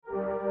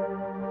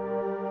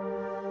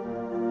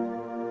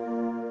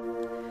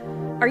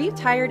Are you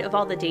tired of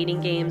all the dating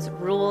games,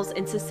 rules,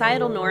 and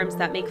societal norms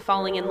that make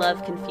falling in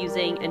love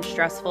confusing and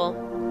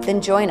stressful?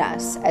 Then join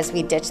us as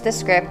we ditch the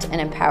script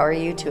and empower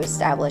you to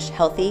establish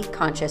healthy,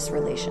 conscious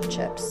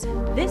relationships.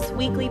 This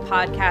weekly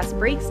podcast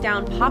breaks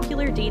down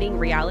popular dating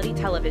reality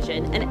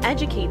television and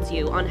educates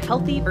you on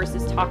healthy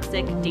versus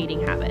toxic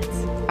dating habits.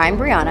 I'm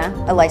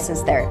Brianna, a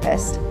licensed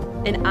therapist.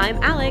 And I'm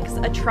Alex,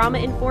 a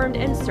trauma-informed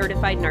and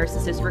certified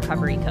narcissist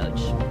recovery coach.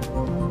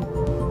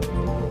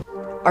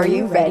 Are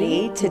you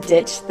ready to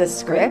ditch the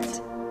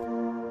script?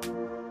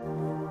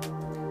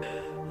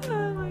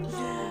 Oh my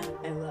God.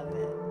 I love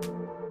it.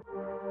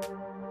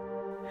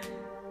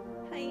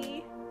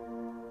 Hi.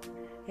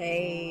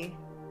 Hey.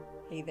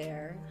 Hey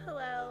there.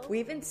 Hello. We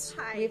haven't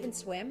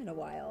swam in a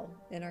while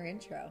in our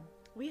intro.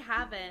 We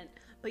haven't,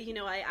 but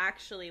I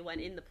actually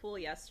went in the pool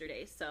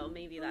yesterday, so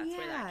maybe that's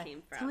where that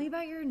came from. Tell me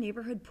about your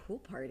neighborhood pool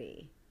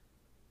party.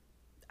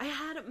 I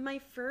had my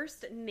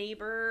first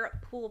neighbor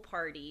pool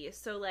party.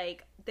 So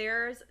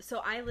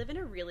I live in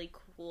a really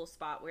cool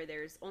spot where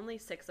there's only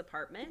 6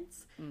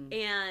 apartments,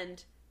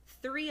 and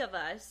 3 of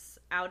us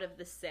out of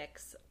the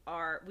 6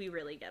 we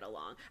really get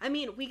along. I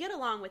mean, we get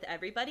along with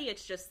everybody.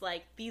 It's just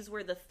these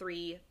were the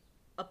 3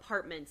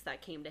 apartments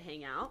that came to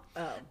hang out.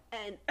 Oh.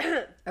 And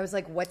I was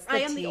like, what's the I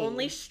am tea? the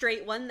only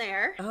straight one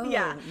there. Oh,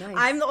 yeah. nice.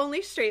 I'm the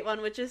only straight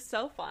one, which is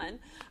so fun.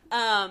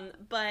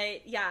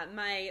 But yeah,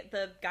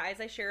 the guys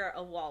I share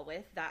a wall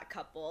with, that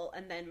couple,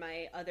 and then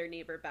my other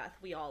neighbor Beth,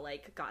 we all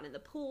got in the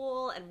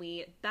pool, and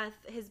Beth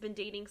has been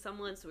dating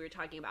someone, so we were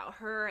talking about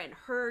her and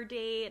her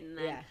date, and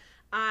then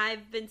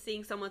I've been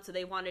seeing someone, so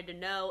they wanted to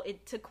know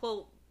it. To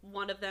quote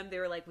one of them, they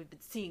were like, "We've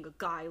been seeing a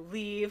guy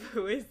leave.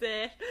 Who is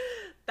it?"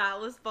 That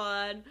was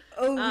fun.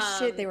 Oh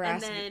shit! They were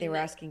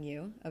asking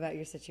you about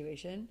your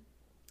situation.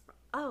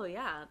 Oh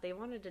yeah, they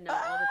wanted to know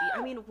all the details.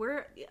 I mean,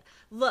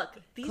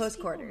 these Close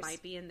people quarters.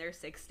 might be in their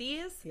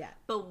 60s. Yeah,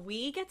 but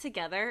we get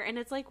together and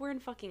it's like we're in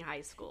fucking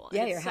high school.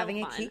 Yeah, it's you're so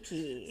having fun. a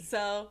kiki.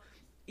 So.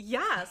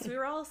 Yeah, so we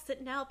were all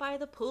sitting out by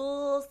the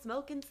pool,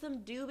 smoking some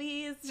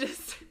doobies,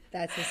 just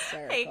that's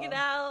hysterical. Hanging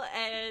out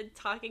and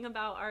talking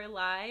about our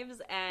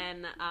lives.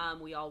 And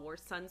we all wore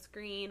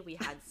sunscreen. We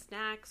had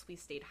snacks. We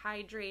stayed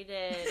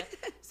hydrated.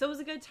 So it was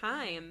a good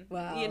time.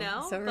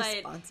 Wow, so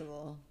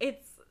responsible.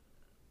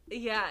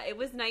 It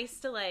was nice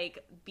to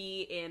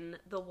be in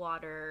the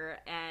water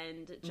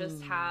and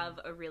just have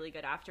a really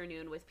good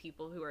afternoon with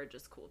people who are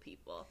just cool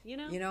people, You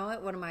know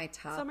what? One of my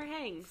top summer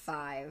hangs.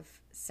 5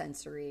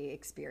 sensory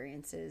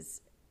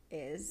experiences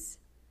is...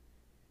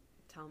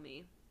 Tell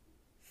me.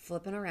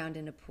 Flipping around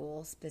in a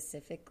pool,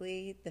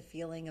 specifically the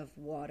feeling of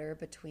water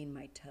between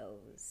my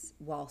toes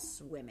while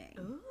swimming.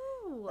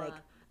 Ooh.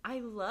 I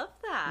love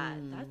that.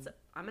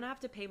 I'm going to have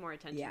to pay more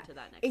attention to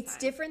that next time. It's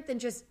different than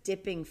just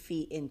dipping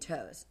feet in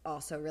toes.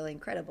 Also really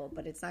incredible,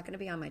 but it's not going to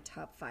be on my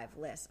top 5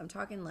 list. I'm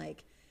talking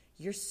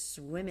you're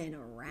swimming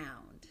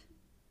around.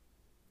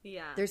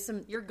 Yeah.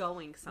 You're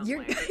going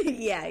somewhere.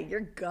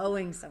 You're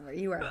going somewhere.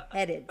 You are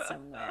headed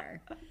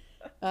somewhere.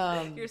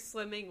 You're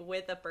swimming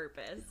with a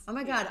purpose. Oh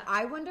my God.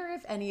 I wonder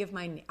if any of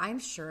I'm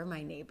sure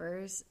my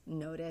neighbors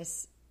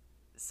notice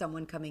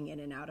someone coming in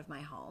and out of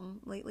my home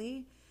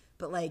lately,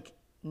 but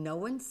no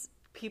one's...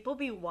 People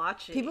be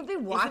watching. Isn't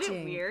it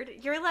weird?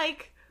 You're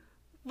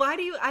why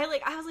do you... I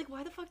was like,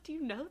 why the fuck do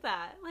you know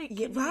that?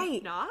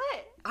 You not?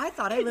 I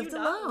thought I lived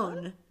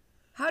alone.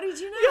 How did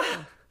you know?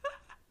 Yeah.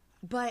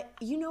 But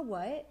you know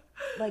what?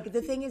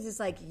 The thing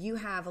is you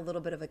have a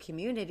little bit of a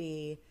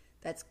community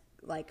that's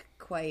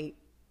quite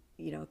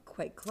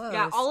close.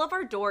 Yeah, all of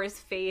our doors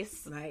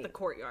face the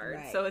courtyard.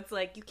 Right. So it's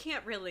you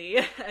can't really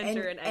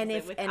enter and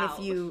exit without.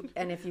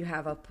 If you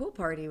have a pool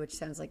party, which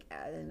sounds like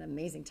an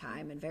amazing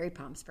time and very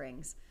Palm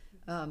Springs,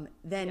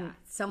 then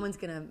someone's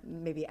going to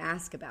maybe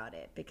ask about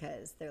it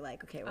because they're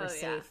okay, we're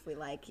safe. We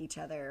like each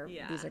other.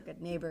 Yeah. These are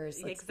good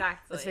neighbors. Let's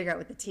figure out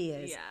what the tea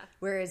is. Yeah.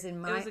 Whereas in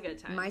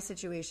my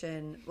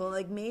situation,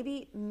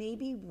 maybe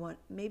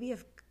a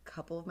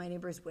couple of my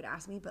neighbors would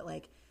ask me, but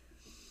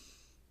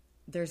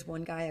there's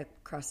one guy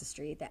across the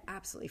street that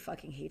absolutely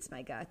fucking hates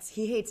my guts.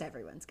 He hates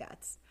everyone's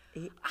guts.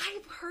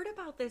 I've heard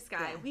about this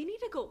guy. Yeah. We need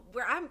to go.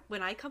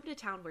 When I come to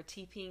town, we're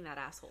TPing that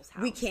asshole's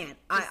house. We can't.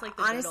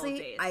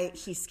 Honestly,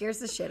 he scares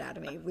the shit out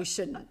of me. We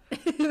shouldn't.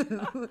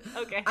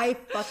 Okay. I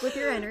fuck with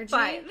your energy.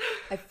 Fine.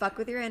 I fuck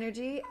with your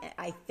energy.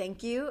 I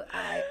thank you.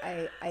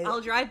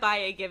 I'll drive by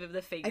and give him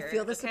the finger. I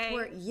feel the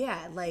support.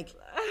 Yeah,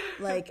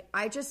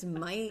 I just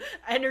might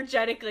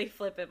energetically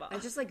flip him off. I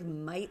just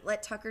might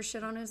let Tucker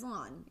shit on his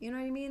lawn. You know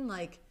what I mean?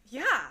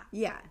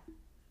 Yeah.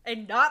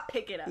 And not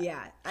pick it up.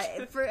 Yeah.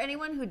 For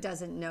anyone who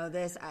doesn't know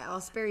this, I'll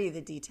spare you the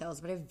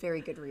details, but I have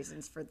very good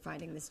reasons for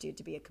finding this dude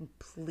to be a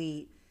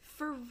complete...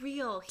 For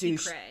real, he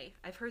cray.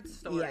 I've heard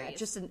stories. Yeah,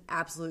 just an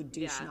absolute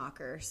douche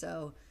knocker.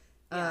 So,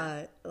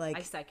 I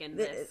second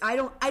this. I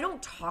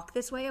don't talk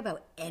this way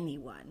about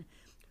anyone.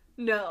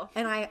 No.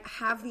 And I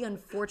have the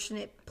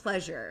unfortunate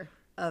pleasure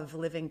of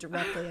living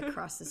directly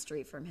across the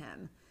street from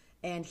him.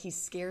 And he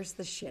scares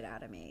the shit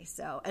out of me.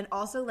 So, and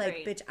also,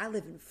 bitch, I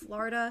live in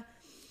Florida.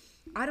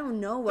 I don't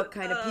know what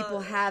kind of people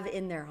have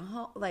in their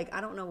home. Like,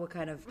 I don't know what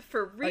kind of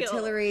for real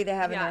artillery they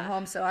have in their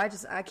home. So I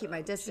keep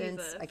my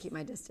distance. Jesus. I keep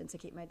my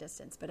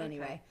distance. But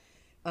anyway.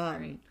 All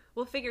right.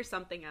 We'll figure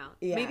something out.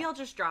 Yeah. Maybe I'll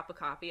just drop a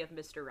copy of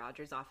Mr.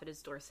 Rogers off at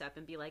his doorstep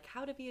and be like,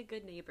 how to be a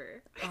good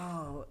neighbor.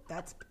 Oh,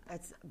 that's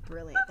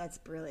brilliant. That's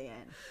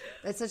brilliant.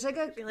 That's such like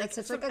a that's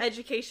such like an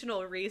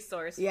educational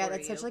resource. Yeah, for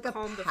that's you. such like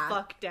calm the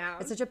fuck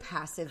down. It's such a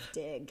passive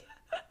dig.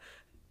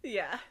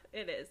 Yeah,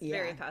 it is. Yeah.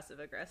 Very passive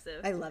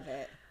aggressive. I love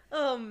it.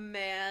 Oh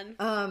man.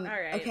 All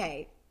right.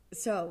 Okay.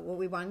 So what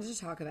we wanted to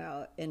talk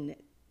about in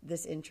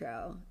this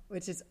intro,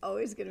 which is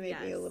always going to make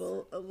me a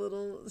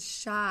little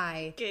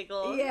shy.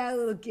 Giggle. Yeah, a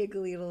little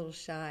giggly, a little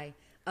shy.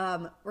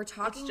 We're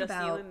talking just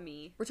about you and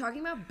me. We're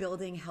talking about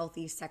building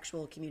healthy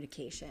sexual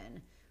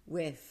communication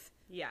with.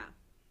 Yeah.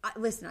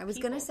 Listen, I was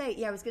going to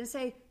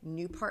say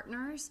new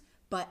partners,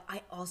 but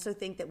I also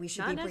think that we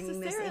should be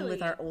bringing this in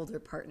with our older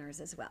partners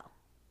as well.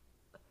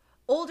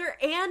 Older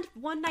and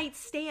one night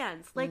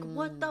stands. Like,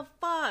 what the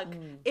fuck?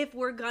 If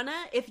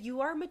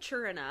you are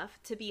mature enough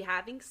to be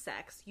having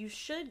sex, you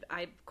should,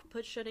 I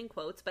put should in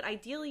quotes, but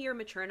ideally you're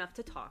mature enough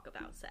to talk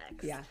about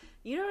sex. Yeah.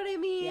 You know what I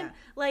mean? Yeah.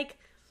 Like,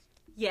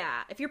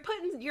 yeah, if you're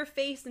putting your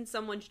face in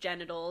someone's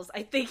genitals,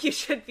 I think you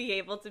should be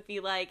able to be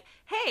like,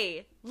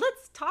 hey,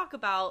 let's talk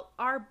about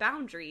our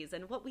boundaries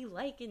and what we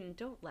like and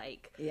don't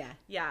like. Yeah.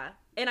 Yeah.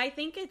 And I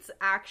think it's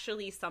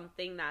actually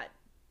something that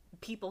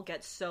people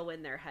get so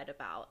in their head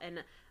about.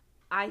 And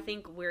I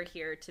think we're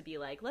here to be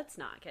like, let's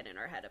not get in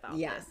our head about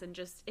this, and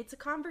just it's a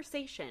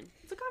conversation.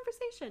 It's a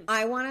conversation.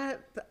 I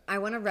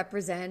want to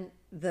represent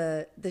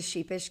the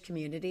sheepish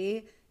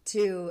community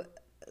to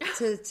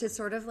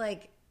sort of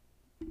like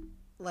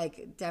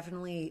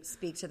definitely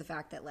speak to the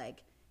fact that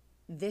like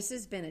this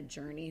has been a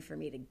journey for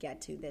me to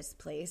get to this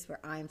place where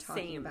I'm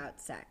talking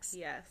about sex.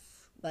 Yes.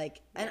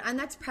 Like, and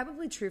that's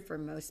probably true for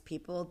most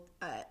people,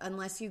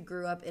 unless you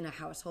grew up in a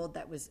household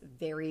that was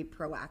very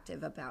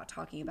proactive about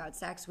talking about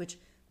sex, which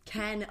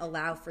can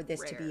allow for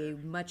this to be a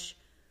much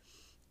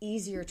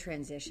easier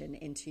transition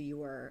into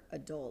your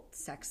adult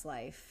sex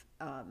life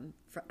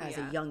as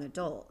a young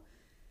adult.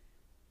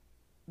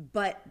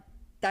 But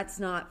that's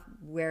not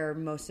where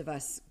most of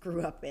us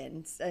grew up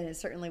in, and it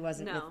certainly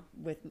wasn't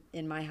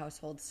in my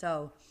household.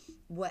 So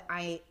what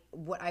I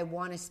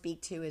want to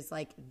speak to is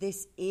like,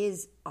 this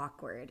is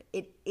awkward.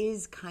 It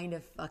is kind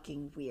of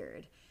fucking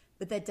weird.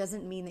 But that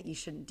doesn't mean that you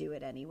shouldn't do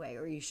it anyway,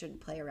 or you shouldn't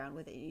play around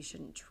with it. You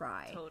shouldn't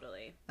try.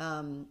 Totally.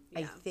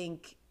 I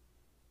think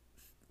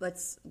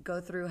let's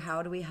go through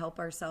how do we help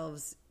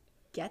ourselves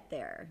get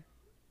there,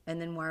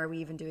 and then why are we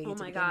even doing it? Oh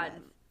my God!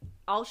 With?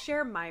 I'll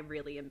share my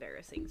really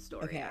embarrassing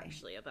story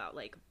actually about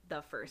like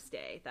the first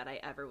day that I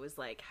ever was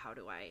like, how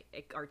do I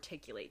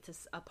articulate to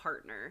a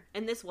partner?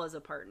 And this was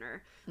a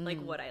partner, like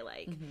what I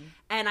like. Mm-hmm.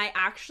 And I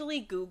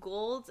actually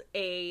Googled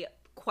a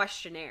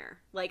questionnaire.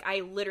 Like I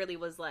literally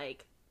was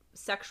like,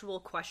 sexual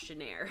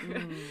questionnaire.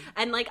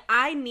 And like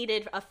I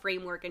needed a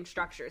framework and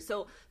structure.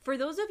 So for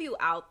those of you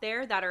out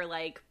there that are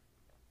like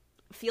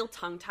feel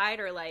tongue-tied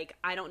or like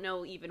I don't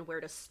know even where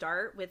to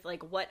start with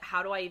like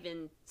how do I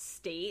even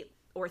state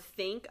or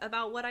think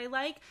about what I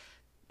like,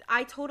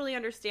 I totally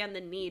understand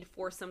the need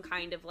for some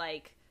kind of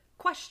like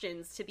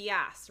questions to be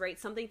asked, right?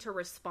 Something to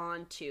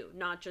respond to,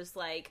 not just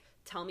like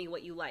tell me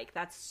what you like.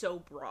 That's so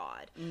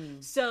broad.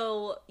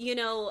 So, you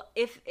know,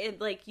 if it,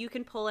 like you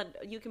can pull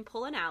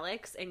an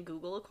Alex and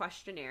Google a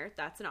questionnaire,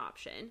 that's an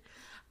option.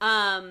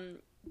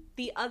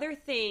 The other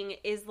thing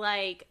is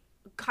like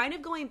kind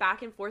of going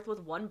back and forth with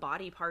one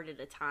body part at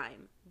a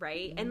time,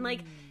 right? And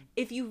like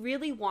if you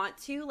really want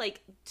to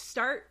like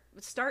start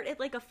at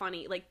like a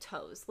funny like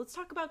toes. Let's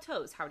talk about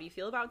toes. How do you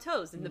feel about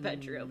toes in the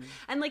bedroom?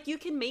 And like you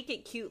can make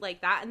it cute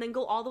like that and then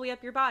go all the way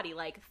up your body,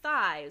 like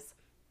thighs.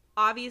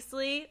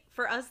 Obviously,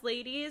 for us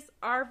ladies,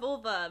 our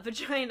vulva,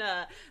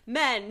 vagina,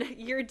 men,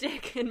 your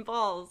dick and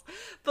balls.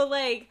 But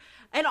like,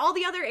 and all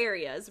the other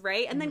areas,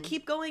 right? And then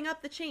keep going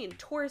up the chain.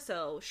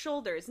 Torso,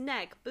 shoulders,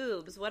 neck,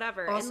 boobs,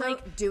 whatever. Also, and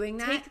like, doing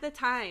that, take the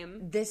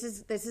time. This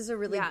is a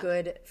really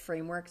good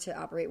framework to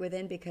operate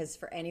within, because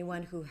for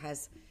anyone who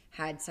has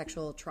had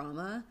sexual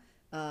trauma,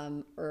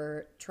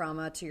 or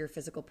trauma to your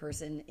physical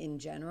person in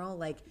general,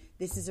 like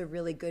this is a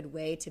really good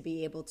way to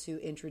be able to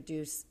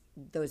introduce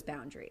those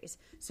boundaries.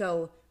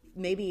 So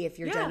maybe if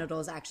your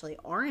genitals actually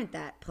aren't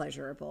that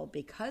pleasurable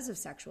because of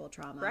sexual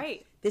trauma,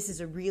 right? This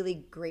is a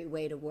really great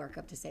way to work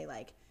up to say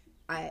like,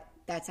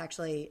 that's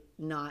actually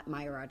not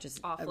my erogenous.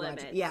 Off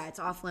limits. Yeah, it's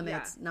off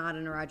limits. Yeah. Not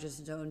an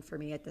erogenous zone for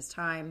me at this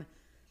time.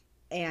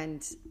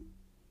 And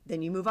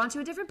then you move on to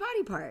a different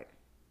body part.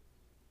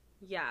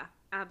 Yeah,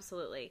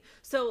 absolutely.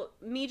 So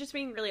me just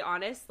being really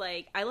honest,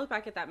 like I look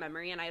back at that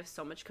memory and I have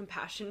so much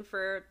compassion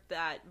for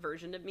that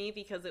version of me,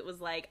 because it was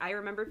like, I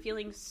remember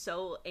feeling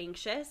so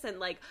anxious and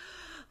like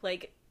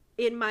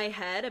in my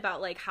head about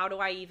like, how do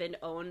I even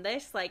own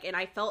this? Like, and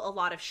I felt a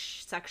lot of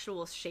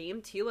sexual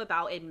shame too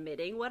about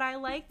admitting what I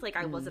liked. Like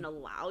I wasn't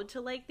allowed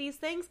to like these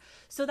things.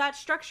 So that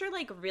structure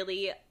like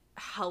really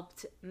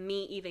helped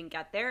me even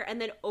get there. And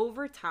then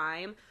over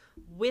time,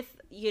 with,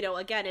 you know,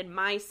 again, in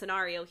my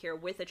scenario here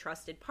with a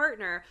trusted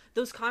partner,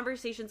 those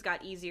conversations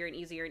got easier and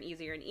easier and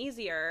easier and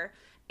easier.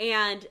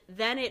 And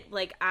then it,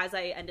 like, as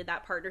I ended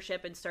that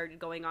partnership and started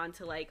going on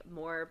to, like,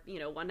 more, you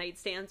know, one night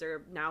stands,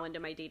 or now into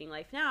my dating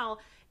life now,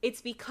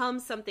 it's become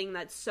something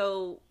that's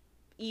so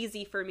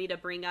easy for me to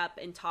bring up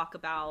and talk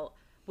about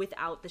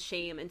without the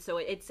shame. And so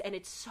it's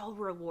so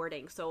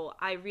rewarding. So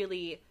I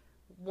really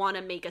want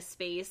to make a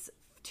space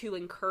to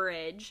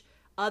encourage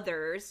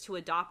others to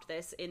adopt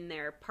this in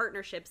their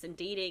partnerships and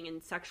dating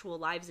and sexual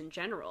lives in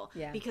general,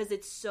 because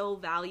it's so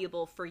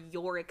valuable for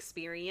your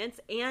experience.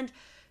 And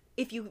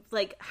if you,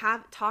 like,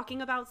 have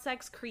talking about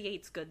sex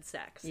creates good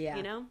sex,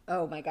 you know?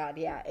 Oh my God.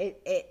 Yeah.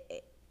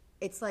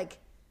 It's like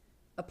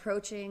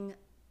approaching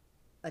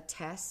a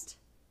test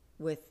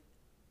with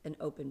an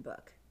open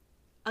book,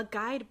 a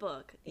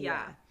guidebook.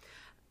 Yeah.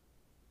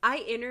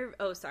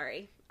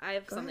 Sorry. I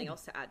have something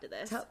else to add to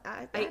this.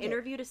 I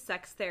interviewed a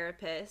sex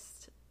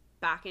therapist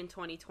back in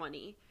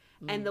 2020.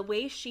 And the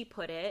way she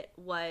put it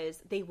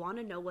was, they want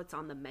to know what's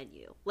on the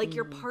menu. Like,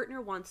 your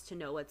partner wants to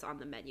know what's on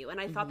the menu.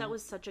 And I thought that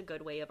was such a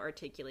good way of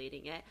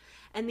articulating it.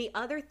 And the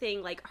other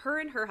thing, like, her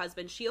and her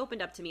husband, she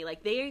opened up to me,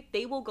 like,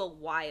 they will go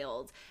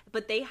wild,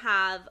 but they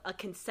have a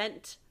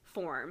consent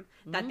form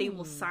that they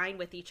will sign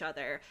with each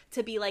other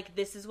to be like,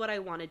 this is what I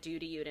want to do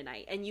to you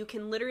tonight. And you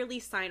can literally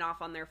sign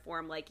off on their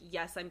form, like,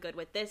 yes, I'm good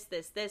with this,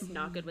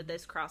 not good with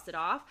this, cross it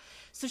off.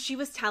 So she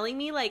was telling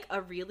me, like,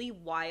 a really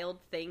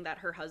wild thing that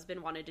her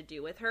husband wanted to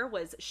do with her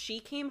was,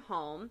 she came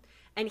home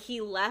and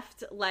he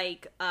left,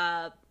 like,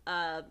 a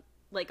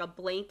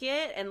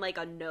blanket and, like,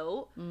 a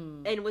note,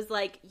 and was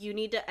like, you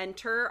need to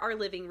enter our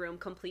living room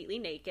completely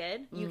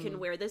naked. You can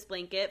wear this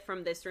blanket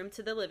from this room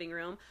to the living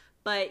room.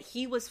 But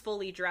he was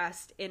fully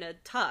dressed in a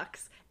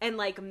tux and,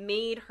 like,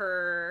 made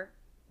her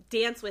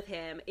dance with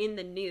him in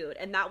the nude.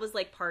 And that was,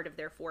 like, part of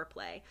their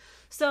foreplay.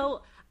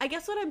 So I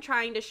guess what I'm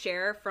trying to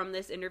share from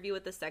this interview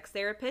with the sex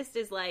therapist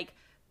is, like,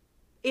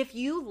 if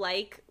you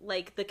like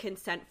the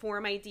consent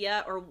form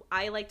idea, or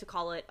I like to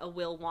call it a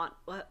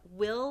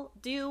will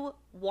do,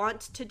 want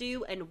to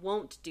do, and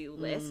won't do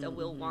list, a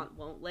will, want,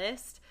 won't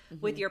list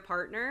with your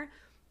partner,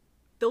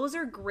 those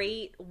are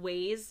great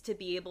ways to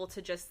be able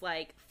to just,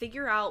 like,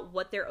 figure out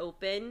what they're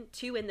open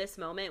to in this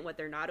moment, what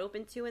they're not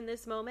open to in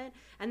this moment.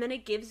 And then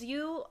it gives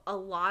you a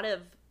lot of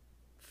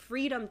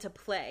freedom to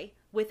play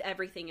with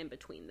everything in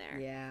between there.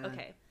 Yeah.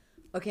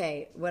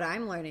 Okay. What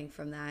I'm learning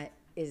from that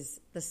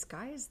is the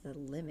sky is the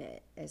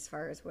limit as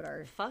far as what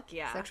our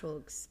sexual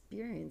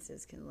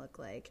experiences can look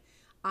like.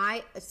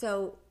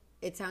 So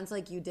it sounds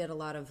like you did a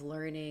lot of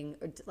learning,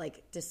 or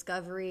like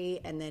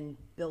discovery, and then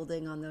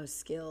building on those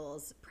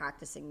skills,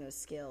 practicing those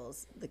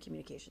skills, the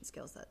communication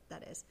skills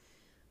that is,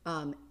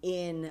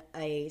 in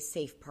a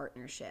safe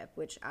partnership,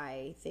 which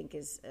I think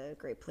is a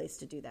great place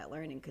to do that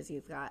learning, because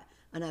you've got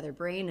another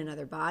brain,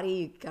 another body,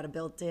 you've got a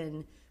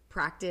built-in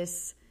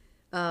practice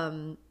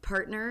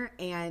partner,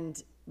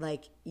 and,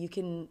 like, you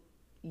can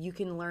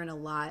learn a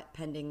lot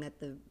pending that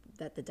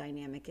the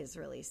dynamic is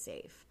really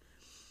safe.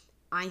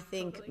 I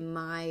think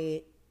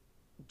my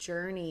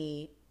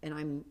journey, and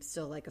I'm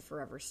still, like, a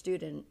forever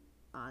student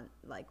on,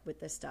 like,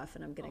 with this stuff,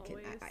 and I'm gonna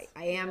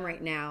I am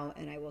right now,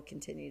 and I will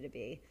continue to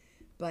be,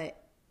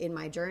 but in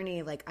my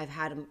journey, like, I've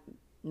had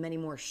many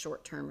more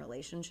short-term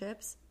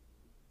relationships,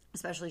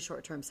 especially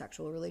short-term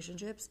sexual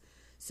relationships,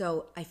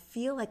 so I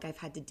feel like I've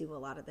had to do a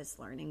lot of this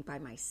learning by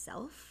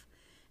myself,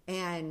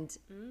 and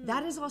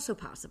that is also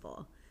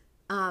possible.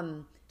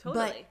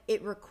 But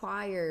it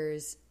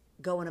requires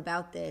going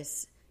about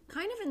this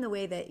kind of in the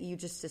way that you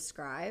just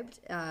described.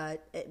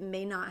 It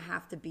may not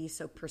have to be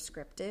so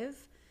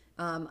prescriptive,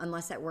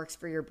 unless that works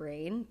for your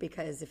brain,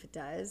 because if it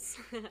does,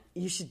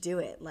 you should do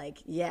it. Like,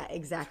 yeah,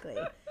 exactly.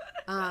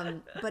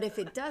 But if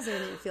it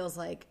doesn't, it feels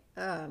like,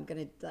 oh, I'm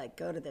going to, like,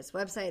 go to this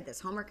website, this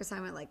homework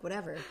assignment, like,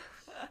 whatever.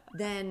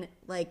 Then,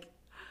 like,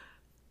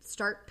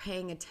 start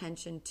paying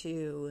attention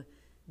to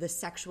the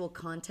sexual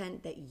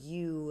content that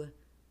you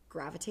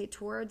gravitate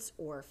towards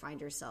or find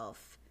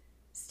yourself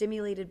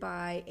stimulated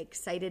by,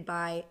 excited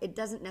by. It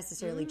doesn't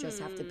necessarily just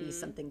have to be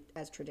something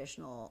as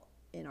traditional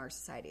in our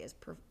society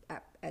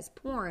as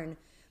porn,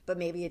 but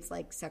maybe it's,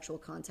 like, sexual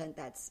content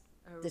that's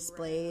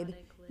displayed.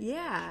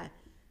 Yeah.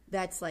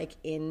 That's, like,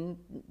 in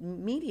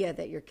media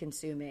that you're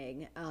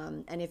consuming.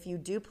 And if you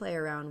do play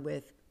around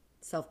with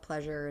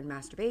self-pleasure and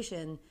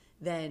masturbation,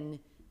 then,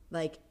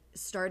 like,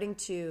 starting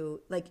to,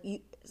 like,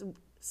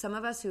 some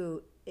of us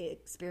who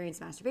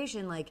experience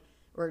masturbation, like,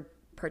 or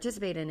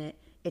participate in it,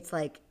 it's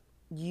like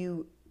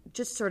you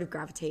just sort of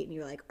gravitate and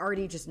you're, like,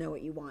 already just know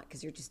what you want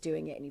because you're just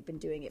doing it and you've been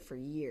doing it for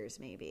years.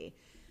 Maybe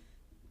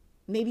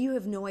you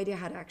have no idea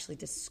how to actually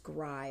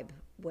describe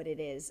what it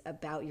is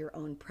about your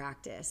own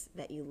practice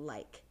that you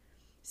like.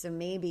 So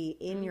maybe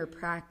in your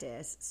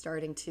practice,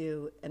 starting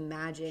to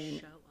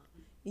imagine,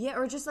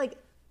 or just, like,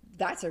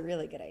 that's a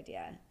really good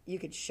idea. You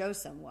could show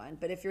someone,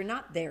 but if you're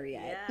not there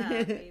yet,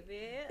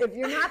 if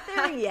you're not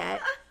there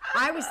yet,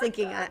 I was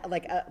thinking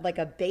like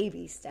a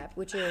baby step,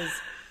 which is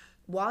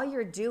while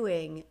you're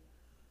doing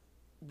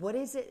what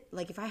is it,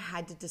 like if I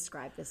had to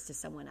describe this to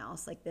someone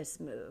else, like this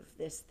move,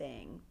 this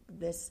thing,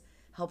 this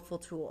helpful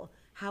tool,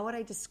 how would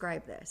I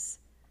describe this?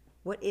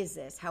 What is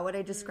this? How would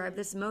I describe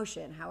this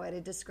motion? How would I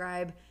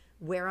describe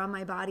where on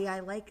my body I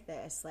like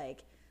this?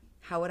 Like,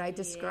 how would I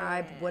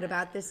describe what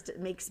about this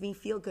makes me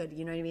feel good?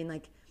 You know what I mean?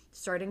 Like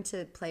starting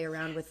to play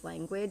around with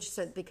language.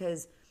 So,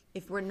 because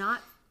if we're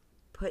not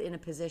put in a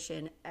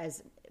position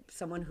as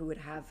someone who would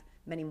have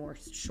many more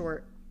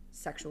short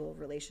sexual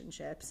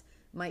relationships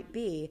might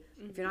be,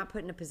 if you're not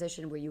put in a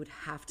position where you would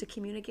have to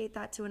communicate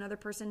that to another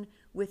person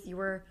with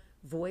your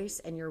voice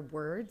and your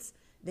words,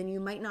 then you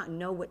might not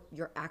know what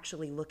you're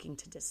actually looking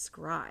to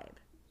describe.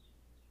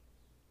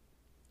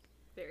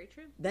 Very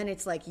true. Then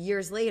it's like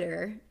years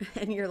later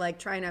and you're like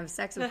trying to have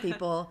sex with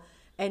people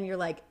and you're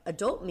like,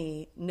 adult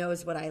me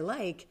knows what I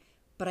like,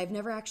 but I've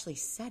never actually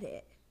said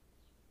it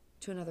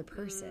to another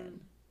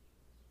person,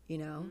 you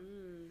know?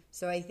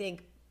 So I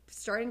think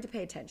starting to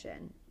pay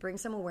attention, bring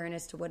some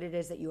awareness to what it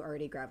is that you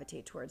already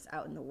gravitate towards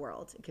out in the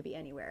world. It could be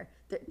anywhere.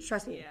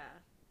 Trust me.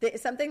 Yeah.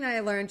 Something that I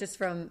learned just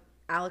from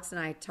Alex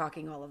and I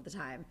talking all of the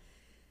time.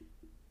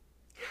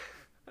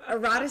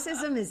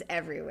 Eroticism is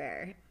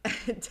everywhere.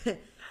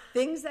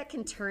 Things that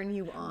can turn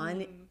you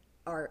on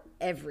are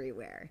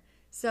everywhere.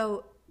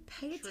 So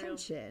pay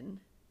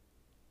attention.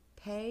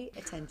 Pay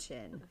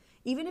attention.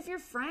 Even if your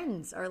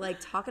friends are like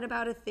talking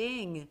about a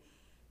thing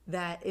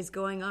that is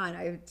going on.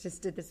 I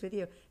just did this with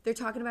you. They're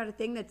talking about a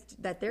thing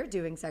that they're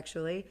doing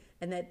sexually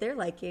and that they're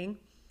liking.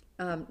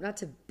 Not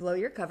to blow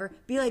your cover.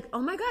 Be like, oh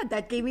my God,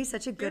 that gave me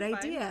such a good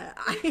idea.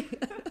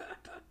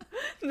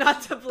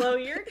 Not to blow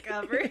your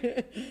cover.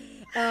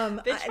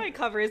 Bitch, my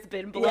cover has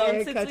been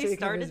blown since we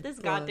started this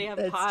goddamn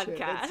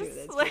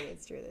podcast.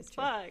 That's true.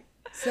 Fuck.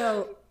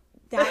 So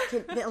that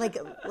can,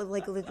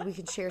 like we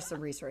could share some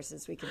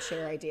resources. We could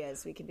share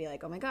ideas. We could be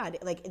like, oh my God,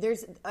 like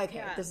this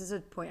is a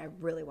point I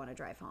really want to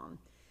drive home.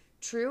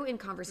 True in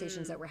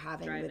conversations that we're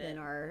having within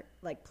our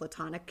like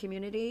platonic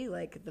community,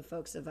 like the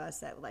folks of us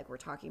that like we're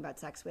talking about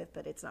sex with,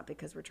 but it's not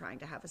because we're trying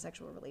to have a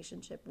sexual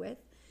relationship with,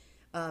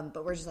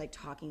 but we're just like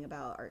talking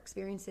about our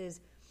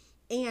experiences,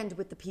 and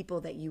with the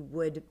people that you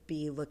would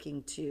be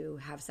looking to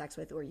have sex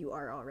with or you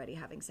are already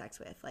having sex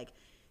with. Like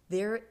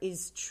there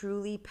is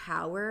truly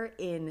power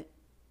in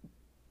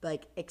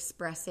like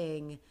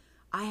expressing,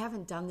 I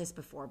haven't done this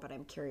before, but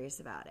I'm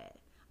curious about it.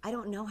 I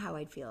don't know how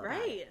I'd feel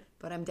about it,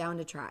 but I'm down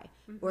to try.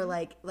 Or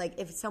like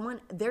if someone,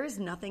 there is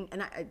nothing,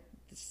 and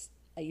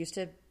I used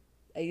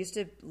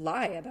to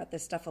lie about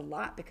this stuff a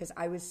lot because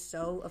I was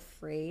so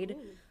afraid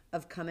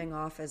of coming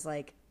off as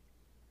like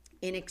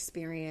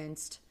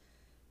inexperienced,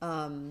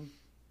 there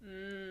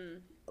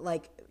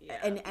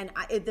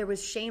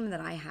was shame that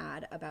I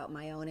had about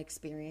my own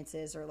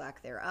experiences or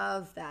lack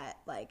thereof, that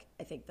like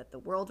I think that the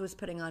world was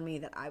putting on me,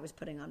 that I was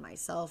putting on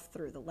myself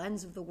through the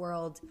lens of the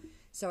world.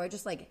 So I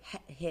just like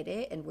hid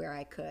it, and where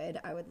I could,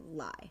 I would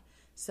lie.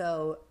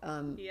 So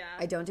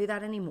I don't do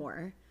that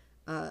anymore,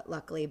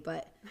 luckily.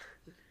 But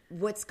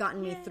what's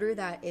gotten me through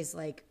that is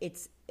like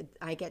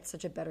I get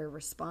such a better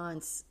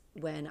response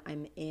when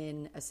I'm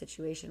in a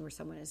situation where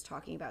someone is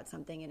talking about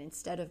something, and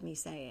instead of me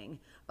saying,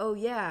 oh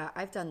yeah,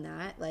 I've done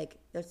that, like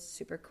that's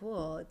super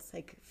cool, it's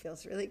like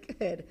feels really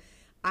good,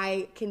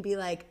 I can be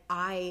like,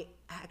 I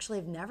actually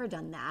have never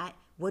done that.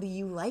 What do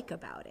you like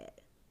about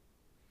it?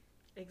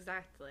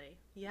 Exactly.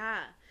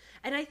 Yeah.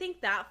 And I think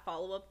that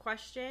follow-up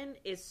question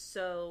is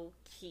so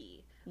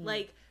key.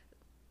 Like,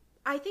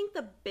 I think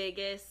the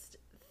biggest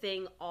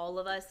thing all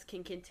of us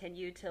can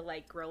continue to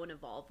like grow and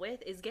evolve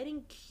with is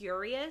getting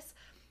curious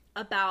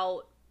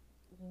about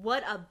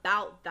what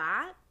about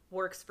that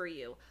works for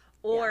you,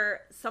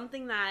 or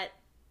something that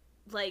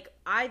like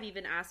I've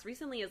even asked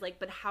recently is like,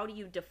 but how do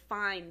you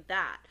define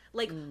that?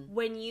 Like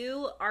when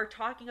you are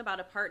talking about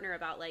a partner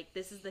about like,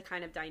 this is the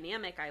kind of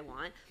dynamic I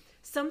want,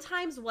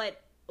 sometimes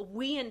what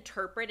we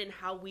interpret and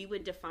how we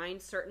would define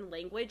certain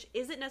language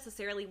isn't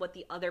necessarily what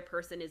the other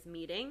person is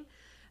meaning.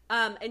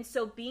 And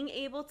so being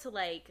able to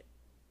like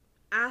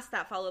ask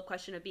that follow-up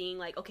question of being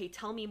like, okay,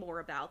 tell me more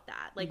about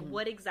that. Like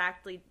what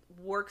exactly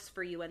works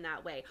for you in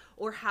that way?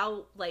 Or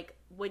how, like,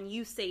 when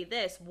you say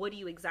this, what do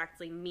you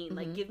exactly mean?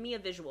 Like, give me a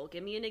visual,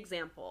 give me an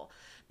example.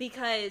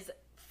 Because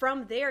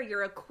from there,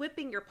 you're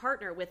equipping your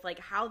partner with like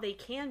how they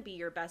can be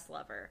your best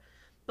lover.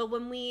 But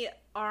when we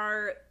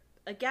are,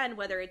 again,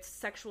 whether it's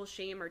sexual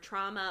shame or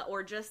trauma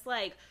or just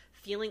like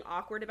feeling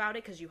awkward about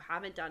it because you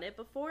haven't done it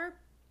before,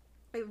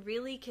 it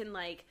really can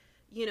like,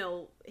 you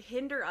know,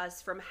 hinder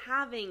us from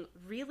having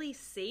really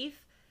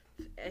safe,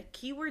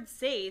 keyword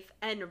safe,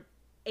 and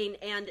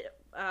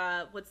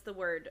what's the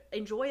word?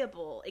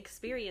 Enjoyable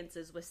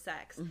experiences with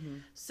sex.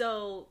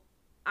 So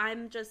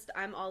I'm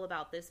all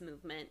about this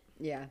movement.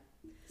 Yeah.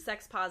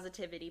 Sex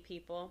positivity,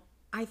 people.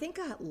 I think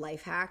a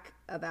life hack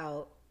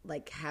about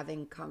like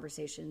having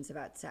conversations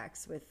about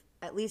sex with,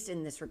 at least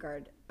in this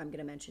regard, I'm going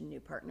to mention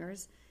new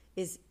partners,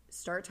 is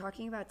start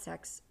talking about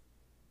sex.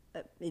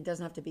 It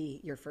doesn't have to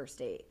be your first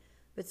date,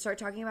 but start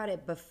talking about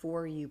it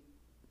before you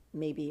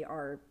maybe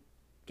are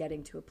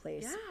getting to a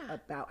place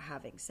about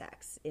having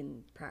sex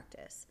in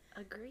practice.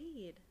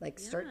 Agreed. Like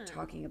start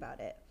talking about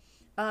it.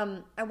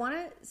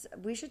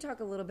 We should talk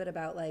a little bit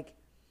about like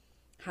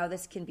how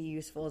this can be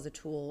useful as a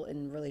tool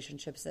in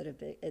relationships that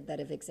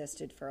have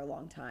existed for a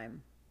long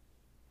time.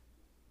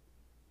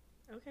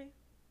 Okay.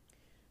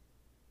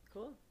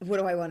 Cool. What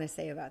do I want to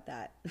say about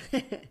that?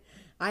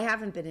 I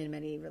haven't been in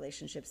many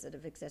relationships that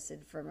have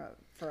existed for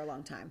a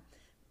long time,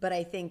 but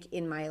I think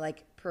in my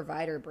like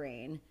provider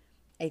brain,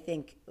 I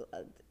think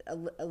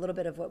a little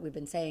bit of what we've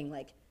been saying,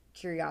 like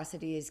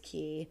curiosity is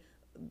key.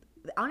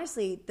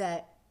 Honestly,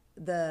 that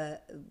the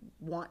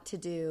want to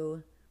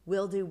do,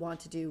 will do, want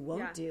to do,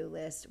 won't do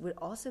list would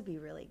also be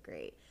really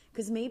great.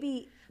 Because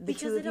maybe the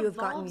two of you have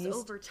gotten used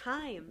over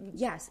time.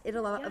 Yes, it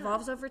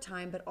evolves over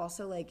time, but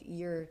also like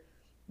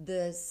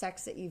the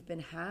sex that you've been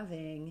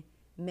having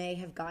may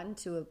have gotten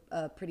to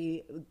a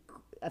pretty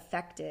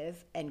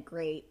effective and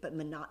great but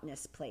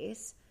monotonous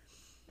place.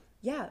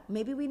 Yeah,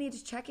 maybe we need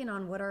to check in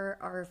on what are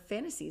our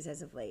fantasies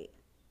as of late.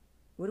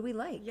 What do we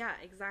like? Yeah,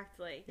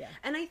 exactly. Yeah.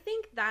 And I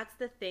think that's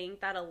the thing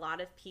that a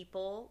lot of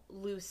people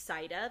lose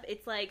sight of.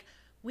 It's like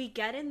we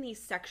get in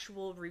these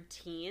sexual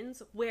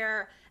routines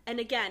where, and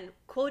again,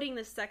 quoting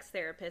this sex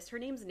therapist, her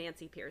name's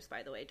Nancy Pierce,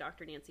 by the way,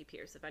 Dr. Nancy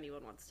Pierce, if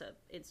anyone wants to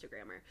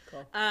Instagram her.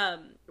 Cool.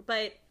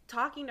 But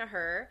talking to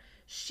her,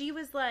 she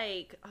was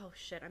like, oh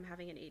shit, I'm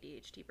having an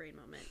ADHD brain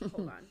moment.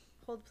 Hold on.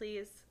 Hold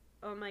please.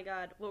 Oh my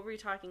God. What were we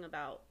talking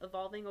about?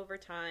 Evolving over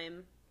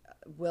time.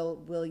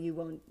 Will you,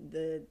 won't,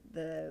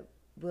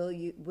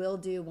 will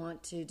do,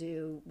 want to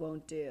do,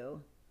 won't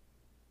do.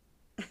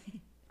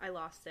 I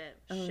lost it.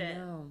 Oh, Shit.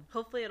 no.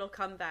 Hopefully it'll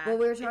come back. Well,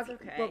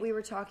 what we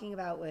were talking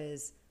about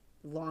was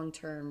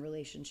long-term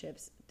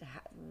relationships,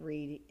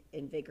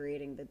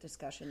 reinvigorating the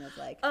discussion of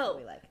like, what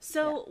we like.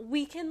 So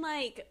we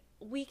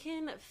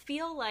can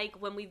feel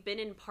like when we've been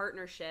in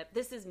partnership,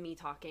 this is me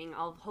talking,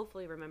 I'll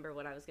hopefully remember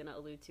what I was going to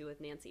allude to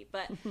with Nancy,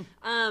 but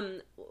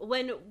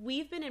when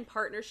we've been in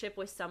partnership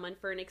with someone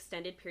for an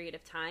extended period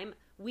of time,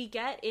 we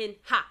get in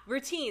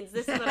routines.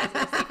 This is what I was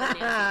going to say for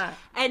Nancy.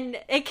 And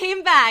it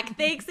came back.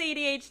 Thanks,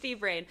 ADHD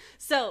brain.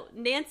 So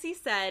Nancy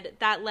said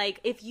that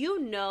like if you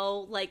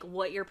know like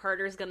what your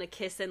partner's going to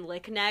kiss and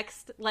lick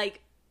next,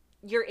 like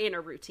you're in a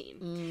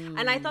routine.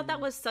 And I thought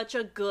that was such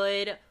a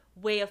good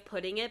way of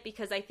putting it,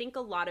 because I think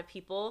a lot of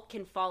people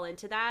can fall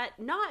into that,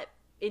 not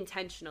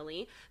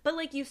intentionally, but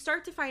like you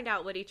start to find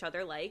out what each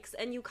other likes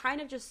and you kind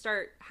of just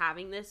start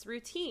having this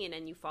routine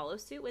and you follow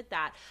suit with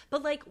that.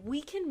 But like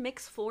we can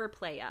mix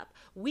foreplay up,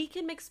 we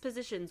can mix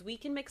positions, we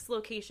can mix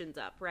locations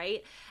up,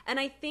 right? And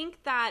I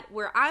think that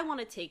where I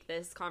want to take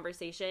this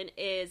conversation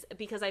is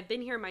because I've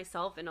been here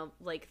myself in a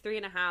like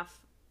 3.5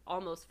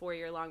 almost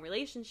 4-year long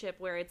relationship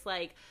where it's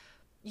like,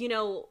 you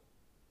know,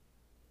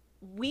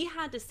 we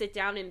had to sit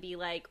down and be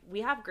like,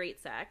 we have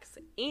great sex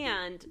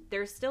and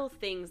there's still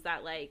things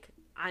that like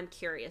I'm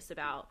curious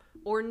about,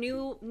 or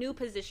new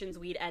positions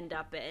we'd end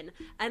up in,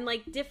 and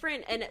like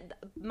different. And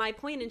my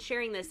point in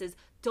sharing this is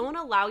don't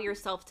allow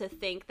yourself to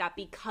think that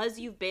because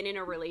you've been in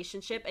a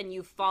relationship and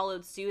you've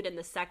followed suit and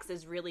the sex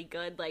is really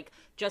good, like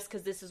just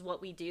because this is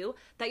what we do,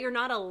 that you're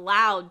not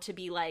allowed to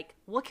be like,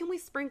 what can we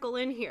sprinkle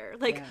in here?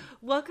 Like,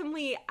 what can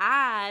we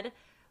add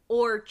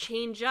or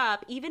change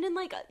up? Even in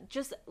like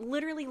just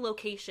literally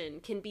location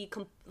can be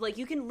like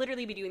you can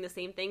literally be doing the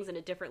same things in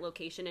a different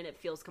location and it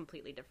feels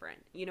completely different.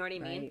 You know what I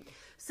mean? Right.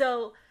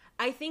 So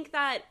I think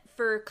that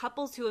for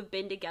couples who have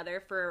been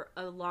together for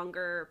a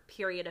longer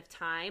period of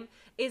time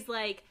is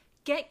like,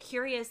 get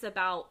curious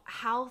about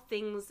how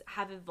things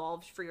have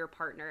evolved for your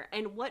partner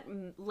and what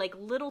like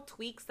little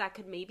tweaks that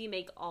could maybe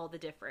make all the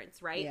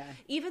difference, right? Yeah.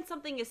 Even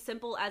something as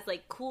simple as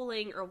like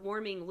cooling or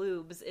warming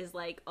lubes is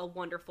like a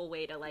wonderful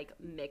way to like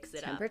mix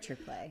it Temperature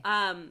play.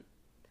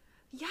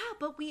 Yeah,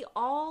 but we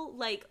all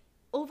like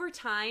over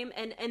time,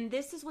 and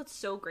this is what's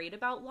so great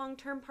about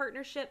long-term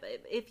partnership,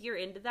 if you're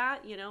into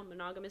that, you know,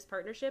 monogamous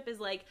partnership, is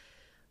like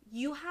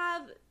you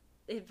have,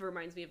 it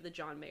reminds me of the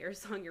John Mayer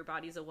song, Your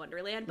Body's a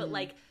Wonderland, but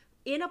like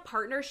in a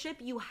partnership,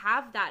 you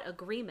have that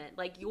agreement.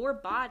 Like your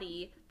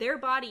body, their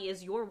body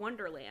is your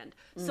wonderland.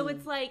 So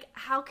it's like,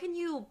 how can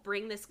you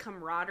bring this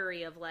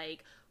camaraderie of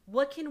like,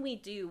 what can we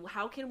do?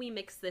 How can we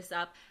mix this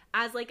up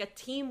as like a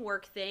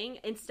teamwork thing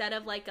instead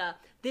of like a,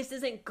 this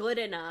isn't good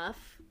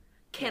enough.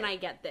 Can I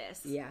get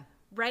this? Yeah.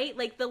 Right?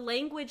 Like the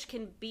language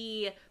can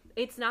be,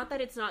 it's not that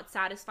it's not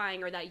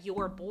satisfying or that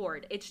you're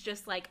bored. It's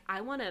just like,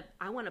 I want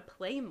to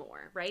play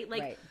more, right?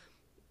 Like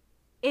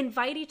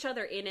invite each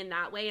other in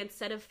that way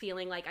instead of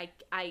feeling like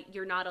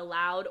you're not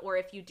allowed, or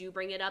if you do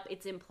bring it up,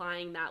 it's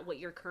implying that what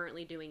you're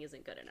currently doing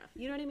isn't good enough.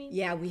 You know what I mean?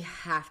 Yeah, we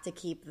have to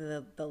keep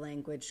the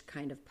language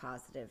kind of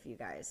positive, you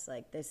guys.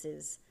 Like this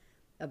is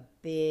a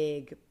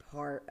big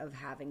part of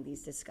having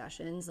these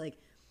discussions. Like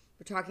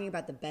we're talking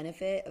about the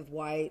benefit of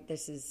why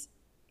this is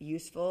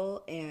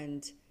useful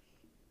and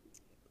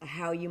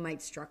how you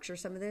might structure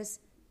some of this.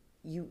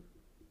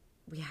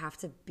 We have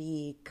to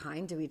be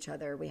kind to each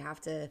other. We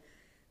have to,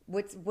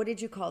 what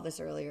did you call this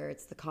earlier?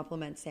 It's the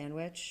compliment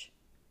sandwich.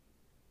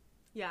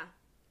 Yeah.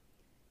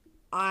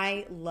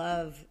 I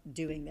love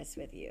doing this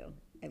with you.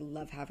 I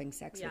love having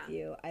sex with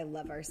you. I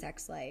love our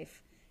sex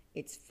life.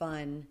 It's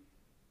fun.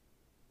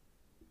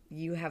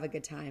 You have a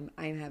good time.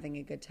 I'm having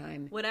a good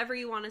time. Whatever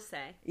you want to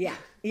say. Yeah.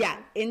 Yeah.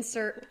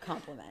 Insert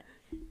compliment.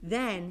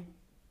 Then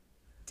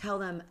tell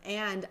them,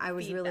 and I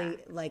was really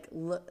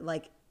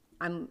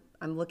I'm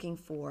looking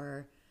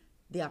for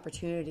the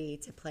opportunity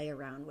to play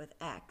around with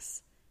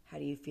X. How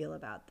do you feel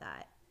about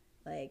that?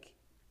 Like,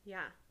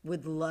 yeah.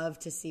 Would love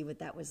to see what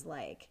that was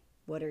like.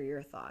 What are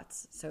your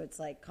thoughts? So it's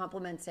like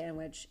compliment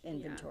sandwich,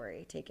 inventory.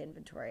 Yeah. Take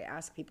inventory.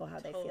 Ask people how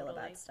they feel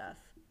about stuff.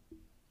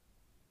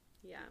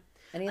 Yeah.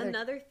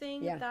 Another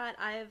thing that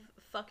I've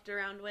fucked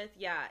around with,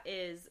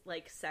 is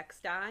like sex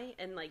die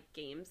and like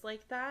games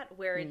like that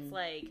where it's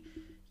like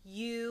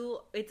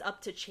it's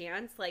up to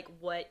chance, like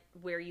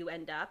where you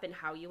end up and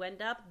how you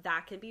end up.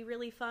 That can be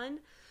really fun.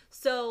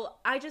 So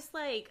I just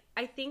like,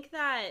 I think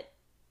that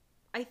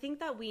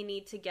we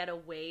need to get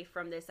away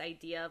from this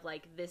idea of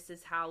like, this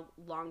is how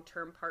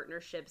long-term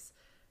partnerships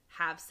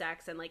have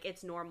sex and like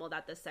it's normal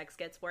that the sex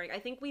gets boring. I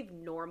think we've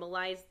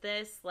normalized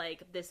this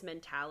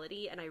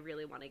mentality, and I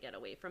really want to get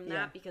away from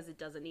that because it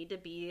doesn't need to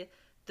be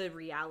the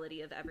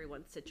reality of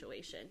everyone's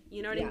situation.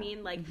 You know what I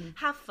mean? Like,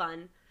 have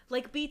fun.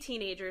 Like, be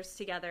teenagers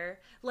together.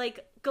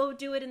 Like, go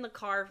do it in the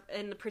car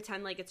and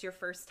pretend like it's your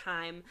first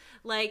time.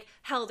 Like,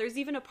 hell, there's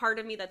even a part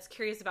of me that's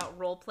curious about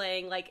role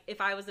playing. Like,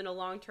 if I was in a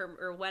long-term,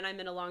 or when I'm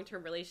in a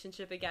long-term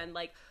relationship again,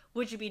 like,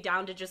 would you be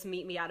down to just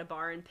meet me at a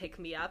bar and pick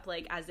me up?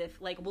 Like, as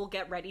if, like, we'll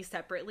get ready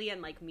separately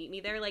and, like, meet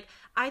me there. Like,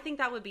 I think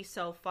that would be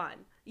so fun.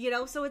 You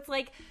know? So it's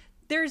like,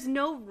 there's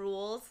no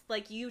rules.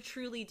 Like, you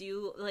truly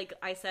do, like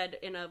I said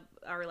in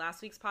our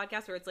last week's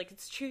podcast, where it's like,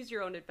 it's choose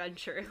your own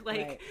adventure.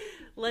 Like,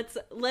 let's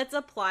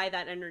apply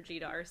that energy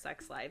to our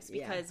sex lives,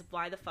 because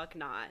why the fuck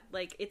not?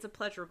 Like, it's a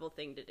pleasurable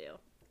thing to do.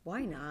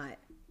 Why not?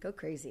 Go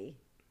crazy.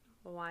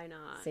 Why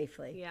not?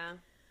 Safely. Yeah.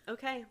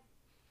 Okay.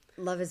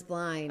 Love is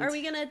Blind. Are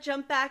we going to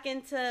jump back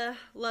into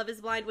Love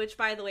is Blind, which,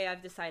 by the way,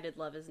 I've decided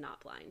Love is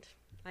not blind.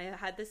 I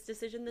had this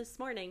decision this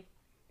morning.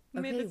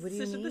 Made this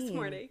decision this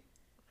morning.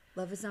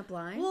 Love is not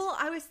blind? Well,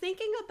 I was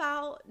thinking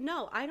about,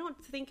 no, I don't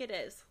think it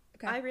is.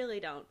 Okay. I really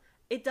don't.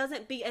 It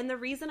doesn't be, and the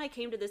reason I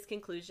came to this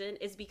conclusion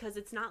is because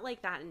it's not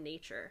like that in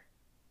nature.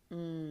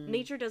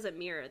 Nature doesn't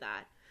mirror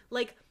that.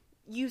 Like,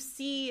 you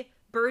see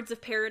birds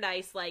of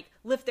paradise, like,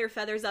 lift their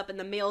feathers up, and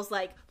the male's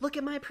like, look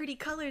at my pretty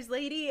colors,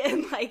 lady.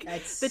 And, like,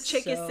 the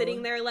chick is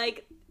sitting there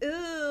like,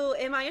 ooh,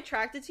 am I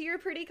attracted to your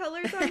pretty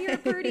colors on your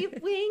pretty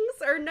wings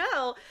or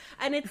no?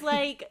 And it's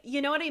like,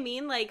 you know what I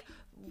mean? Like,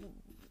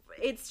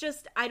 it's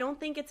just, I don't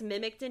think it's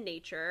mimicked in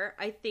nature.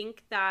 I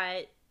think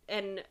that,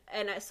 and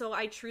so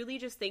I truly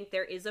just think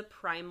there is a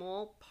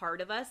primal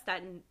part of us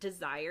that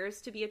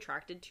desires to be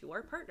attracted to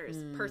our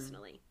partners,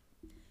 personally.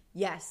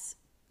 Yes.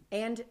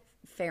 And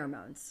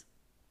pheromones.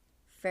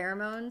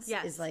 Pheromones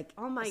is like,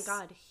 oh my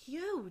God,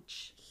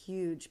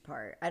 huge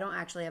part. I don't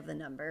actually have the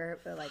number,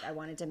 but like, I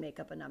wanted to make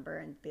up a number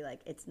and be like,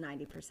 it's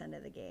 90%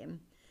 of the game.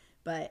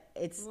 But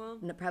it's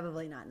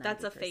probably not 90%.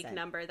 That's a fake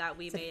number that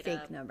we made up. It's a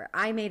fake number.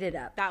 I made it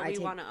up. That we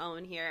want to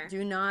own here.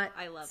 Do not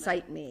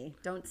cite me.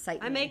 Don't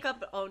cite me. I make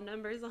up own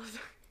numbers all the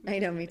time. I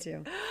know, me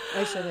too.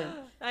 I shouldn't.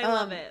 I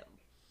love it.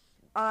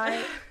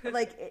 I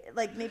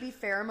like maybe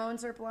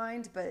pheromones are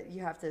blind, but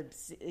you have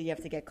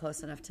to get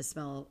close enough to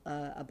smell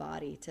a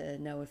body to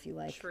know if you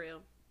like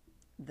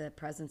the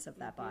presence of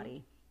that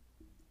body.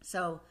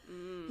 So,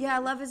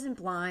 Love isn't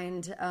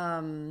blind.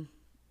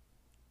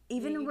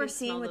 Even we're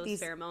seeing with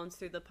these pheromones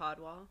through the pod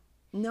wall.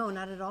 No,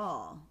 not at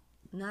all.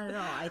 Not at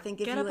all. I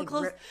think if get you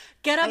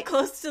up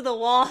close to the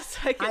wall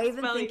so I can I even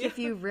smell think you. If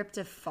you ripped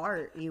a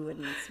fart, you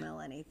wouldn't smell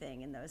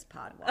anything in those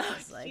pod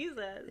walls. Like,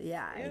 Jesus.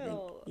 Yeah, Ew. I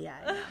think.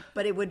 Yeah,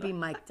 but it would be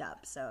mic'd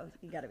up, so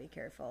you got to be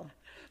careful.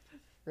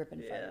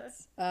 Ripping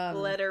farts.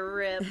 Let her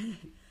rip.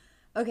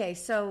 Okay,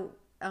 so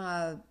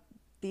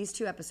these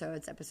two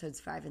episodes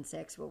 5 and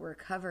 6, what we're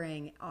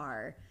covering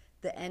are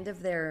the end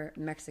of their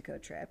Mexico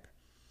trip.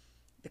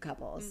 The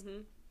couples,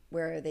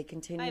 where they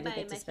continue to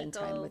get to spend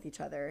time with each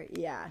other.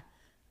 Yeah.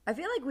 I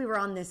feel like we were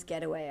on this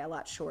getaway a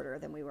lot shorter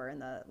than we were in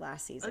the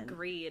last season.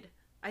 Agreed.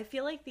 I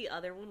feel like the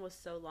other one was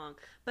so long.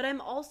 But I'm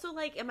also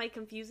like, am I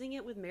confusing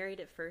it with Married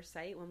at First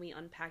Sight when we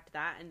unpacked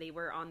that and they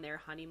were on their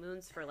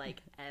honeymoons for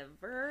like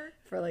ever?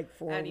 For like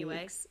 4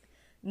 weeks.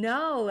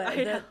 No,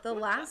 the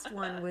last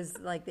one was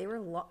like, it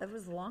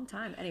was a long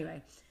time.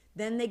 Anyway.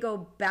 Then they go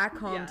back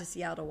home to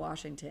Seattle,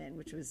 Washington,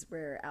 which was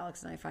where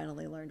Alex and I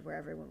finally learned where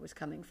everyone was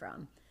coming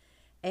from.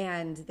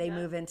 And they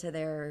move into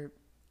their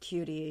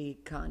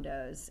cutie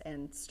condos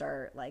and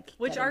start like,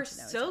 which are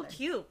so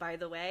cute, by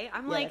the way.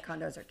 I'm like, the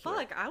condos are cute.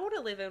 Fuck, I want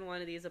to live in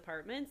one of these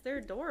apartments. They're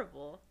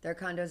adorable. Their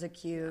condos are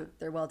cute.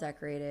 They're well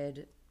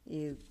decorated.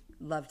 You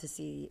love to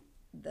see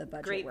the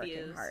budget Great working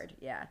views. hard.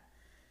 Yeah.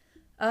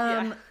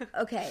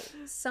 Okay.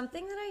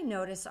 Something that I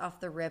noticed off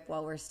the rip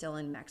while we're still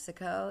in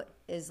Mexico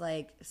is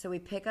like, so we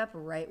pick up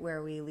right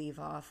where we leave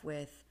off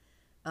with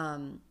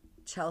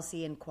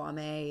Chelsea and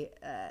Kwame.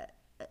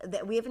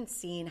 That we haven't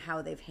seen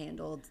how they've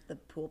handled the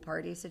pool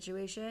party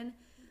situation,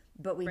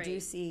 but we do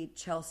see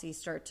Chelsea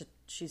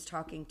she's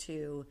talking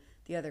to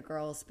the other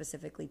girls,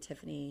 specifically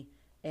Tiffany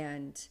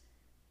and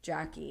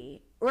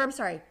Jackie, or I'm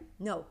sorry,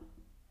 no,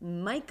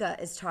 Micah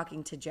is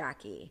talking to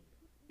Jackie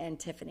and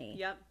Tiffany.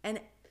 Yep. And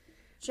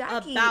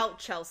Jackie. About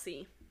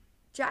Chelsea.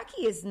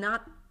 Jackie is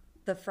not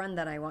the friend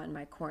that I want in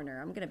my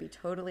corner. I'm going to be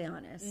totally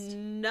honest.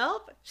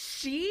 Nope.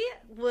 She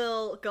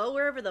will go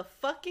wherever the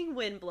fucking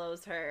wind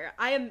blows her.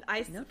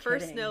 No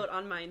first kidding. Note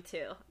on mine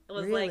too. It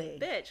was really? Like,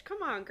 bitch,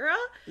 come on, girl.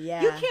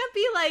 Yeah. You can't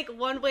be like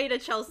one way to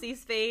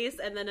Chelsea's face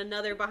and then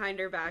another behind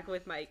her back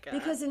with Micah.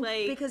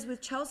 Because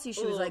with Chelsea,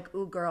 she was like,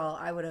 ooh, girl,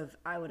 I would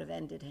have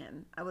ended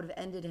him. I would have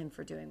ended him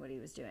for doing what he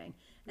was doing.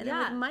 And then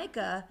with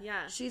Micah,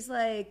 she's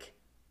like,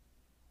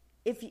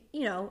 if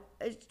you know,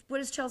 what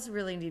does Chelsea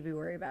really need to be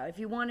worried about? If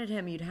you wanted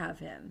him, you'd have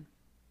him.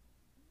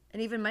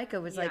 And even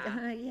Micah was like,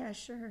 yeah,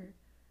 sure.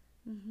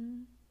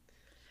 Mm-hmm.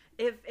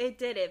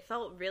 It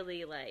felt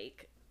really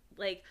like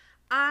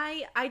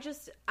I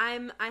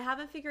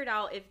haven't figured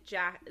out if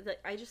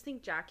I just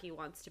think Jackie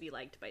wants to be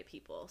liked by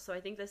people. So I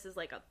think this is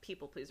like a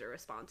people pleaser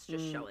response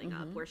just showing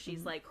up where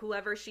she's like,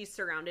 whoever she's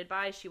surrounded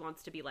by, she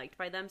wants to be liked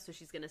by them. So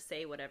she's going to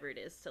say whatever it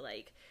is to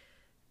like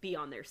be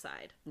on their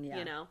side,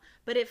 you know?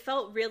 But it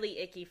felt really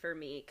icky for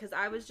me because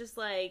I was just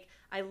like,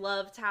 I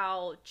loved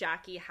how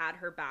Jackie had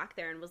her back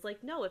there and was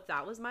like, no, if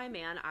that was my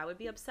man, I would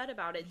be upset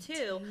about it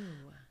too.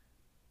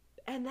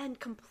 And then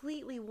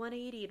completely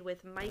 180'd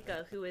with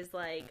Micah, who is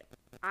like,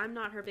 I'm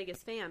not her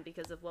biggest fan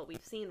because of what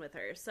we've seen with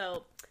her.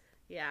 So,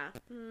 yeah.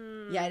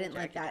 I didn't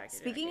like that.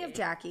 Speaking of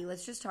Jackie,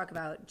 let's just talk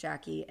about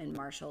Jackie and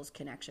Marshall's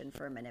connection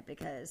for a minute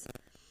because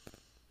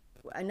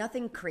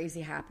nothing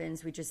crazy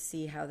happens. We just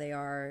see how they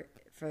are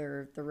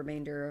for the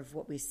remainder of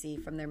what we see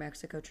from their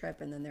Mexico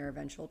trip and then their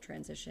eventual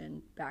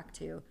transition back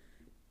to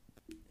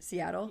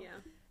Seattle. Yeah.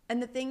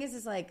 And the thing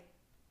is like,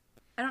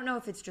 I don't know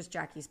if it's just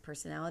Jackie's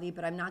personality,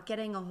 but I'm not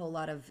getting a whole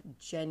lot of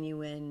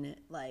genuine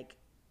like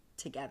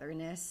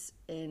togetherness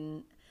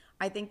in.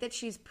 I think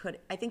she's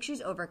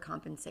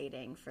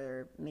overcompensating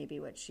for maybe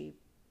what she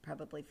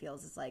probably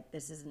feels is like,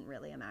 this isn't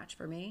really a match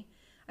for me.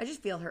 I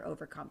just feel her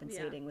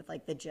overcompensating with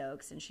like the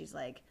jokes, and she's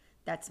like,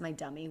 that's my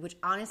dummy, which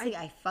honestly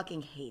I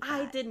fucking hate that.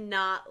 I did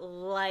not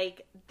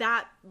like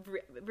that.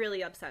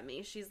 Really upset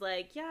me. She's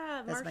like,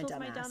 yeah, that's Marshall's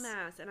my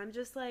dumbass. And I'm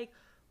just like,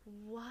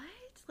 what?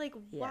 Like,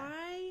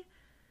 why?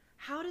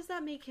 How does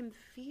that make him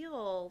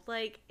feel?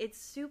 Like,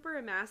 it's super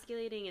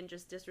emasculating and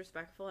just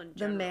disrespectful in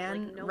general. The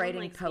man like, no writing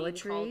one likes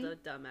poetry. Being called a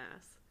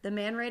dumbass. The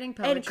man writing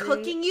poetry. And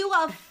cooking you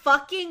a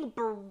fucking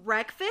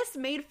breakfast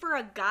made for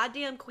a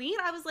goddamn queen?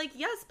 I was like,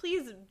 yes,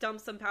 please dump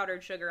some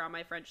powdered sugar on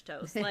my French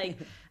toast. Like,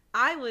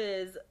 I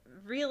was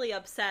really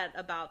upset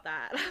about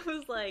that. I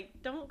was like,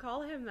 don't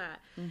call him that.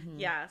 Mm-hmm.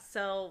 Yeah,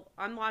 so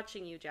I'm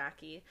watching you,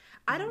 Jackie.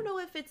 Mm-hmm. I don't know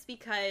if it's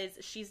because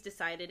she's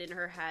decided in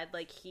her head,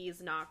 like,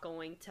 he's not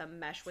going to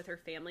mesh with her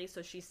family,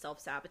 so she's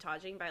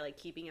self-sabotaging by, like,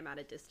 keeping him at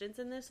a distance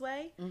in this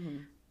way,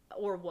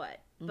 or what.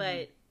 Mm-hmm.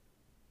 But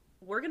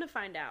we're going to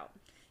find out.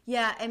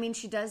 Yeah, I mean,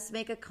 she does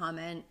make a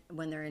comment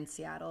when they're in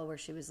Seattle where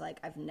she was like,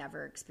 I've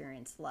never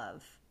experienced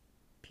love,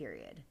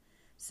 period.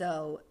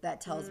 So that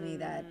tells me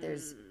that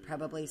there's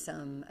probably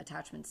some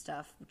attachment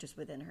stuff just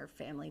within her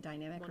family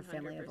dynamic, 100%. Her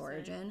family of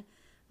origin.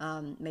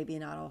 Maybe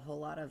not a whole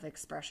lot of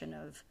expression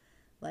of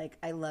like,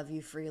 I love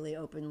you freely,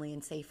 openly,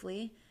 and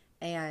safely.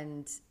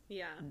 And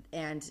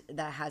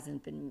that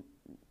hasn't been,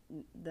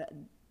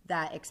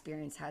 that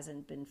experience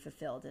hasn't been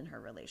fulfilled in her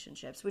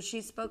relationships, which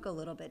she spoke a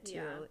little bit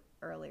to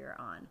earlier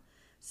on.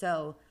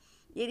 So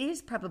it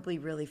is probably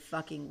really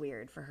fucking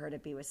weird for her to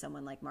be with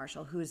someone like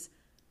Marshall, who's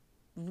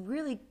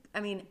really, I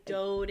mean,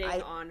 doting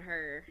on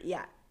her.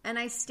 Yeah. And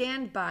I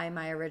stand by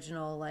my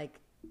original like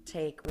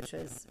take, which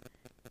was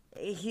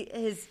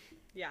his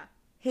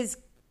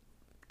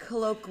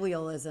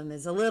colloquialism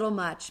is a little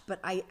much, but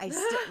I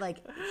still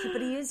like,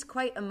 but he is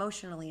quite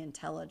emotionally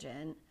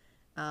intelligent.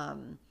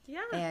 And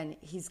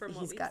he's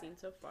we've got seen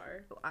so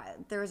far.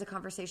 There was a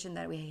conversation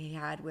that we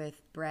had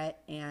with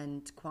Brett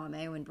and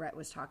Kwame when Brett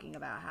was talking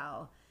about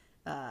how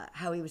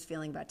he was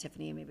feeling about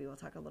Tiffany. Maybe we'll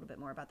talk a little bit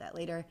more about that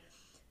later.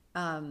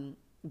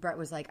 Brett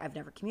was like, I've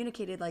never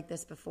communicated like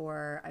this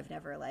before. I've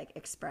never like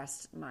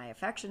expressed my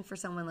affection for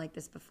someone like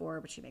this before,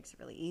 but she makes it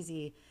really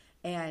easy.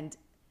 And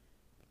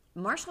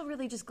Marshall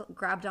really just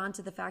grabbed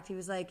onto the fact, he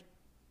was like,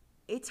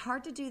 it's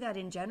hard to do that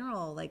in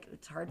general. Like,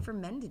 it's hard for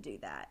men to do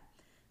that.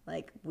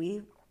 Like,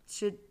 we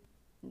should,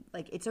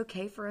 like, it's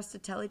okay for us to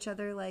tell each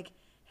other, like,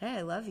 hey,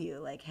 I love you.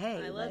 Like,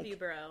 hey. I love you,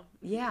 bro.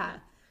 Yeah.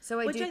 So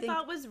Which I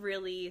thought was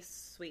really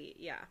sweet,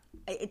 yeah.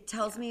 It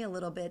tells me a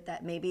little bit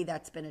that maybe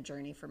that's been a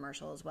journey for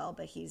Marshall as well,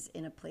 but he's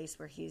in a place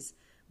where he's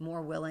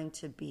more willing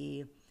to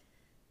be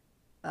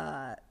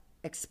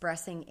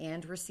expressing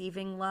and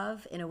receiving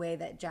love in a way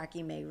that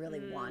Jackie may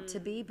really want to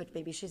be, but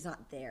maybe she's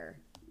not there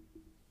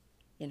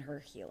in her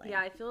healing.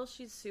 Yeah, I feel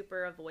she's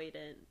super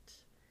avoidant.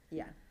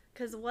 Yeah.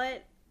 Because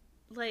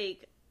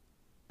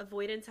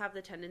avoidants have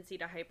the tendency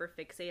to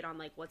hyperfixate on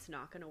like what's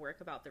not going to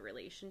work about the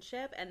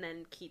relationship and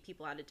then keep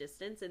people at a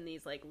distance in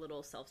these like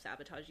little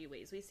self-sabotagey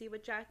ways we see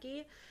with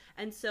Jackie.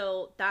 And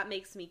so that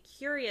makes me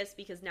curious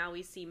because now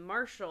we see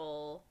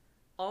Marshall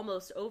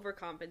almost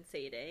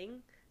overcompensating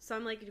So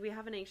I'm like, do we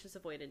have an anxious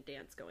avoidant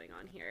dance going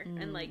on here?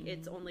 And like,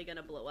 it's only going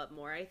to blow up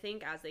more, I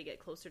think, as they get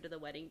closer to the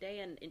wedding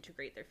day and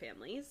integrate their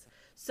families.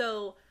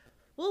 So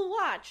we'll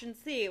watch and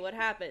see what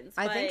happens.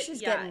 I think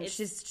she's getting,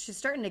 she's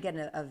starting to get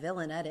a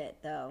villain edit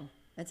though.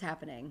 It's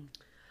happening.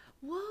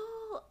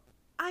 Well,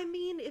 I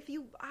mean,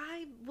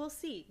 we'll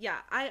see. Yeah,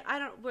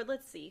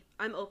 let's see.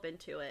 I'm open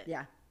to it.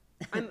 Yeah.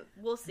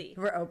 We'll see.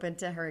 We're open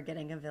to her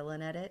getting a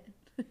villain edit.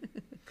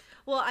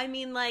 Well, I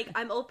mean, like,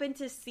 I'm open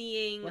to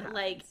seeing,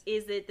 like,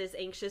 is it this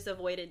anxious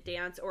avoidant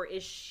dance, or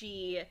is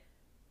she,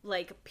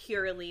 like,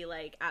 purely,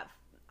 like,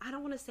 I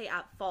don't want to say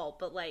at fault,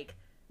 but, like,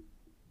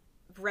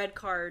 red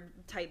card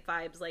type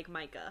vibes like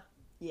Micah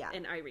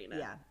and Irina.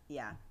 Yeah,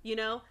 yeah. You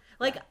know?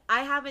 Like,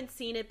 I haven't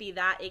seen it be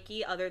that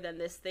icky other than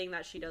this thing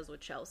that she does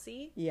with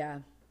Chelsea. Yeah.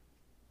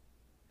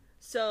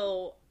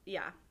 So,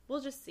 yeah,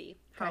 we'll just see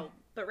how,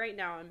 but right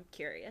now I'm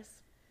curious.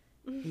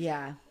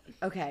 Yeah.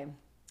 Okay.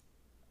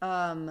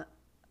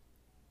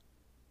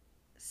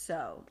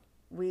 So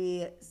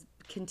we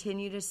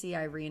continue to see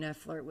Irina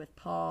flirt with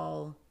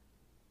Paul.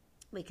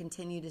 We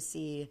continue to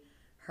see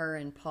her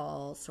and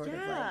Paul sort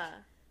of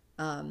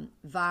like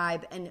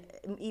vibe. And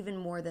even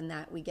more than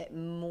that, we get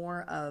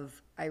more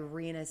of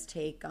Irina's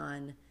take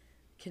on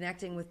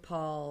connecting with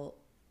Paul,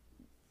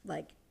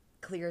 like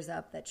clears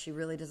up that she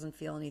really doesn't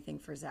feel anything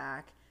for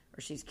Zach,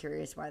 or she's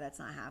curious why that's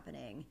not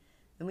happening.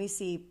 And we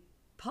see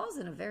Paul's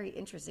in a very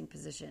interesting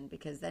position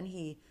because then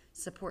he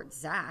supports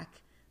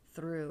Zach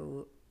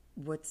through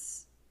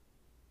what's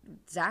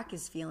Zach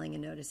is feeling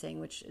and noticing,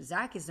 which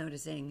Zach is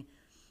noticing,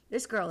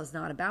 this girl is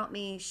not about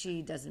me.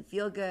 She doesn't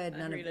feel good.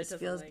 None Irina of this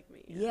feels like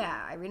me.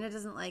 Yeah, Irina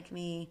doesn't like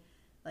me.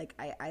 Like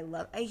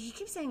he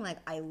keeps saying like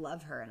I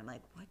love her, and I'm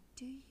like, what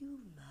do you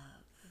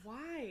love?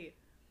 Why?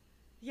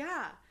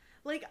 Yeah.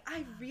 Like,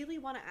 I really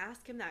want to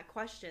ask him that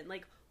question.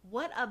 Like,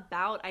 what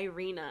about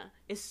Irina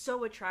is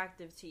so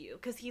attractive to you?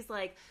 Because he's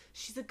like,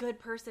 she's a good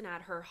person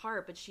at her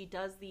heart, but she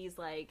does these,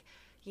 like,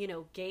 you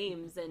know,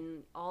 games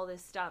and all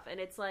this stuff. And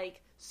it's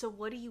like, so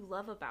what do you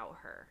love about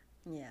her?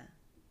 Yeah.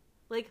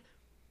 Like,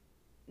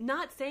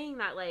 not saying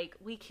that, like,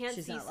 we can't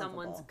see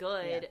someone's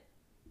good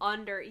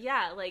under,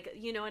 like,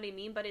 you know what I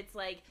mean? But it's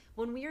like,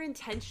 when we are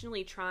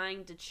intentionally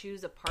trying to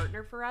choose a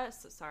partner for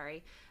us,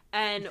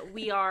 and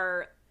we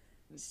are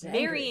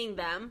marrying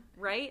them,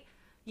 right?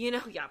 You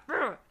know,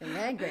 I'm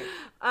angry.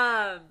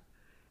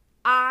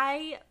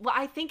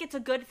 I think it's a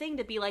good thing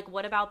to be like,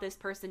 what about this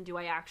person do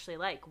I actually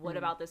like? What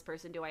about this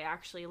person do I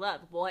actually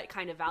love? What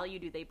kind of value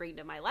do they bring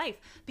to my life?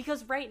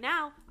 Because right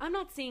now, I'm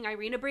not seeing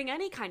Irina bring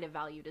any kind of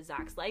value to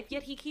Zach's life,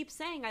 yet he keeps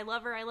saying, I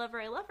love her, I love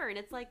her, I love her. And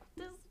it's like,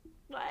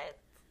 what?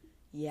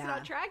 Yeah. It's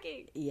not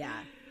tracking. Yeah.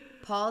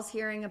 Paul's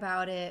hearing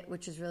about it,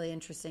 which is really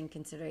interesting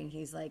considering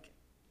he's like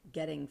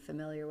getting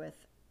familiar with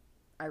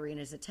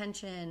Irina's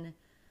attention,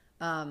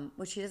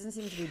 which he doesn't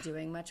seem to be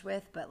doing much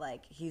with, but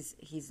like he's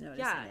noticing it.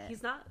 Yeah,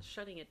 he's not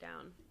shutting it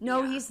down.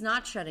 No, he's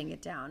not shutting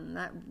it down.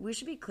 We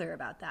should be clear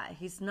about that.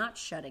 He's not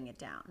shutting it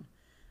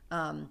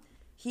down.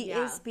 He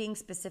is being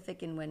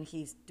specific in when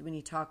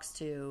he talks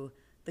to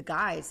the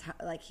guys,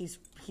 like he's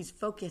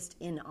focused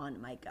in on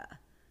Micah.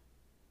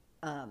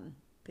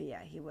 But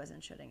yeah, he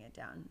wasn't shutting it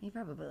down. He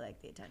probably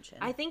liked the attention.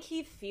 I think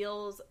he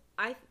feels,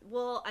 I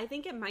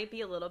think it might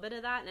be a little bit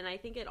of that, and I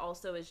think it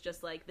also is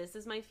just like, this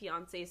is my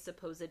fiance's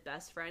supposed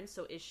best friend,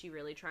 so is she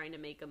really trying to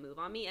make a move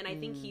on me? And I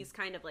think he's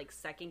kind of like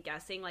second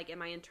guessing, like,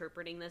 am I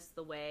interpreting this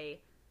the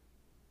way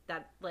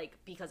that, like,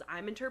 because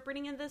I'm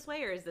interpreting it this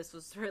way, or is this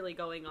what's really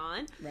going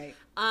on? Right.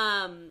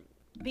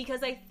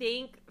 Because I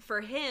think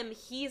for him,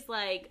 he's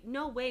like,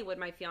 no way would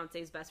my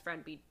fiance's best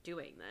friend be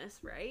doing this,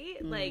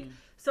 right? Like,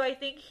 so I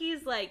think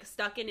he's like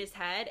stuck in his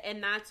head,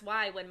 and that's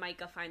why when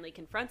Micah finally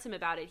confronts him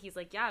about it, he's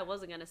like, yeah, I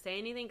wasn't going to say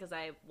anything because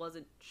I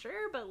wasn't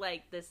sure, but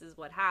like, this is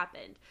what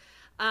happened.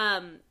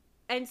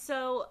 And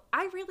so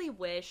I really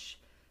wish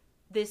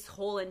this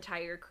whole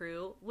entire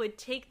crew would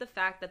take the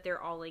fact that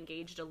they're all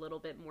engaged a little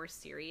bit more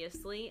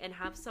seriously and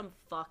have some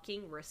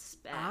fucking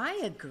respect. I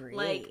agree.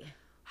 Like,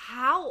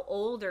 how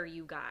old are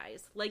you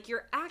guys? Like,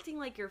 you're acting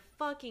like you're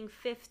fucking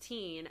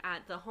 15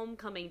 at the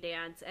homecoming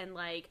dance, and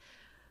like,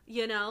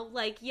 you know,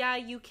 like, yeah,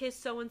 you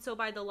kissed so-and-so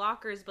by the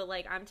lockers, but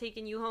like, I'm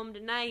taking you home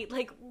tonight.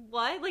 Like,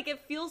 what? Like,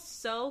 it feels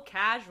so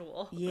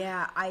casual.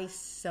 Yeah, I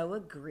so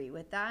agree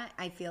with that.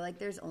 I feel like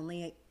there's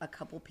only a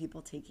couple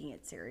people taking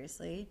it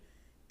seriously.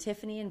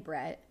 Tiffany and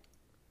Brett.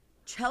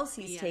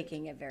 Chelsea's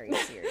taking it very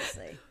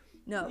seriously.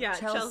 No, yeah,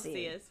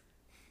 Chelsea is.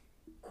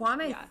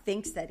 Kwame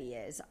thinks that he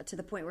is, to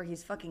the point where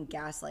he's fucking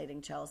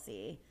gaslighting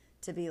Chelsea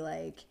to be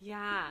like...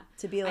 Yeah.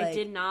 To be like... I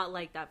did not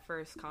like that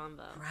first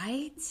combo.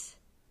 Right?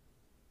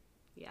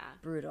 Yeah.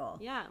 Brutal.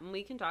 Yeah, and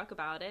we can talk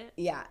about it.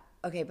 Yeah.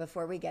 Okay,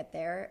 before we get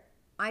there,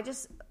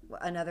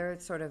 another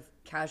sort of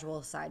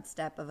casual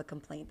sidestep of a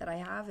complaint that I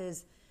have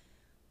is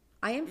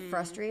I am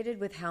frustrated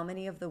with how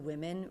many of the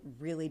women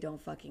really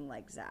don't fucking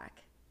like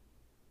Zach.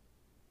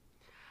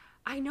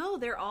 I know,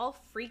 they're all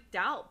freaked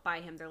out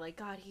by him. They're like,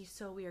 God, he's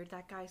so weird.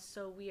 That guy's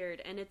so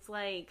weird. And it's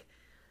like,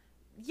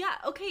 Yeah,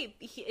 okay,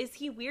 is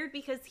he weird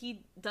because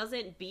he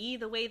doesn't be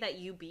the way that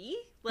you be?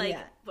 Like,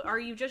 are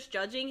you just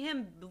judging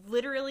him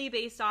literally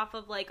based off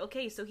of, like,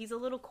 okay, so he's a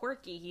little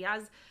quirky, he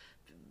has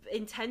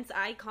intense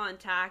eye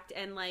contact,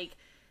 and, like,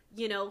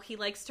 you know, he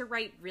likes to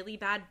write really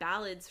bad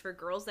ballads for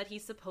girls that he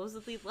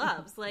supposedly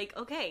loves. Like,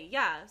 okay,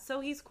 yeah, so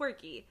he's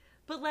quirky.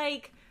 But,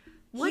 like,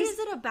 what is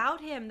it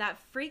about him that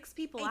freaks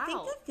people out? I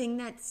think the thing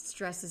that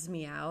stresses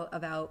me out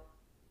about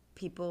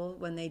people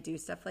when they do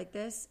stuff like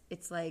this,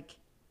 it's like,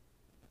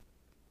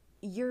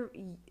 you're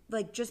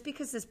like, just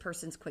because this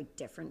person's quite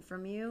different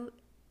from you,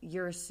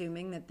 you're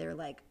assuming that they're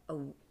like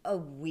a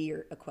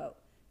weird, a quote,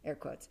 air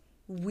quotes,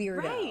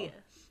 weirdo. Right.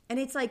 And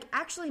it's like,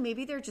 actually,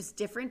 maybe they're just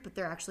different, but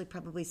they're actually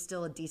probably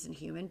still a decent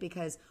human,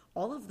 because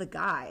all of the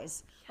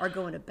guys are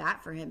going to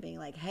bat for him, being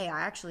like, hey,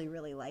 I actually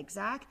really like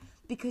Zach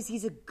because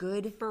he's a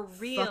good for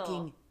real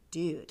fucking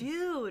dude.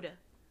 Dude.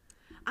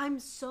 I'm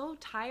so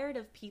tired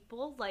of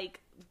people,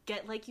 like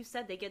you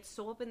said, they get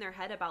so up in their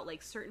head about,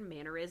 like, certain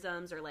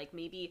mannerisms or, like,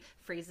 maybe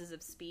phrases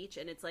of speech,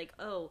 and it's like,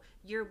 oh,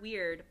 you're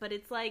weird, but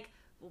it's like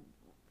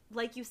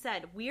you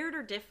said, weird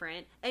or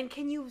different, and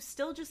can you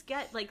still just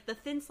get, like, the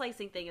thin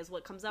slicing thing is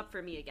what comes up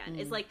for me again.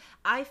 It's like,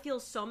 I feel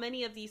so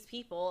many of these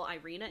people,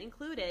 Irina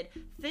included,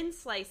 thin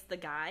sliced the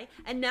guy,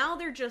 and now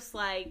they're just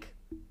like,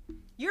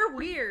 you're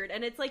weird,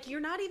 and it's like, you're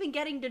not even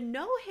getting to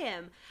know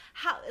him.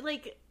 How,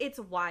 like, it's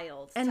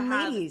wild and to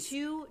ladies. Have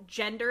two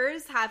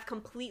genders have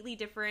completely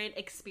different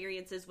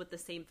experiences with the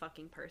same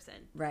fucking person.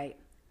 Right.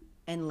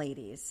 And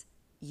ladies,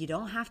 you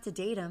don't have to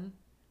date him,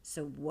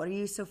 so what are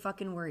you so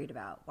fucking worried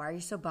about? Why are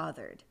you so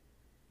bothered?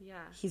 Yeah.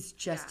 He's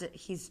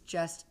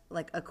just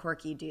like a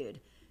quirky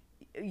dude.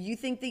 You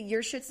think that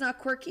your shit's not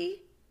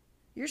quirky?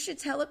 Your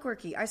shit's hella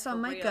quirky. I saw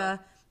Micah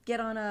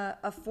get on a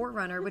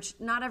 4Runner, which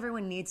not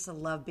everyone needs to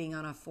love being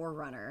on a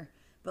 4Runner,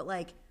 but,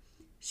 like,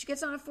 she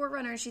gets on a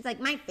 4Runner and she's like,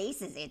 my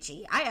face is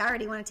itchy, I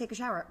already want to take a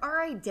shower. All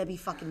right, Debbie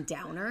fucking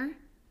Downer,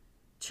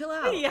 chill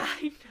out. Yeah,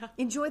 I know.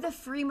 Enjoy the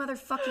free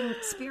motherfucking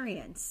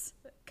experience.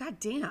 God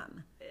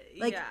damn.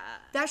 Like,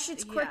 that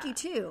shit's quirky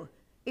too.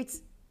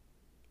 It's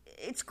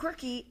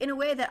quirky in a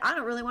way that I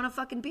don't really want to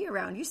fucking be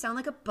around. You sound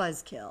like a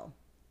buzzkill.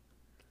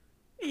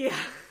 Yeah.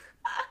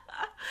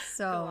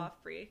 So, go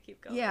off, Brie.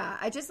 Keep going. Yeah,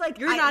 I just, like,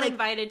 you're not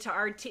invited to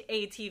our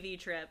ATV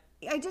trip.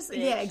 I just,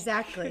 bitch. Yeah,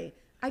 exactly.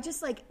 I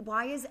just, like,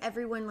 why is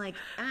everyone like,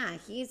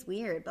 he's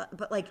weird,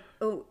 but like,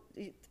 oh,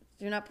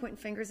 you're not pointing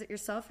fingers at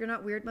yourself? You're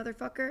not weird,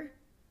 motherfucker?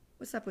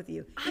 What's up with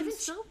you? I'm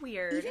so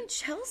weird. Even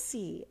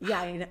Chelsea.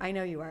 Yeah, I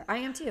know you are. I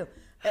am too.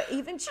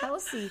 Even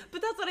Chelsea.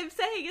 But that's what I'm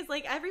saying, is,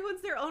 like,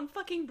 everyone's their own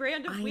fucking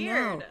brand of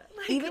weird.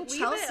 Like, even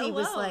Chelsea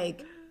was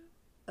like,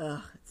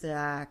 ugh,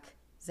 Zach.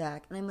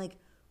 And I'm like,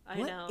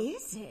 what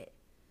is it?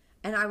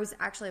 And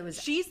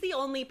she's the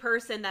only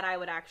person that I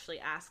would actually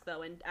ask,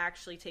 though, and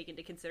actually take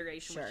into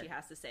consideration what she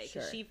has to say.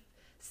 Because she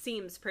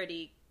seems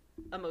pretty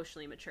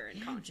emotionally mature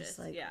and conscious.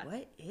 I'm just like,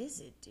 what is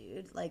it,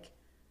 dude? Like,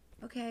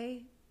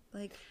 okay,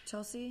 like,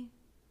 Chelsea.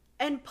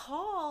 And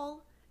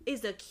Paul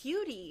is a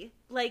cutie.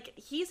 Like,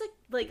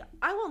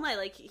 I won't lie,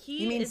 like,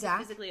 he is a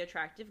physically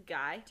attractive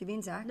guy. Do you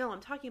mean Zach? No, I'm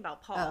talking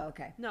about Paul. Oh,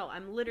 okay. No,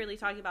 I'm literally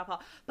talking about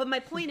Paul. But my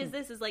point is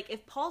this, is, like,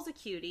 if Paul's a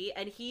cutie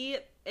and he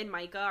and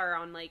Micah are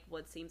on, like,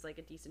 what seems like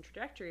a decent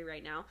trajectory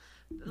right now,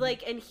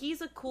 like, and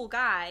he's a cool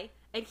guy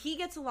and he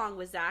gets along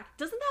with Zach,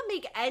 doesn't that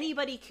make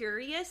anybody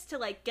curious to,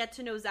 like, get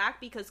to know Zach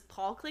because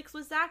Paul clicks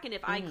with Zach? And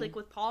if I click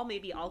with Paul,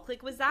 maybe I'll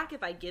click with Zach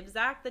if I give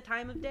Zach the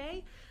time of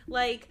day?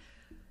 Like,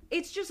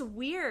 it's just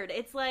weird.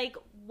 It's like,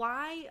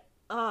 why?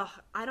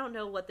 I don't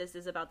know what this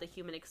is about the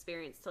human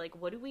experience. To, like,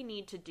 what do we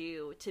need to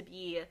do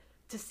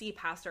to see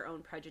past our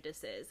own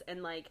prejudices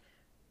and, like,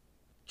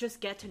 just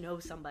get to know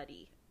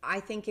somebody? I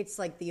think it's,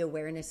 like, the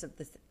awareness of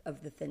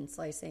the thin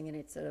slicing, and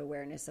it's an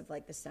awareness of,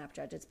 like, the snap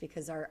judges,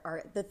 because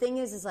our the thing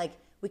is like,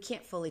 we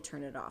can't fully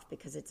turn it off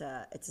because it's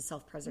a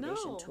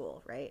self-preservation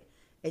tool, right?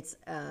 It's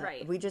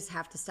right. We just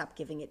have to stop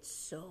giving it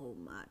so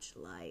much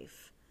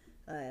life,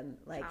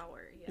 like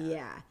power.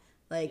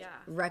 Like,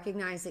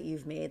 recognize that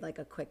you've made, like,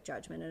 a quick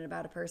judgment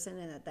about a person,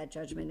 and that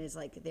judgment is,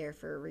 like, there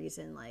for a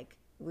reason. Like,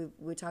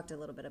 we talked a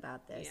little bit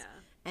about this. Yeah.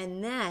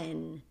 And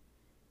then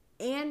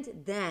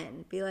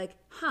be like,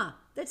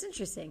 that's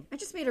interesting. I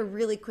just made a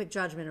really quick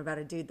judgment about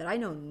a dude that I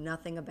know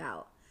nothing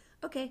about.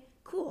 Okay,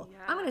 cool. Yeah.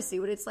 I'm going to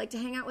see what it's like to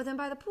hang out with him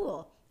by the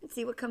pool and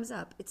see what comes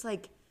up. It's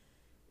like,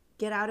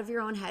 get out of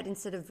your own head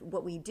instead of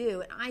what we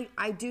do. And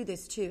I do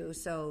this too.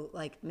 So,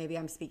 like, maybe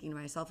I'm speaking to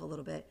myself a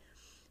little bit.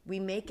 We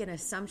make an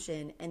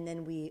assumption and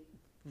then we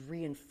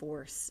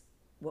reinforce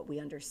what we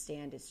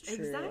understand is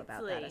true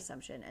about that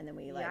assumption, and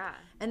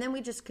then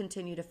we just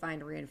continue to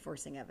find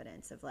reinforcing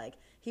evidence of, like,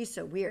 he's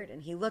so weird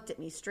and he looked at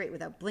me straight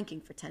without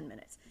blinking for 10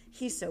 minutes.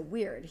 He's so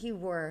weird. He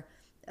wore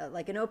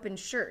like an open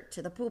shirt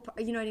to the pool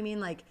you know what I mean?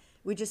 Like,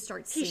 we just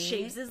start seeing he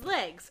shaves his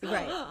legs,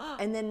 right?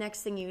 And then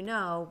next thing you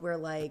know, we're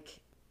like,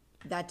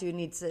 that dude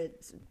needs to,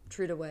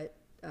 true to what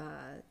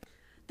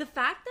The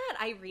fact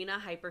that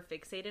Irina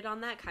hyperfixated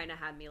on that kind of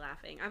had me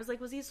laughing. I was like,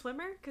 was he a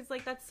swimmer? Because,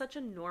 like, that's such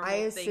a normal thing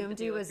to do. I assumed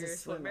he was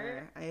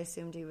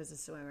a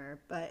swimmer.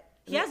 But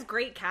he has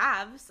great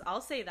calves.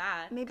 I'll say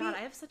that. Maybe, God, I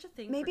have such a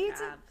thing for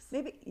calves.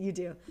 Maybe you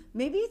do.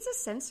 Maybe it's a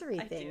sensory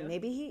thing.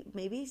 Maybe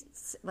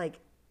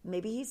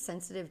he's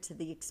sensitive to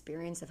the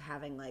experience of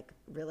having, like,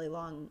 really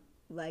long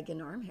leg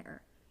and arm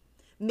hair.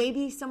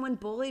 Maybe someone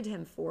bullied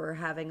him for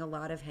having a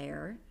lot of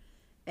hair.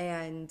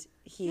 And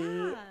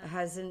he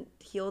hasn't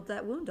healed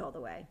that wound all the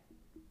way.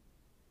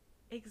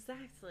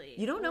 Exactly.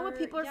 You don't know what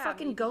people are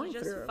fucking going through.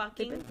 He just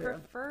fucking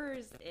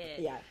prefers it.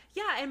 Yeah.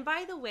 Yeah, and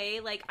by the way,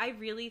 like, I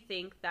really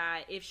think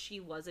that if she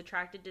was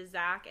attracted to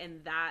Zach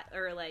and that,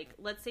 or, like,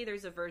 let's say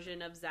there's a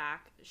version of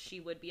Zach she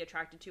would be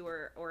attracted to,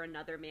 or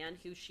another man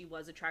who she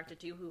was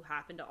attracted to who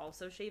happened to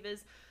also shave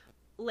his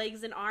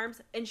legs and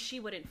arms, and she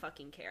wouldn't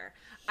fucking care.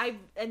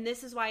 And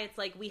this is why it's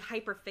like we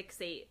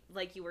hyperfixate,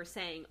 like you were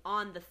saying,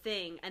 on the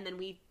thing, and then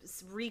we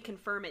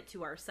reconfirm it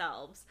to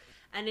ourselves,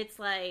 and it's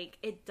like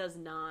it does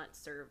not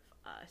serve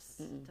us.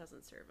 It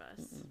doesn't serve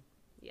us.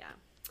 Yeah.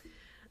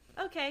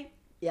 Okay.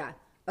 Yeah.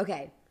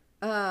 Okay.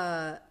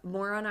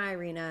 More on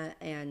Irina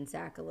and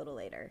Zach a little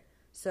later.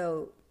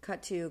 So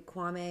cut to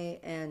Kwame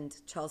and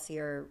Chelsea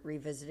are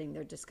revisiting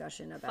their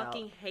discussion about.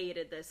 Fucking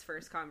hated this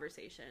first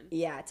conversation.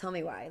 Yeah. Tell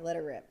me why. Let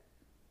her rip.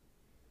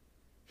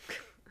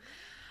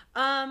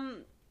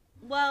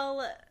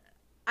 Well,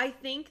 I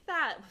think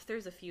that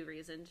there's a few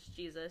reasons.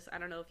 Jesus, I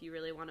don't know if you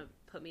really want to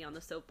put me on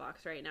the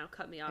soapbox right now.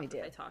 Cut me off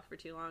if I talk for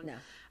too long. No.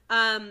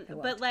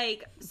 But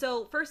like,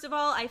 so first of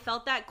all, I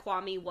felt that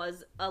Kwame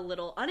was a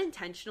little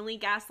unintentionally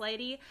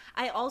gaslighty.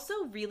 I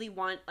also really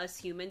want us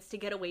humans to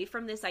get away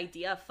from this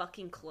idea of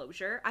fucking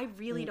closure. I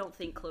really don't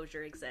think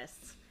closure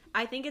exists.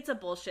 I think it's a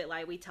bullshit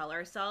lie we tell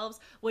ourselves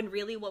when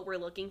really what we're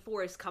looking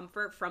for is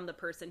comfort from the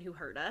person who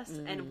hurt us,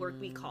 and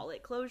we call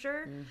it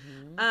closure.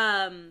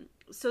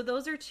 So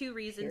those are two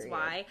reasons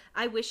why.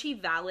 I wish he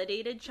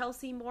validated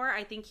Chelsea more.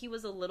 I think he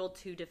was a little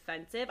too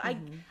defensive.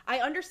 I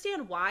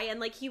understand why, and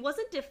like he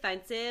wasn't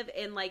defensive,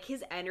 and like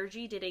his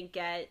energy didn't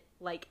get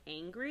like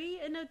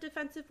angry in a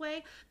defensive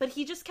way, but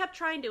he just kept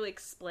trying to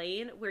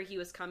explain where he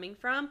was coming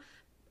from.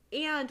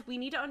 And we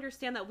need to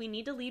understand that we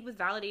need to lead with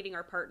validating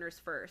our partners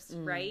first,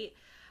 right?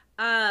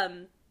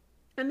 And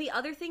the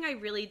other thing I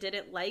really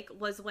didn't like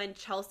was when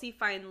Chelsea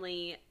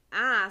finally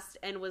asked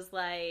and was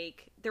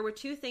like, there were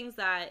two things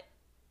that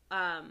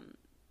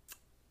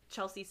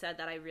Chelsea said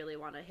that I really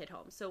want to hit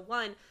home. So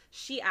one,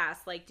 she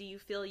asked, like, do you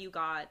feel you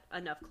got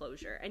enough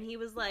closure? And he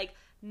was like,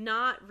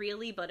 not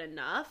really, but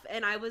enough.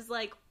 And I was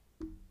like,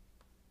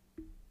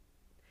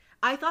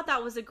 I thought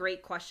that was a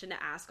great question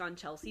to ask on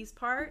Chelsea's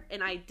part,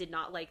 and I did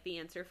not like the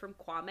answer from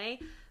Kwame.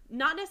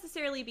 Not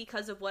necessarily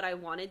because of what I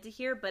wanted to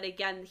hear, but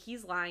again,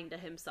 he's lying to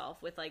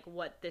himself with like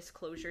what this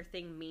closure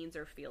thing means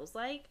or feels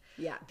like.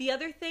 Yeah. The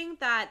other thing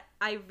that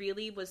I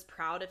really was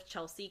proud of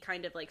Chelsea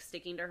kind of like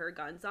sticking to her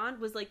guns on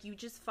was like, you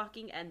just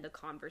fucking end the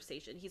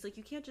conversation. He's like,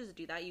 you can't just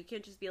do that. You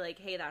can't just be like,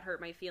 hey, that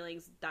hurt my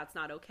feelings. That's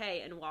not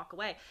okay, and walk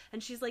away.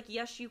 And she's like,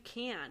 yes, you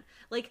can.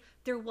 Like,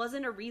 there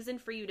wasn't a reason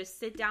for you to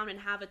sit down and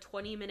have a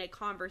 20-minute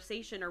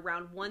conversation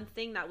around one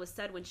thing that was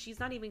said when she's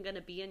not even going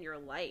to be in your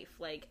life.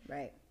 Like,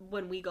 right.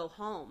 When we go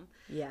home.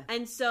 Yeah.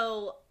 And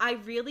so I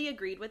really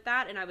agreed with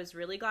that, and I was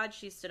really glad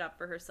she stood up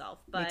for herself.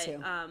 But Me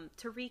too.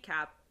 To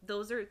recap,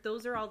 those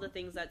are all the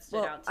things that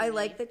stood out to me. I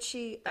like that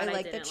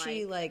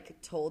she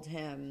like told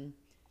him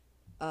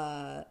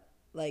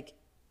like,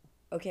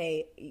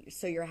 okay,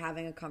 so you're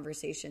having a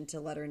conversation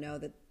to let her know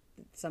that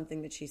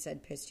something that she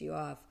said pissed you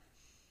off.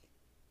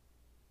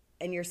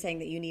 And you're saying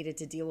that you needed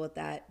to deal with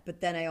that,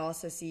 but then I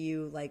also see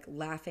you like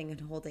laughing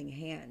and holding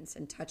hands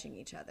and touching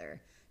each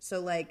other. So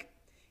like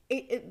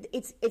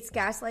it's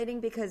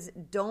gaslighting because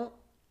don't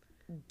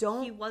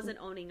he wasn't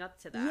owning up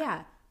to that.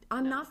 Yeah.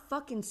 I'm not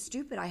fucking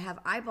stupid. I have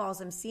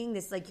eyeballs. I'm seeing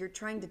this. Like, you're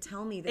trying to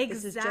tell me that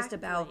this is just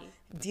about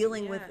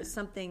dealing with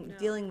something,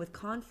 dealing with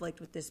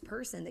conflict with this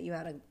person that you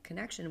had a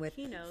connection with.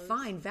 He knows.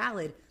 Fine,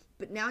 valid.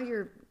 But now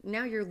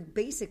you're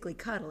basically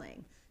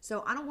cuddling.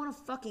 So I don't want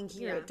to fucking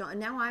hear it.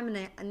 Now I'm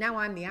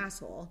the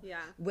asshole. Yeah.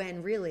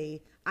 When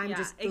really I'm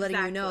just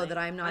letting you know that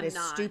I'm not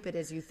stupid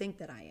as you think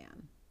that I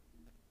am.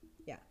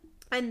 Yeah.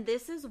 And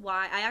this is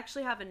why I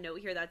actually have a note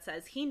here that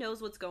says he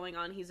knows what's going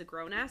on. He's a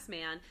grown-ass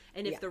man.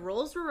 And if the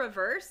roles were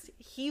reversed,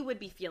 he would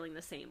be feeling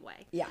the same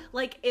way. Yeah.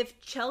 Like, if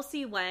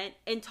Chelsea went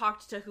and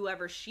talked to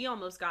whoever she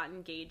almost got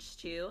engaged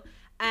to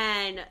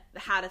and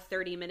had a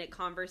 30-minute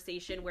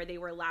conversation where they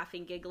were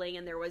laughing, giggling,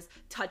 and there was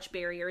touch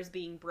barriers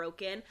being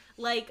broken,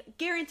 like,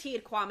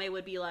 guaranteed Kwame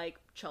would be like,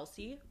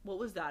 Chelsea, what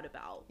was that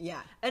about?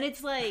 Yeah. And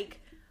it's like,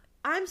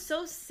 I'm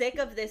so sick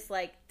of this,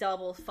 like,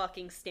 double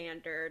fucking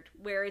standard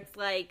where it's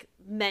like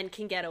men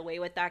can get away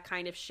with that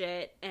kind of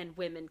shit and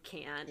women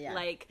can't. Yeah.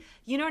 Like,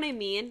 you know what I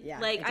mean? Yeah,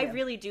 like, I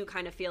really do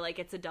kind of feel like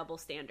it's a double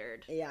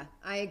standard. Yeah,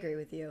 I agree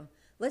with you.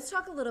 Let's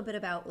talk a little bit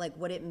about, like,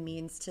 what it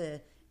means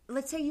to,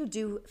 let's say you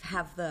do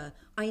have the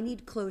I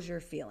need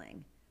closure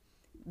feeling.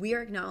 we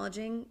are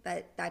acknowledging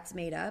that that's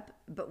made up,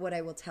 but what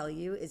I will tell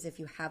you is if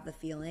you have the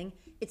feeling,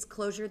 it's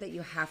closure that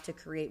you have to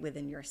create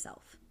within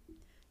yourself.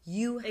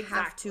 You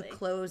have to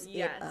close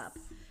it up.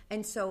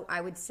 And so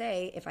I would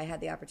say, if I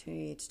had the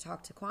opportunity to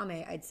talk to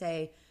Kwame, I'd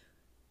say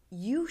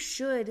you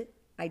should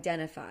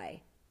identify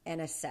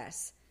and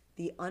assess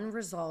the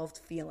unresolved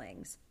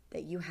feelings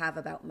that you have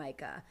about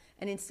Micah.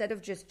 And instead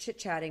of just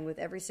chit-chatting with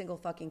every single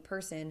fucking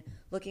person,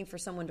 looking for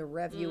someone to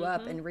rev you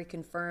up and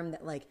reconfirm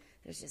that, like,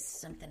 there's just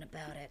something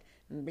about it,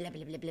 blah,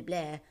 blah, blah, blah,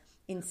 blah.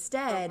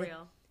 Instead,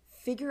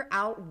 figure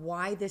out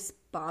why this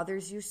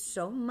bothers you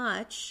so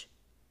much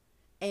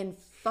and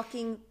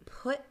fucking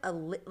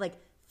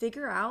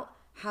figure out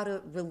how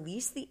to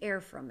release the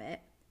air from it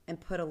and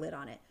put a lid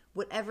on it.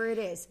 Whatever it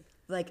is.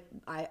 Like,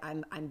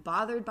 I'm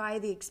bothered by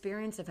the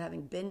experience of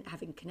having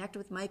connected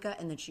with Micah,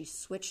 and then she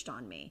switched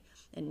on me.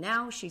 And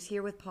now she's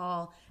here with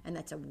Paul, and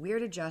that's a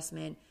weird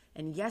adjustment.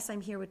 And yes,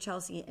 I'm here with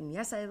Chelsea, and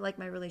yes, I like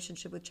my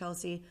relationship with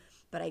Chelsea,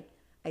 but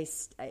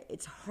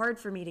it's hard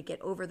for me to get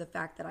over the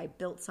fact that I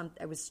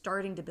was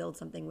starting to build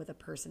something with a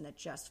person that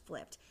just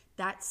flipped.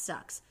 That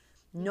sucks.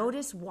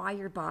 Notice why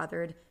you're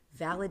bothered,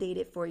 validate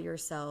it for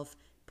yourself,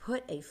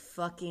 put a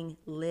fucking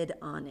lid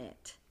on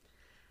it.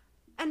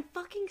 And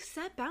fucking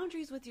set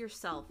boundaries with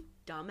yourself,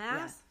 dumbass.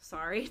 Yeah.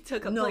 Sorry,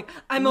 I'm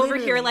literally over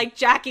here like,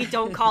 Jackie,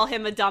 don't call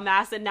him a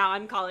dumbass, and now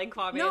I'm calling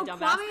Kwame a dumbass.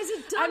 Kwame is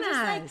a dumbass.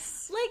 I'm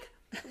just like,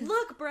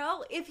 look,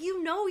 bro, if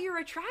you know you're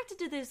attracted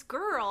to this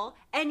girl,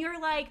 and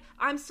you're like,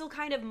 I'm still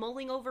kind of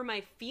mulling over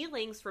my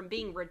feelings from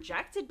being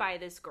rejected by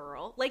this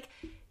girl, like,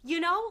 you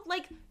know,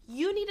 like,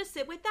 you need to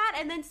sit with that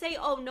and then say,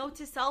 oh, note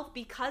to self,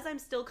 because I'm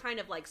still kind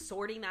of like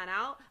sorting that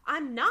out,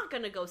 I'm not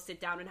going to go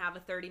sit down and have a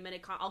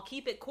 30-minute I'll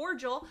keep it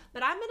cordial,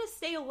 but I'm going to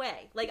stay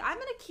away. Like, I'm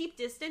going to keep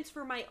distance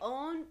for my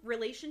own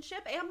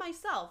relationship and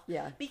myself.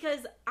 Yeah.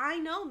 Because I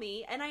know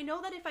me, and I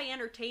know that if I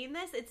entertain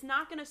this, it's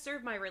not going to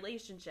serve my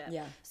relationship.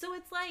 Yeah. So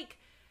it's like,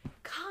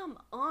 come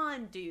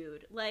on,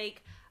 dude.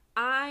 Like,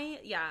 I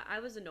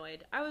was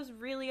annoyed. I was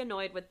really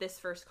annoyed with this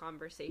first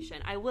conversation.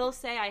 I will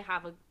say I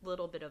have a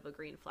little bit of a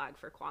green flag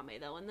for Kwame,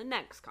 though, in the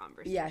next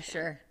conversation. Yeah,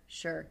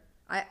 sure.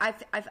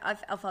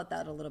 I've felt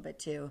that a little bit,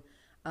 too.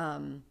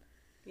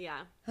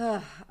 Yeah.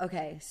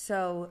 Okay,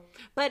 so...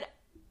 But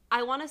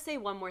I want to say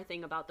one more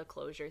thing about the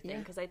closure thing,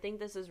 because I think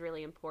this is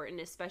really important,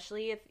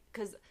 especially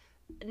because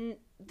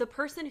the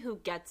person who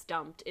gets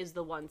dumped is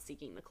the one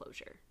seeking the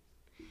closure.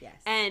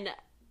 Yes. And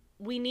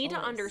we need to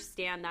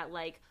understand that,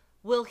 like,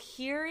 will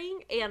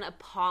hearing an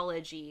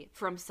apology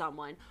from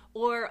someone,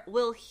 or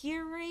will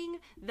hearing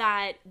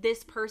that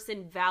this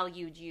person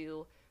valued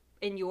you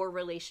in your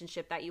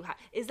relationship that you have,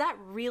 is that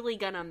really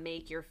gonna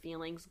make your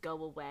feelings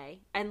go away?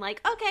 And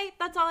like, okay,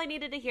 that's all I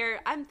needed to hear.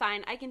 I'm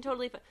fine. I can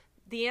totally...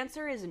 The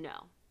answer is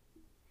no.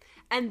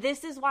 And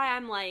this is why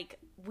I'm like,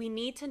 we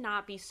need to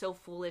not be so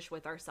foolish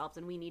with ourselves,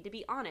 and we need to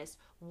be honest.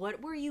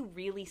 What were you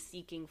really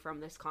seeking from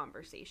this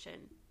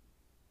conversation?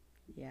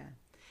 Yeah.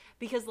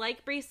 Because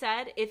like Bree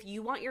said, if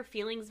you want your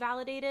feelings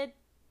validated,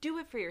 do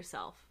it for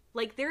yourself.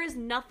 Like, there is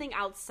nothing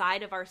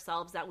outside of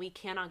ourselves that we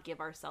cannot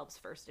give ourselves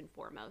first and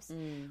foremost.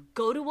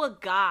 Go to a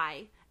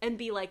guy and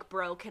be like,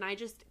 bro, can I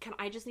just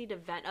need to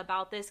vent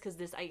about this? Because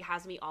this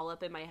has me all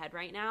up in my head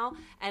right now.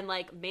 And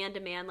like, man to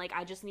man, like,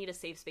 I just need a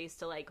safe space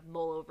to like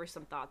mull over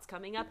some thoughts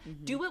coming up.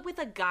 Do it with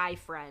a guy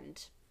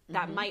friend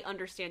that might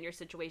understand your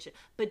situation.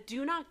 But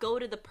do not go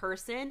to the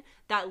person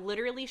that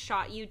literally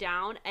shot you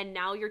down, and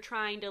now you're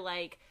trying to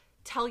like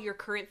tell your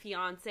current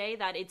fiance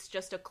that it's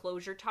just a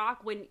closure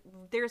talk when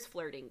there's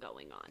flirting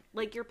going on.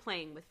 Like, you're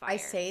playing with fire. I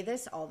say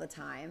this all the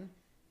time.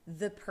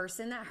 The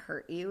person that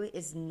hurt you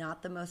is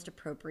not the most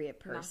appropriate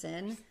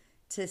person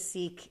to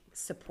seek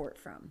support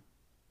from.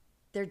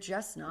 They're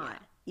just not.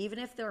 Yeah. Even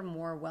if they're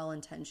more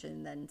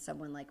well-intentioned than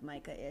someone like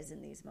Micah is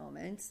in these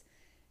moments.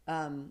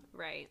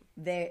 Right.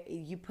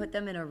 You put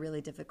them in a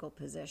really difficult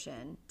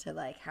position to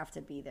like have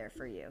to be there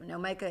for you. Now,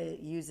 Micah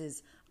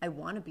uses "I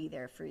want to be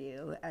there for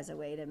you" as a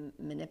way to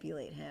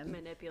manipulate him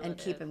and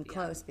keep him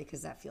close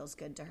because that feels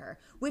good to her.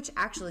 Which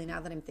actually, now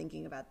that I'm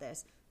thinking about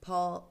this,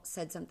 Paul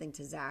said something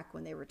to Zach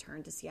when they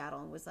returned to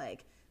Seattle and was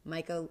like,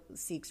 Micah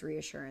seeks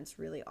reassurance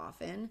really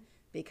often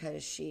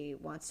because she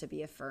wants to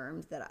be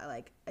affirmed that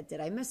did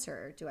I miss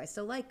her? Do I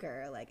still like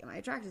her? Like, am I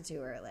attracted to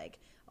her? Like,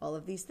 all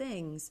of these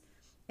things.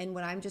 And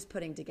what I'm just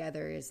putting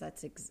together is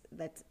that's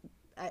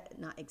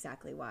not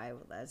exactly why,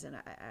 as in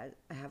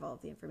I have all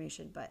of the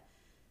information, but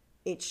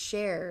it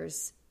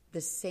shares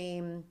the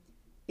same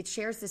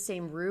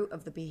root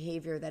of the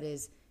behavior that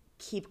is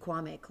keep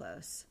Kwame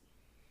close.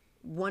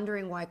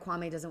 Wondering why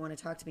Kwame doesn't want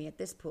to talk to me at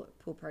this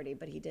pool party,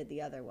 but he did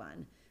the other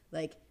one.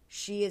 Like,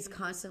 she is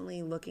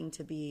constantly looking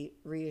to be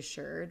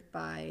reassured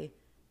by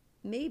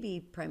maybe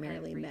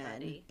primarily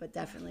men, but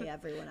definitely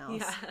everyone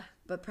else.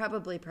 But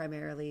probably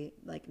primarily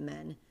like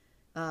men.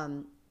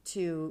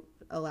 To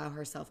allow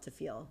herself to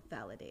feel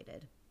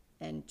validated,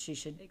 and she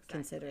should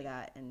consider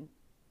that and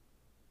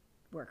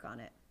work on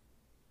it.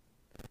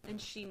 And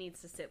she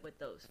needs to sit with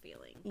those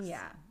feelings.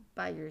 Yeah,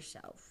 by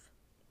yourself.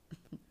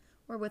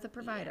 or with a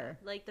provider.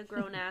 Yeah, like the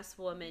grown-ass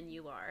woman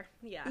you are.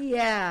 Yeah.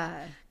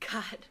 Yeah.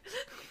 God.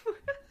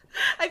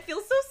 I feel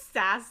so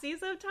sassy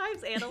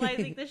sometimes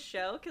analyzing this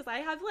show because I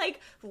have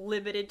like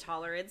limited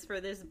tolerance for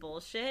this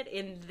bullshit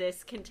in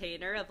this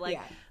container of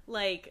like,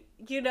 like,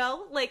 you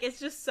know, like it's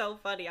just so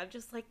funny. I'm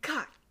just like,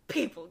 God,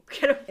 people,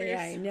 get over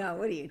yourself. I know.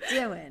 What are you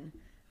doing?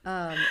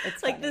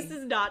 It's like funny. This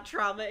is not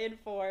trauma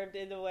informed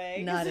in the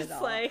way. Not it's at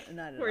all. Like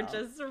not at we're all.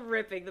 just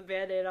ripping the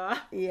Band-Aid off.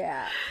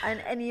 Yeah,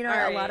 and you know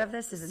a lot of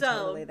this isn't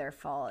totally their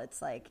fault.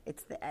 It's like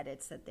it's the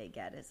edits that they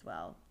get as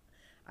well.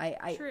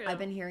 I've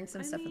been hearing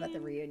some stuff about the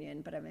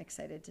reunion, but I'm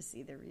excited to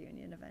see the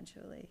reunion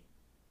eventually.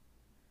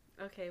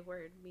 Okay,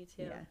 word. Me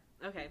too.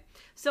 Yeah. Okay.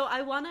 So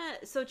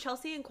so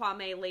Chelsea and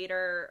Kwame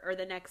later or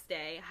the next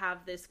day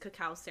have this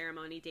cacao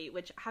ceremony date,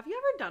 which have you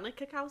ever done a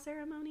cacao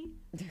ceremony?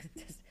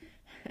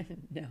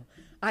 No.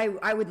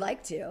 I would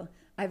like to.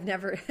 I've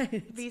never.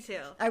 Me too.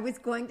 I was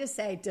going to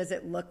say, does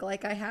it look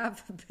like I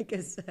have?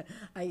 Because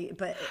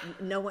but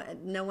no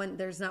one,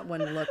 there's not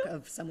one look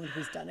of someone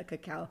who's done a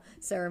cacao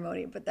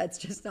ceremony, but that's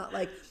just not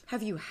like,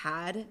 have you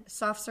had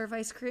soft serve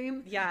ice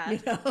cream? Yeah. You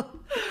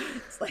know,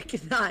 it's like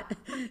not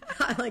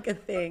like a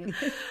thing.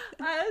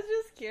 I was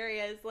just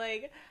curious,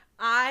 like,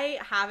 I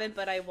haven't,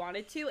 but I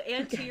wanted to.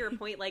 And to your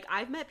point, like,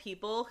 I've met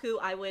people who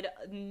I would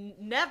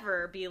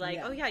never be like,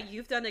 oh, yeah,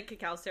 you've done a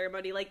cacao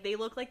ceremony. Like, they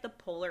look like the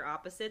polar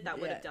opposite that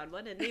would have done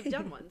one, and they've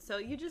done one. So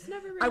you just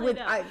never really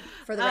know.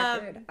 For the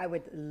record, I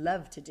would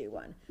love to do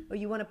one. Oh,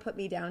 you want to put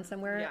me down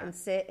somewhere and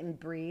sit and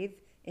breathe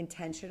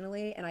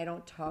intentionally, and I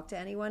don't talk to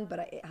anyone, but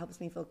it helps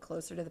me feel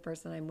closer to the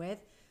person I'm with.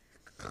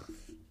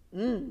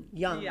 Yum.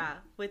 Yeah,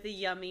 with a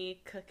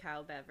yummy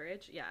cacao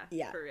beverage.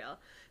 Yeah, for real.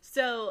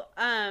 So,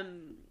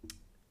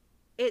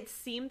 it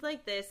seemed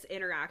like this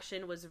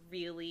interaction was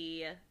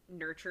really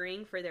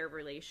nurturing for their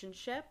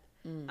relationship.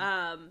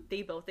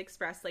 They both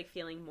expressed like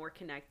feeling more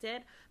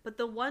connected. But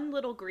the one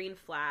little green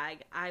flag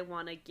I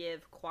want to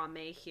give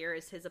Kwame here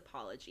is his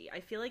apology. I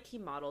feel like he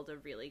modeled a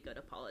really good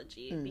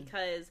apology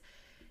because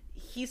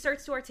he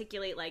starts to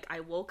articulate like, I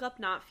woke up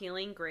not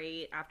feeling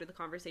great after the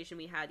conversation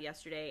we had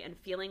yesterday and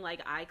feeling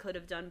like I could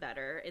have done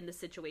better in the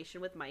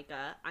situation with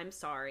Micah. I'm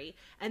sorry.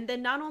 And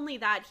then not only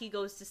that, he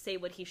goes to say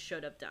what he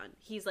should have done.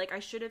 He's like, I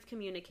should have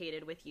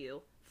communicated with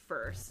you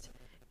first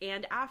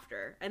and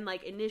after and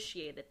like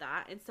initiated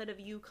that instead of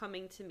you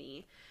coming to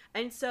me.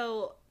 And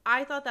so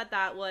I thought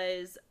that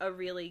was a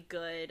really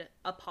good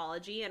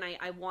apology, and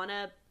I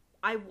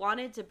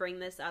wanted to bring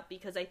this up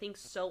because I think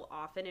so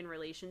often in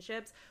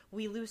relationships,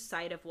 we lose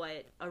sight of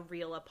what a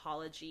real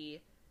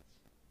apology,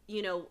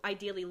 you know,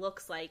 ideally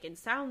looks like and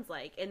sounds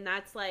like. And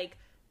that's like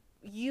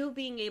you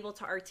being able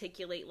to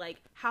articulate like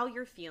how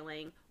you're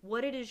feeling,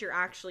 what it is you're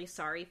actually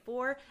sorry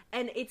for.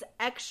 And it's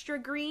extra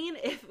green,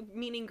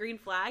 meaning green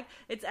flag.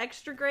 It's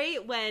extra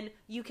great when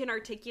you can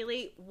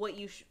articulate what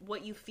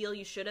you feel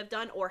you should have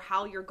done or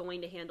how you're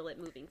going to handle it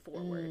moving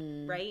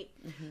forward. Right.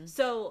 Mm-hmm.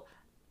 So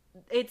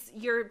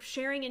you're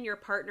sharing in your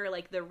partner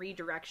like the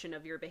redirection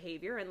of your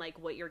behavior and like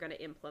what you're going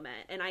to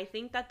implement. And I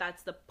think that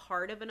that's the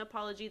part of an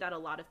apology that a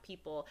lot of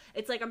people,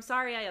 it's like, I'm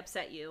sorry I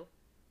upset you.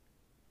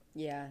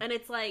 Yeah. And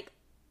it's like,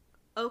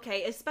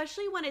 okay,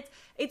 especially when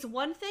it's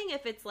one thing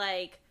if it's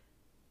like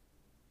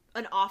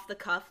an off the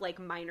cuff, like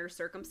minor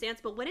circumstance,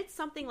 but when it's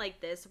something like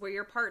this where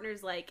your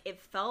partner's like, it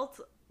felt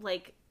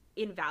like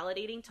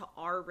invalidating to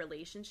our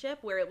relationship,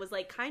 where it was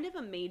like kind of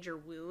a major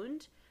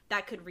wound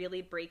that could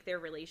really break their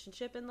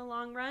relationship in the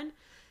long run.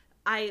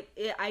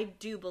 I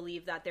do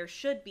believe that there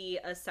should be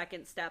a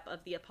second step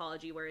of the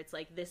apology where it's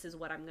like, this is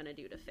what I'm going to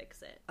do to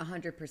fix it.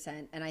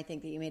 100%. And I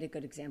think that you made a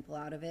good example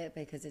out of it,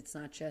 because it's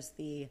not just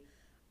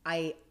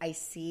I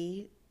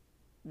see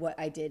what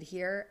I did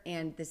here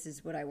and this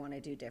is what I want to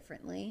do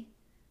differently.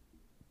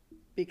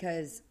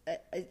 Because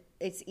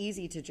it's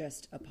easy to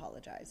just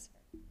apologize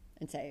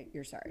and say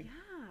you're sorry.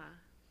 Yeah.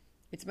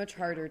 It's much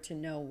harder to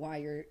know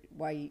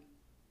why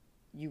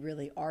you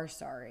really are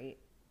sorry,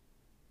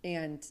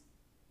 and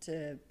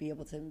to be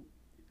able to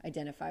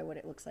identify what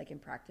it looks like in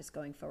practice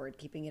going forward,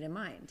 keeping it in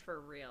mind.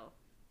 For real.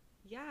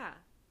 Yeah.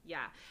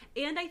 Yeah.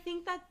 And I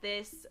think that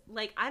this,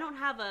 like, I don't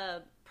have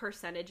a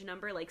percentage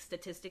number, like,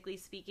 statistically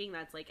speaking,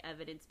 that's, like,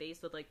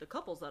 evidence-based with, like, the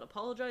couples that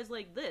apologize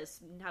like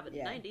this and have a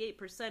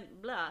 98%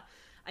 blah.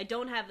 I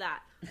don't have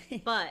that.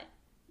 But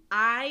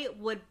I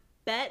would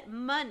bet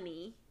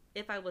money,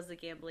 if I was a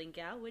gambling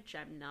gal, which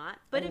I'm not,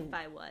 but if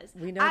I was,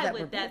 I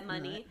would bet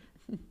money.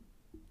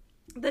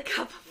 The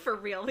couple, for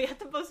real, we had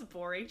the most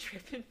boring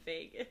trip in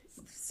Vegas.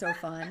 So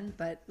fun,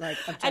 but like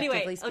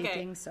objectively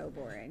speaking, so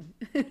boring.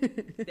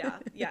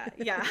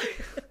 Yeah.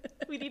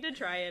 We need to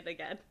try it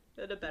again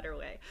in a better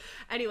way.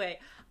 Anyway,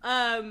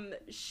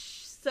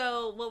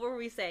 so what were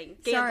we saying?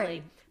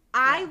 Gambling.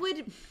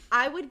 Sorry.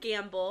 I would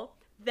gamble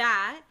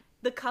that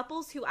the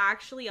couples who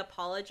actually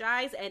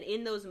apologize and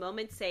in those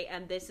moments say,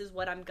 and this is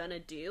what I'm gonna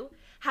do,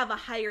 have a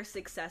higher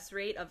success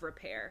rate of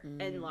repair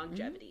and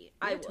longevity.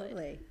 Yeah, I would.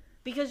 Totally.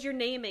 because you're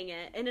naming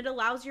it, and it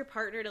allows your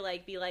partner to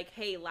like be like,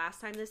 hey,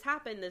 last time this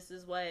happened, this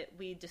is what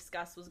we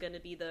discussed was going to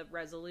be the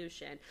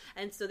resolution.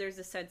 And so there's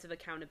a sense of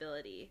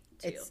accountability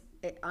too.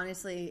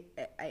 Honestly,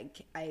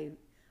 I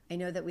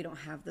know that we don't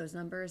have those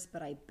numbers,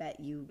 but I bet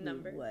you we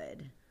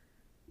would.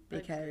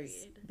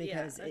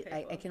 Because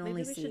I can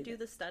only see. Maybe we should do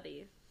the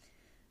study.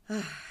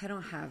 I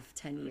don't have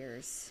 10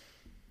 years.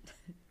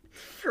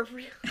 For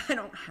real? I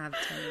don't have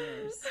 10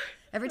 years.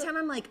 Every time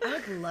I'm like, I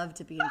would love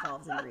to be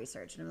involved in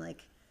research. And I'm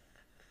like,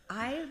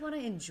 I want to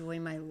enjoy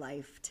my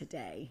life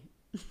today.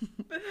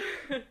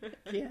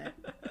 Yeah.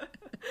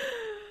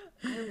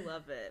 I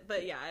love it.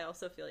 But yeah, I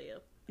also feel you.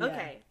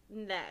 Okay,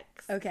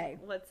 next. Okay.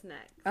 What's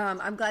next?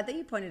 I'm glad that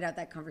you pointed out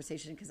that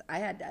conversation because I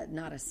had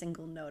not a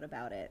single note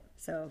about it.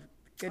 So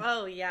good.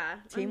 Oh, yeah.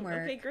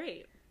 Teamwork. Okay,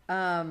 great.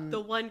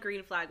 The one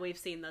green flag we've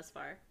seen thus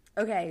far.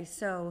 Okay,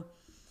 so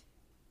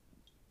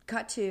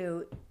cut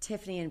to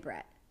Tiffany and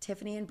Brett.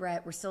 Tiffany and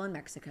Brett, we're still in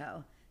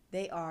Mexico.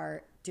 They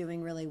are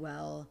doing really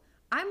well.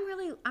 I'm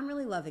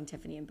really loving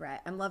Tiffany and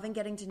Brett. I'm loving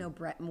getting to know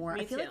Brett more.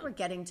 I feel like we're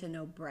getting to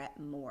know Brett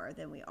more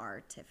than we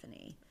are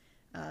Tiffany,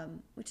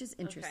 which is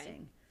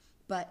interesting. Okay.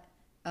 But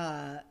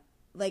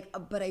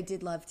I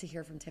did love to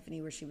hear from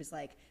Tiffany where she was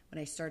like, when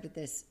I started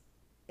this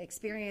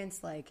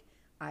experience, like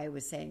I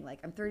was saying like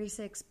I'm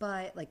 36,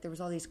 but like there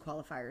was all these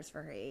qualifiers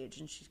for her age,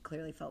 and she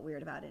clearly felt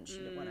weird about it, and she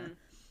didn't want to.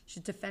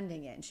 She's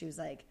defending it, and she was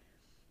like,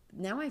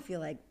 now I feel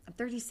like I'm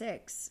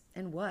 36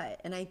 and what?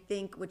 And I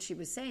think what she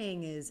was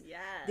saying is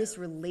this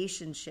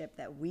relationship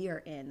that we are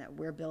in, that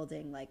we're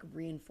building, like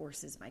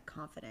reinforces my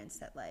confidence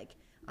that like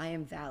I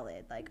am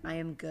valid, like I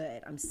am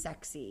good, I'm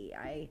sexy,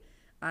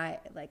 I'm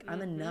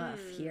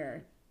enough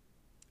here.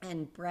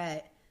 And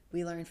Brett,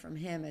 we learned from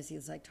him as he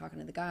was like talking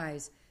to the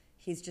guys,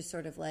 he's just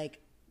sort of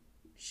like,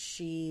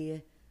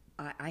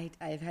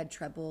 I've had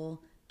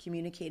trouble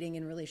communicating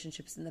in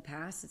relationships in the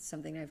past. It's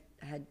something I've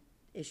had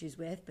issues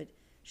with, but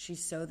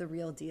she's so the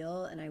real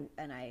deal, and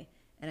I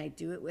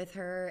do it with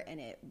her, and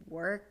it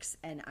works,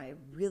 and I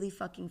really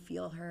fucking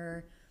feel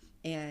her,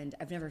 and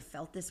I've never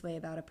felt this way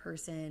about a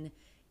person.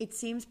 It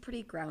seems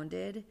pretty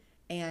grounded,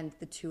 and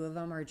the two of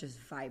them are just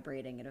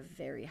vibrating at a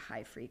very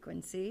high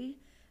frequency.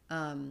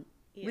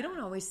 We don't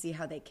always see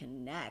how they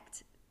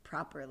connect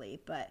properly,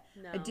 but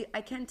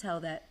I can tell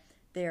that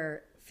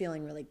they're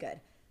feeling really good.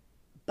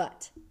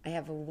 But I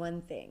have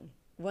one thing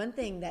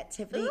that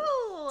Tiffany.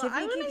 Ooh,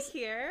 I want to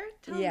hear.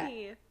 Tell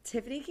me.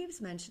 Tiffany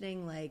keeps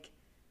mentioning like,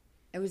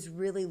 I was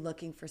really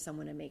looking for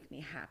someone to make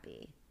me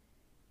happy,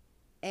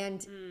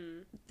 and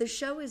the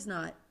show is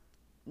not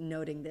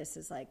noting this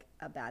as like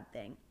a bad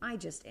thing. I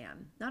just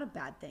am not a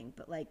bad thing,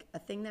 but like a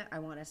thing that I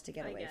want us to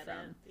get away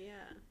from. Yeah.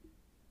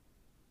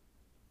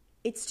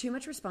 It's too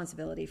much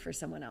responsibility for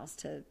someone else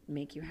to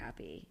make you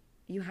happy.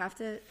 You have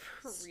to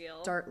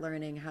start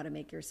learning how to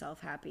make yourself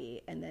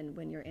happy. And then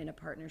when you're in a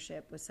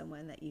partnership with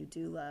someone that you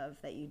do love,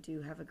 that you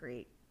do have a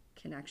great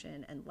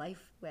connection and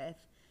life with,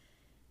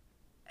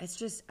 it's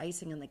just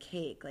icing on the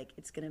cake. Like,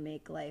 it's going to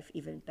make life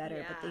even better.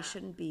 Yeah. But they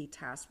shouldn't be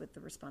tasked with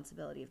the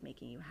responsibility of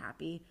making you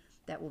happy.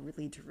 That will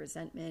lead to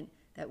resentment.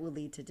 That will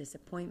lead to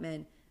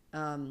disappointment.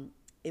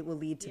 It will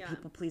lead to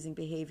people-pleasing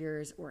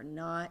behaviors or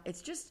not.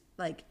 It's just,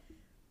 like,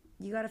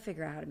 you got to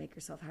figure out how to make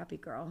yourself happy,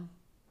 girl.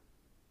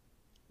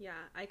 Yeah,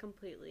 I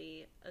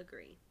completely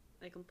agree.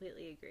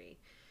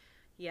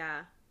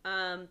 Yeah.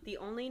 The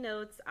only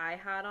notes I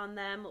had on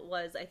them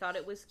was I thought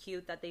it was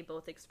cute that they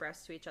both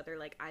expressed to each other,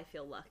 like, I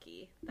feel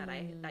lucky that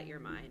that you're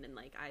mine, and,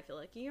 like, I feel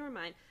lucky you're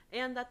mine,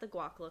 and that the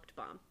guac looked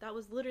bomb. That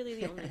was literally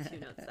the only two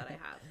notes that I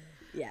have.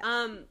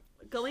 Yeah.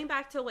 Going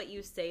back to what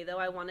you say, though,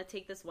 I want to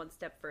take this one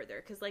step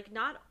further, because, like,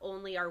 not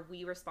only are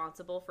we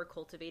responsible for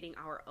cultivating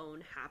our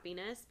own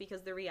happiness,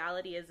 because the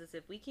reality is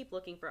if we keep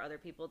looking for other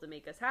people to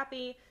make us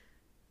happy,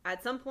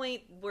 at some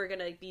point, we're going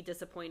to be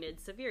disappointed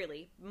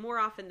severely. More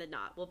often than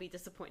not, we'll be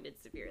disappointed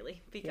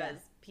severely because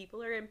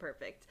people are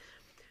imperfect.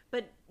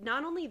 But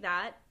not only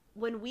that,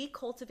 when we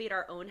cultivate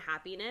our own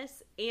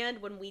happiness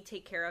and when we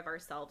take care of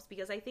ourselves,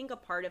 because I think a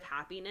part of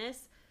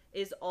happiness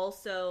is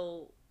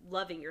also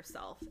loving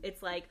yourself.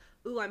 It's like,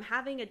 ooh, I'm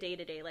having a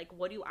day-to-day. Like,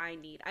 what do I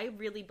need? I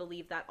really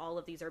believe that all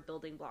of these are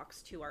building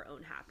blocks to our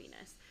own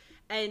happiness.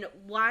 And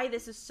why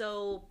this is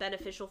so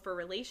beneficial for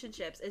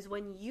relationships is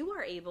when you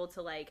are able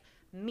to, like,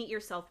 meet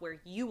yourself where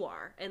you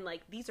are and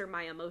like, these are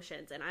my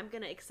emotions and I'm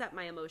going to accept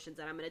my emotions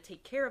and I'm going to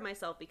take care of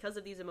myself because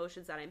of these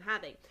emotions that I'm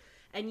having.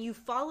 And you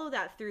follow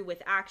that through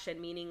with action,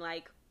 meaning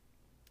like,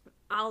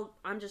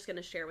 I'm just going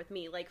to share with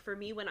me. Like for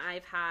me, when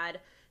I've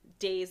had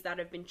days that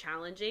have been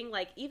challenging,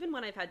 like even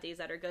when I've had days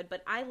that are good,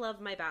 but I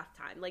love my bath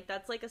time. Like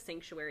that's like a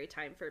sanctuary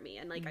time for me.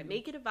 And like, I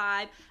make it a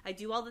vibe. I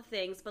do all the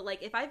things, but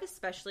like if I've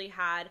especially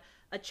had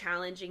a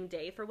challenging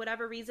day for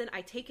whatever reason,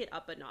 I take it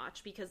up a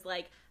notch because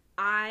like,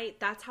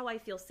 that's how I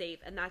feel safe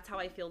and that's how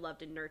I feel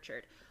loved and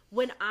nurtured.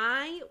 When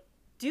I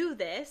do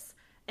this,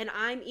 and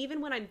even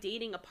when I'm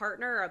dating a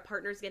partner or a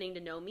partner's getting to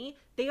know me,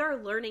 they are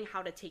learning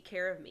how to take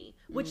care of me,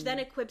 which then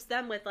equips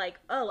them with like,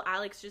 oh,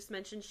 Alex just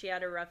mentioned she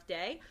had a rough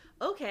day.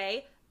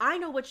 Okay, I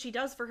know what she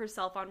does for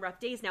herself on rough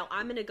days. Now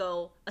I'm going to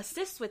go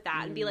assist with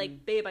that and be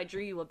like, babe, I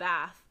drew you a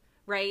bath,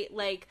 right?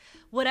 Like,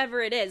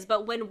 whatever it is.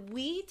 But when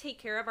we take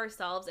care of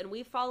ourselves and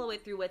we follow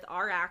it through with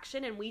our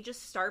action, and we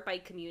just start by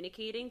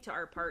communicating to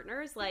our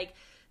partners, like,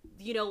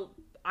 you know,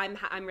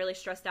 I'm really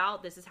stressed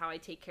out. This is how I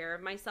take care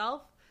of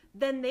myself.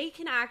 Then they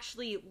can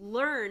actually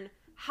learn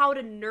how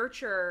to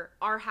nurture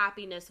our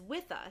happiness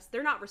with us.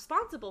 They're not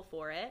responsible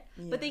for it,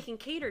 but they can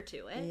cater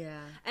to it.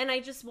 Yeah. And I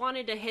just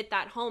wanted to hit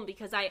that home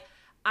because I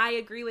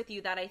agree with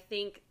you that I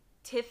think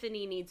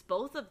Tiffany needs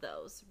both of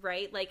those,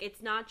 right? Like,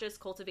 it's not just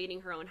cultivating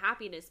her own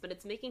happiness, but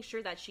it's making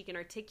sure that she can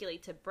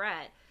articulate to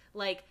Brett,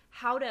 like,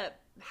 how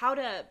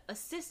to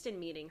assist in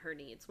meeting her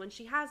needs when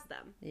she has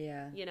them.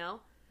 Yeah. You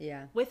know?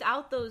 Yeah.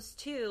 Without those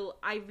two,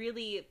 I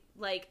really,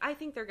 like, I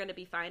think they're going to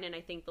be fine and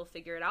I think they'll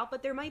figure it out,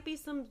 but there might be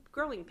some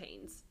growing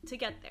pains to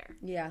get there.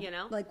 Yeah. You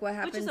know? Like, what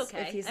happens if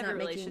he's Every not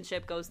making...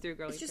 relationship goes through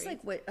growing pains. It's just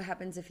like what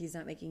happens if he's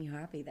not making you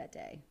happy that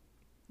day.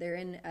 They're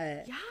in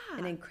an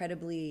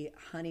incredibly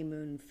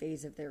honeymoon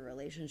phase of their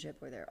relationship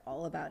where they're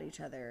all about each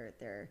other.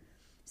 Their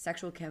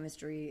sexual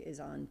chemistry is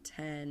on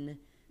 10.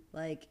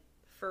 Like,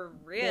 for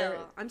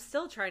real. I'm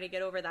still trying to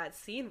get over that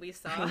scene we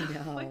saw. I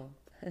know.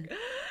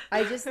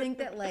 I just think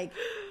that, like,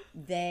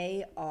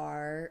 they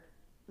are,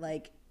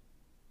 like,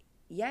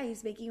 yeah,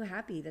 he's making you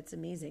happy. That's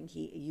amazing.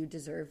 You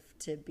deserve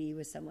to be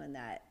with someone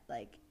that,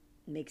 like,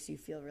 makes you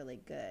feel really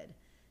good.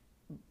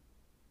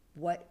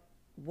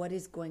 What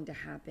is going to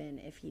happen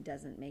if he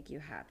doesn't make you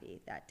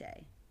happy that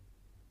day?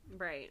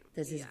 Right.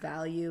 Does his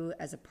value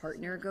as a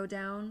partner go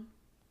down?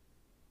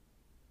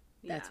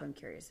 That's what I'm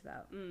curious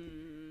about.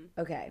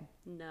 Okay.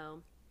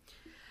 No.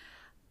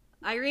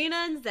 Irina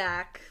and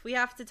Zach, we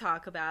have to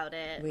talk about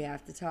it. We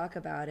have to talk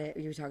about it.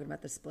 You were talking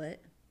about the split?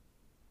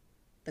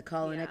 The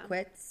calling it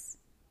quits?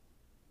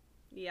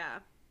 Yeah.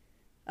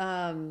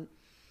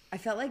 I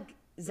felt like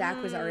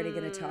Zach was already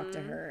going to talk to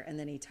her, and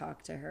then he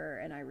talked to her,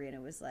 and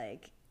Irina was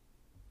like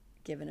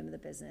giving him the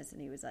business,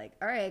 and he was like,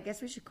 all right, I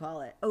guess we should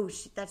call it. Oh,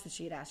 that's what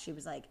she had asked. She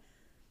was like,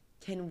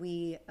 can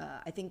we,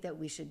 I think that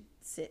we should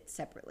sit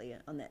separately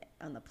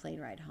on the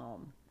plane ride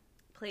home.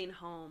 Plane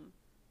home.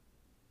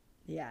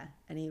 Yeah,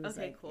 and he was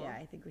like, cool. Yeah,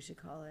 I think we should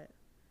call it.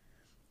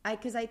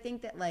 Because I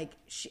think that, like,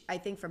 I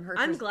think from her...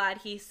 I'm glad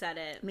he said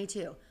it. Me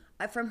too.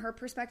 From her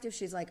perspective,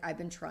 she's like, I've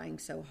been trying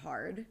so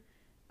hard.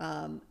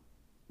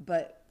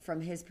 But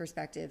from his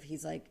perspective,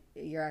 he's like,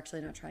 you're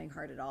actually not trying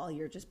hard at all.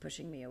 You're just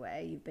pushing me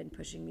away. You've been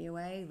pushing me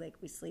away. Like,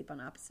 we sleep on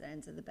opposite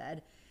ends of the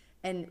bed.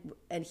 And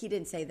he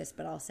didn't say this,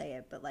 but I'll say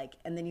it. But, like,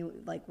 and then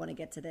you, like, want to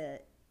get to the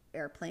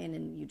airplane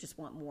and you just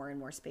want more and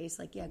more space.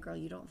 Like, yeah, girl,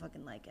 you don't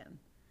fucking like him.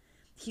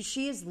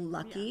 She is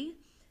lucky. Yeah.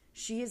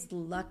 She is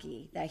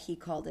lucky that he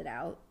called it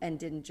out and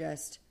didn't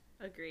just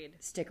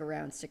stick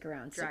around.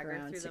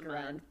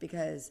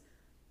 Because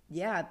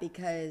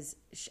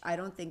I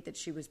don't think that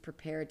she was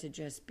prepared to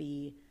just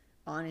be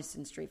honest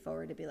and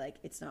straightforward to be like,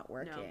 it's not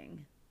working.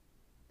 No.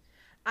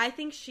 I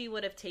think she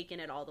would have taken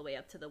it all the way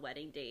up to the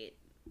wedding date.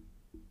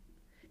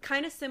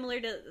 Kind of similar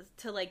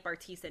to like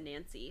Bartise and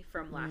Nancy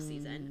from last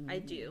season. I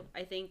do.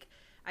 I think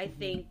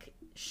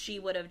she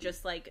would have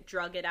just like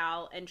drug it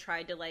out and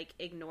tried to like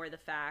ignore the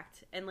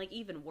fact, and like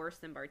even worse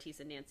than Bartise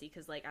and Nancy,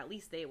 because like at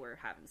least they were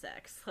having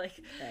sex.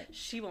 Like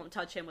she won't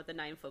touch him with a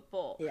 9-foot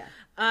pole. Yeah.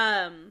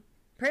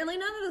 Apparently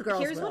none of the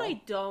girls. Here's what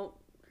I don't.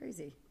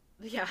 Crazy.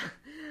 Yeah.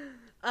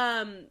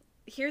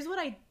 Here's what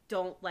I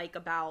don't like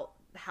about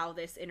how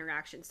this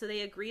interaction. So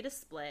they agree to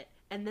split,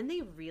 and then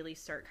they really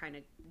start kind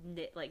of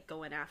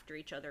going after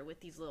each other with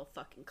these little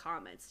fucking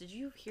comments. Did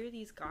you hear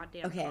these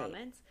goddamn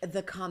comments?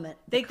 The comment.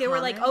 They were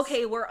like,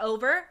 okay, we're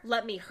over.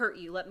 Let me hurt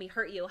you. Let me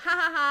hurt you. Ha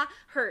ha ha.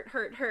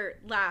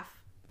 Hurt.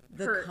 Laugh.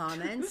 The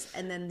comments,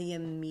 and then the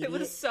immediate. It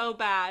was so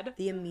bad.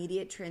 The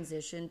immediate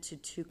transition to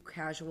two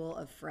casual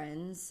of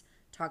friends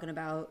talking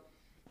about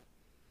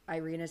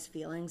Irina's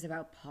feelings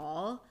about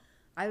Paul.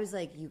 I was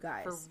like, you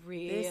guys. For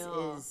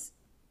real. This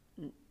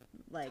is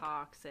like.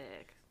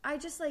 Toxic. I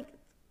just like.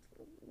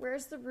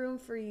 Where's the room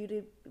for you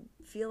to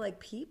feel like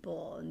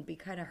people and be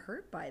kind of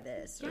hurt by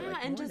this? Yeah,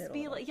 and just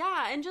be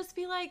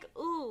like,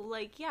 ooh,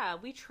 like, yeah,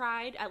 we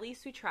tried. At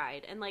least we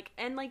tried, and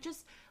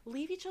just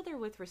leave each other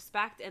with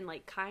respect and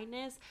like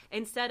kindness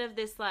instead of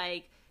this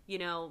like, you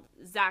know,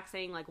 Zach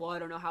saying like, well, I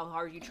don't know how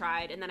hard you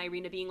tried, and then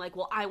Irina being like,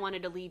 well, I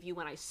wanted to leave you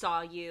when I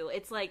saw you.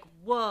 It's like,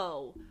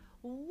 whoa,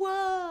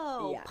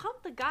 yeah.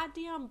 Pump the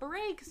goddamn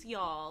brakes,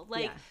 y'all.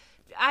 Like. Yeah.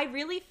 I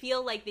really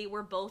feel like they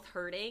were both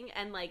hurting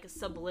and like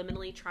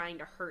subliminally trying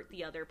to hurt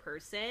the other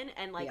person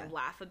and like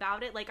laugh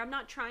about it. Like, I'm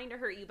not trying to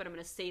hurt you, but I'm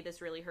going to say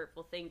this really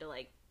hurtful thing to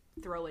like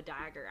throw a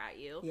dagger at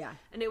you. Yeah.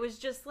 And it was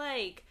just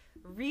like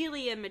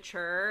really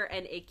immature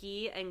and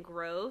icky and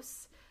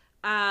gross.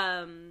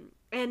 And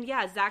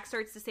yeah, Zach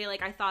starts to say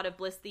like, I thought of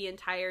Bliss the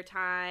entire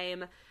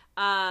time.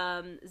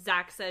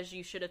 Zach says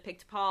you should have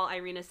picked Paul.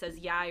 Irina says,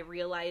 yeah, I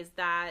realized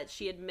that.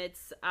 She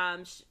admits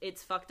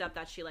it's fucked up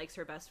that she likes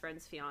her best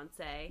friend's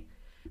fiance.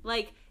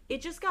 Like,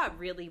 it just got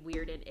really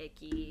weird and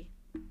icky.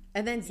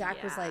 And then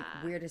Zach was like,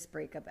 weirdest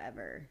breakup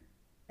ever.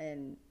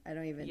 And I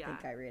don't even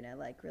think Irina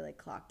like really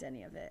clocked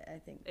any of it. I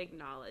think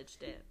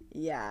acknowledged it.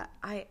 Yeah.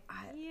 I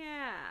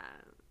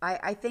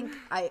think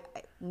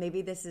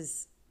maybe this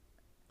is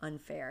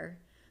unfair,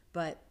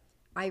 but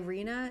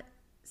Irina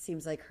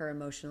seems like her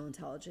emotional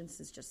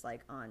intelligence is just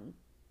like on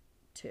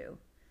 2.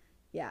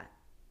 Yeah.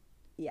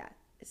 Yeah.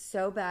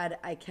 So bad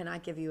I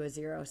cannot give you a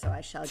 0, so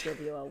I shall give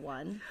you a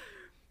 1.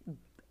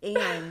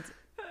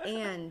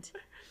 And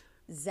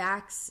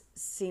Zach's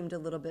seemed a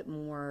little bit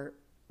more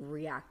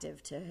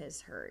reactive to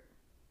his hurt.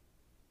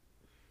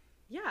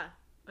 Yeah,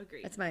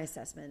 agreed. That's my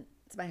assessment.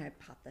 It's my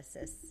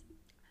hypothesis.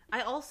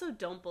 I also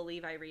don't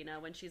believe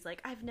Irina when she's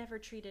like, I've never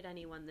treated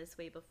anyone this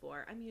way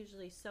before. I'm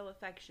usually so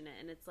affectionate.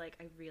 And it's like,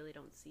 I really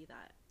don't see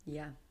that.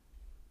 Yeah.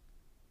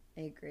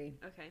 I agree.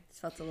 Okay. This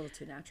felt a little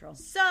too natural.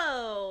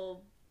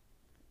 So,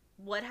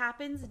 what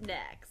happens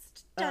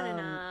next?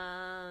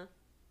 Da-da-da.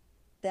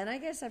 Then I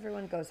guess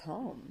everyone goes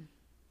home.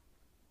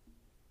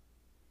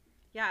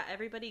 Yeah,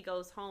 everybody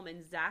goes home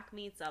and Zach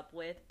meets up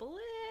with Bliss.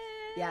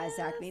 Yeah,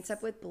 Zach meets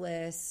up with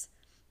Bliss.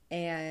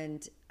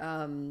 And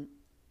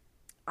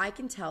I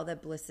can tell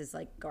that Bliss is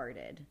like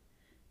guarded.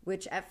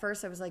 Which at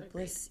first I was like,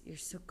 Bliss, you're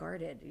so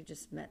guarded. You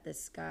just met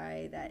this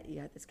guy that you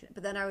had this.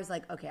 But then I was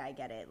like, okay, I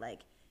get it.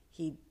 Like,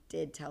 he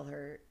did tell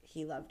her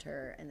he loved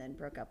her and then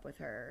broke up with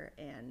her.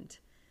 And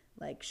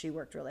like, she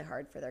worked really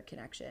hard for their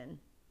connection.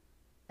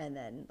 And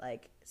then,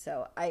 like,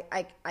 so I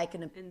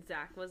can... And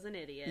Zach was an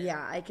idiot.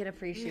 Yeah, I can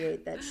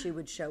appreciate that she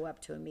would show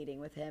up to a meeting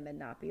with him and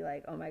not be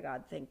like, oh my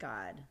God, thank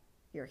God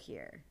you're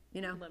here. You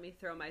know? Let me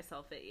throw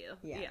myself at you.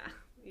 Yeah.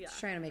 Just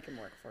trying to make him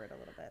work for it a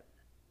little bit.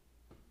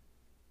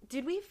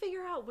 Did we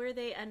figure out where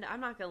they end?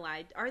 I'm not gonna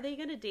lie. Are they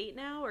gonna date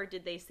now, or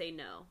did they say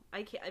no?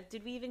 I can't.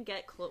 Did we even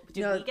get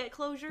we get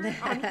closure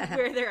on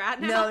where they're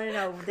at now?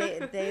 No.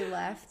 They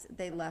left.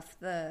 They left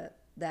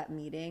that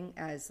meeting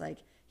as like...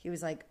 He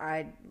was like,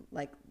 I'd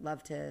like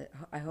love to,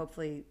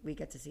 hopefully we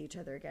get to see each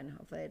other again.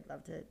 Hopefully I'd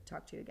love to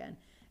talk to you again.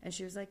 And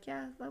she was like,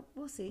 yeah,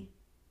 we'll see.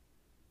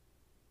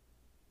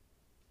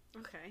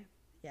 Okay.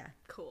 Yeah.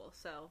 Cool.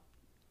 So,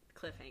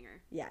 cliffhanger.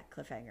 Yeah,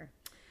 cliffhanger.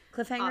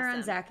 Cliffhanger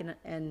on Zach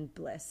and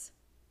Bliss.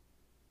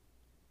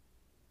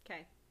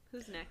 Okay.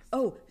 Who's next?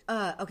 Oh,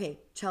 okay.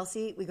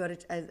 Chelsea, we go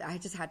to, I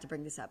just had to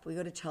bring this up. We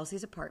go to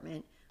Chelsea's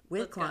apartment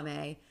with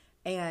Kwame.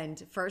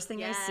 And first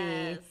thing I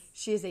see,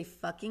 she is a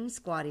fucking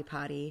squatty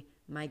potty.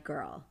 My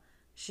girl.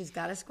 She's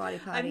got a squatty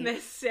potty. I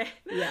missed it.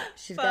 Yeah.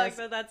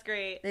 That's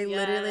great. They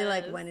literally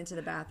like went into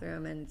the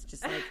bathroom and it's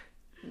just like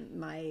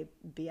my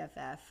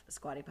BFF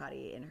squatty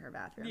potty in her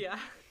bathroom. Yeah.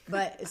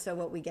 But so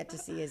what we get to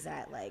see is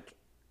that like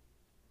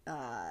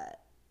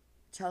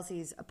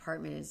Chelsea's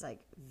apartment is like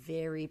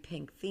very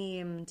pink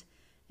themed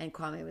and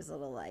Kwame was a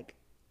little like,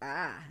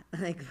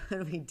 like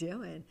what are we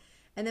doing?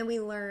 And then we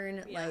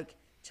learn like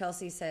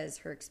Chelsea says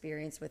her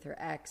experience with her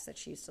ex that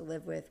she used to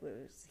live with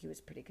he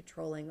was pretty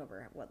controlling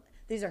over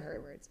these are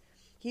her words.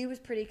 He was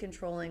pretty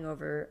controlling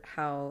over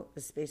how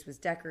the space was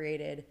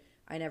decorated.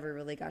 I never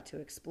really got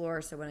to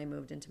explore. So when I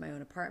moved into my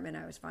own apartment,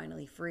 I was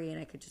finally free and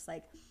I could just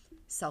like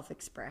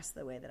self-express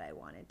the way that I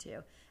wanted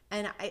to.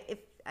 And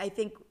I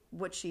think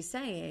what she's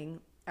saying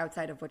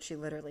outside of what she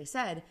literally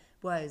said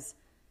was,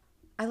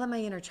 I let my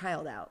inner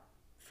child out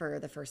for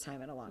the first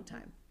time in a long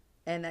time.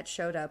 And that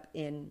showed up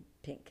in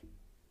pink.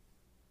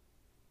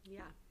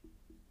 Yeah.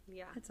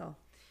 That's all.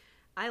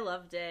 I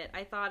loved it.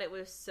 I thought it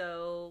was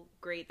so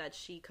great that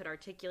she could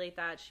articulate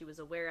that. She was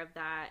aware of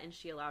that and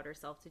she allowed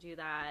herself to do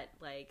that.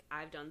 Like,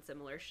 I've done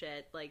similar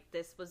shit. Like,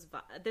 this was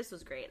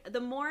great.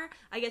 The more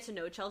I get to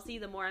know Chelsea,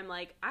 the more I'm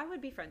like, I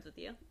would be friends with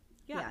you.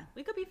 Yeah.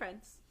 We could be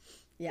friends.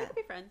 Yeah. We could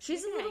be friends.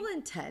 She's a little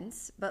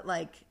intense, but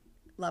like,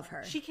 love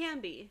her. She can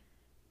be.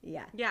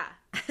 Yeah. Yeah.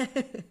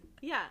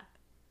 Yeah.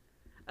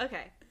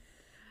 Okay.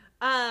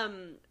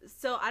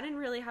 So I didn't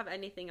really have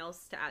anything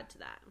else to add to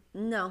that.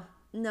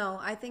 No,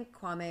 I think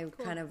Kwame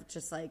kind of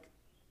just like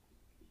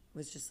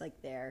was just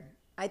like there.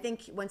 I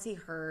think once he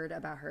heard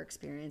about her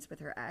experience with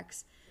her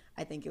ex,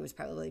 I think it was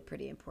probably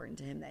pretty important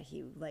to him that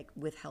he like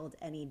withheld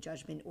any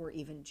judgment or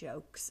even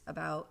jokes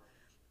about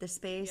the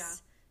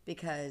space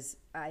because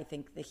I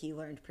think that he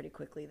learned pretty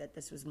quickly that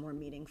this was more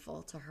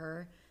meaningful to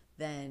her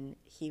than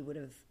he would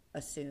have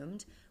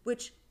assumed,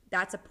 which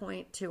that's a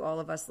point to all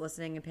of us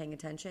listening and paying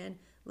attention.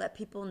 Let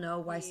people know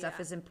why stuff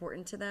is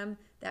important to them.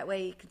 That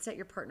way you can set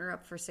your partner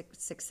up for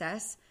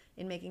success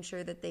in making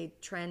sure that they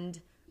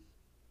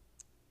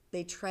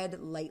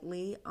tread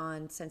lightly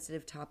on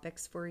sensitive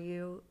topics for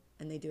you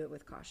and they do it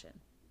with caution.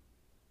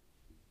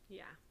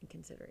 Yeah. And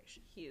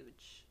consideration.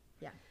 Huge.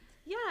 Yeah.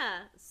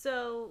 Yeah.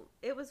 So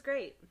it was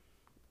great.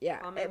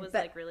 Yeah. Kwame was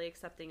like really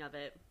accepting of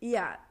it.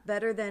 Yeah.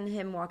 Better than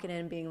him walking in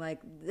and being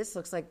like, this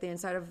looks like the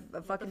inside of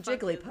a fucking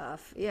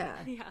Jigglypuff. Yeah.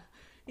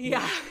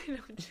 Yeah. I know,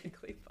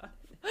 Jigglypuff.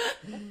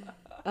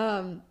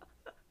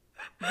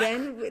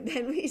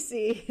 Then we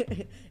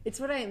see it's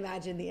what I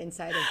imagine the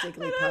inside of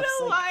Jigglypuff's. I don't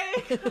know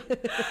like, why.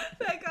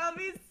 That got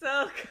me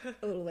so good.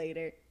 A little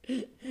later.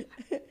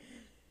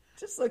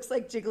 Just looks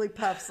like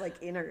Jigglypuff's like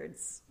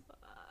innards.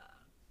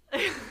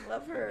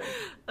 Love her.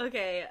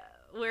 Okay,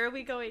 Where are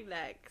we going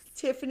next?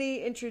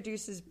 Tiffany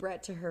introduces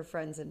Brett to her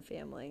friends and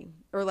family,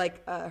 or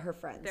like her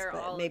friends. They're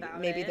but all maybe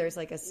about maybe it. there's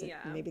like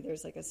maybe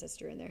there's like a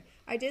sister in there.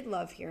 I did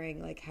love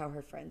hearing like how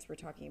her friends were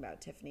talking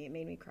about Tiffany. It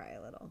made me cry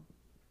a little.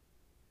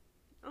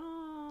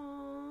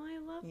 Oh, I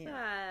love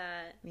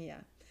that.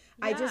 Yeah.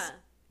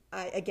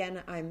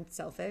 I'm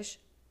selfish.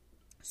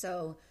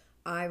 So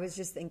I was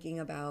just thinking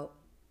about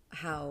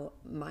how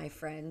my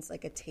friends,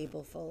 like a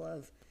table full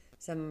of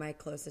some of my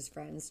closest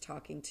friends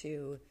talking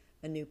to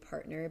a new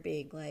partner,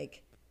 being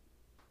like,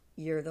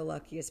 you're the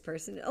luckiest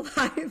person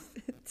alive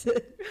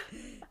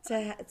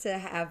to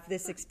have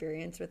this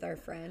experience with our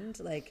friend.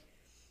 Like,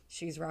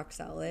 she's rock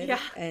solid. Yeah.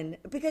 And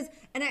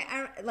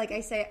I like I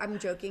say, I'm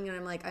joking and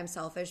I'm like, I'm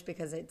selfish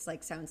because it's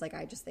like, sounds like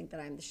I just think that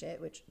I'm the shit,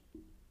 which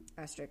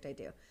asterisk I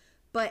do.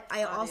 But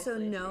I also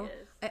know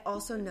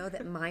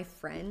that my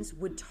friends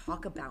would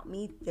talk about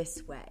me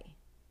this way.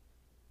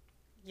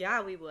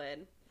 Yeah, we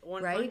would.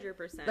 100%.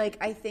 Right? Like,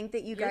 I think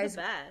that you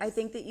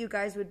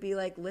guys would be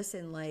like,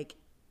 listen, like,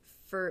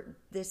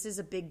 this is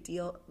a big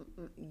deal.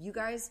 You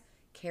guys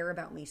care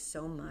about me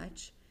so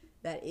much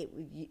that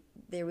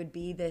there would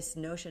be this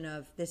notion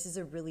of, this is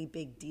a really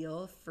big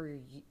deal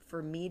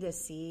for me to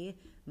see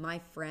my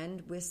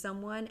friend with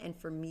someone, and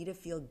for me to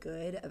feel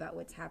good about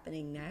what's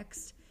happening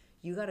next.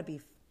 You gotta be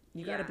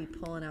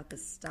pulling out the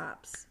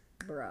stops,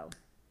 bro.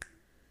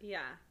 Yeah.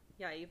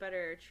 Yeah, you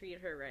better treat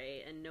her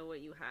right and know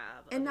what you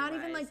have. And not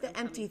even like the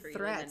empty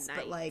threats,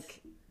 but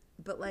like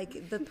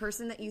the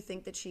person that you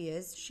think that she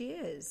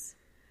is.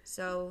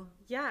 So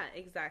yeah,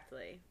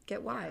 exactly.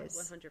 Get wise.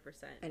 100%.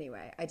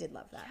 Anyway, I did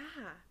love that.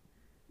 Yeah.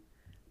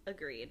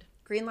 Agreed.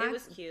 Green flag. It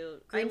was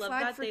cute. Green I love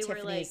flag that for they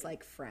Tiffany's were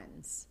like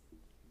friends.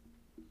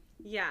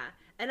 Yeah,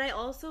 and I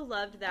also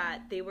loved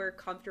that they were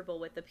comfortable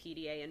with the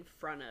PDA in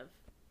front of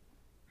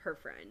her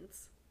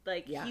friends.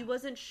 Like, he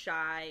wasn't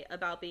shy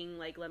about being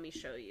like, let me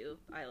show you,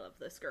 I love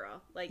this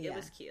girl. Like, it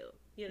was cute,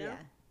 you know?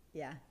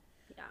 Yeah.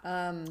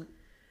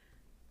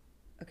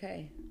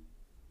 Okay.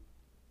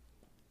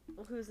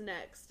 Well, who's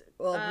next?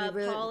 Well,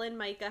 Paul and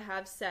Micah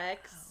have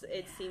sex.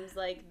 It seems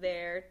like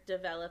they're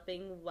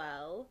developing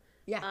well.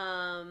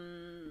 Yeah.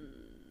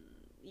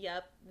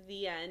 Yep,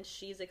 the end.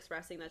 She's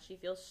expressing that she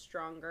feels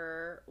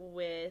stronger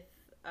with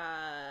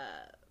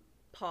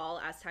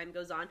Paul as time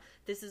goes on.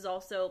 This is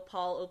also,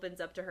 Paul opens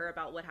up to her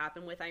about what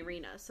happened with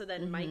Irina. So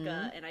then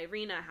Micah and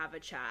Irina have a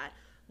chat,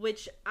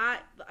 which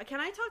can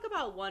I talk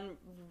about one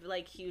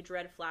like huge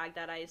red flag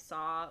that I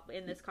saw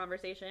in this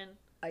conversation?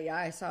 Yeah,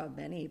 I saw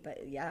many,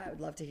 but yeah, I would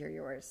love to hear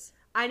yours.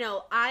 I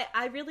know.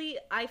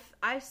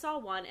 I saw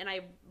one and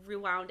I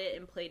rewound it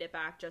and played it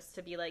back just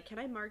to be like, can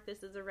I mark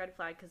this as a red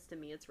flag? Because to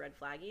me it's red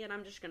flaggy, and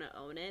I'm just going to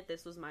own it.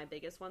 This was my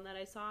biggest one that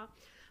I saw.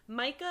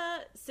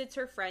 Micah sits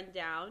her friend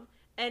down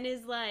and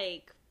is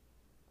like,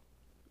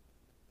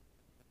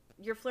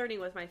 you're flirting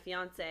with my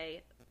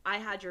fiance. I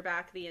had your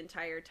back the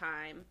entire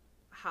time.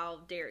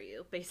 How dare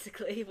you?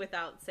 Basically,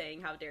 without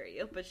saying how dare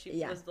you. But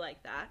she was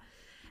like that.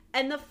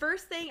 And the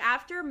first thing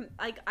after,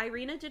 like,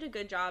 Irina did a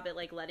good job at,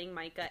 like, letting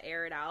Micah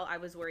air it out. I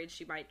was worried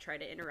she might try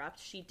to interrupt.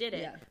 She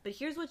didn't. Yeah. But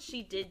here's what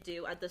she did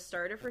do at the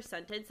start of her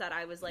sentence that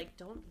I was like,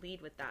 don't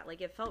lead with that.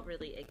 Like, it felt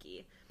really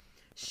icky.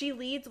 She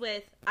leads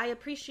with, I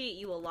appreciate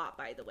you a lot,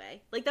 by the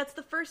way. Like, that's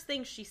the first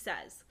thing she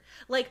says.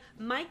 Like,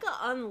 Micah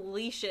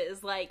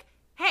unleashes, like,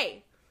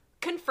 hey,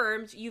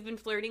 confirmed you've been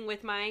flirting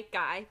with my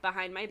guy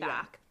behind my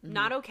back. Yeah. Mm-hmm.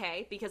 Not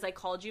okay, because I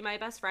called you my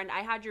best friend.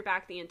 I had your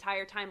back the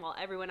entire time while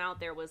everyone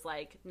out there was,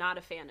 like, not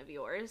a fan of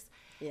yours.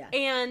 Yeah.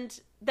 And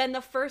then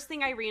the first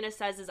thing Irina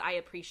says is, I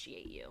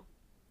appreciate you.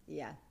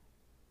 Yeah.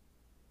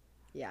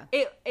 Yeah.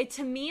 It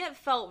to me, it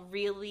felt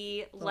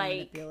really,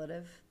 like...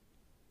 manipulative.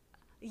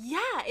 Yeah,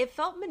 it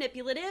felt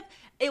manipulative.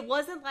 It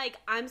wasn't like,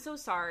 I'm so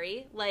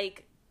sorry,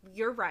 like...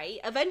 You're right.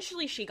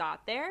 Eventually she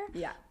got there.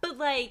 Yeah. But,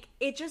 like,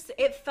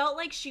 it felt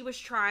like she was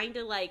trying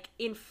to, like,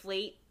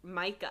 inflate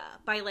Micah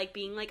by, like,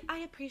 being like, I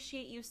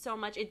appreciate you so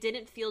much. It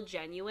didn't feel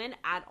genuine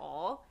at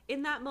all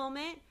in that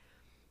moment.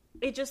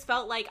 It just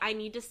felt like, I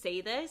need to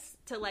say this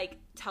to, like,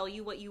 tell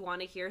you what you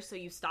want to hear so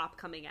you stop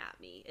coming at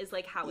me, is,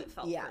 like, how it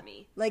felt for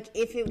me. Like,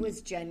 if it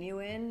was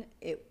genuine,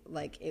 it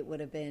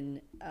would have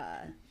been,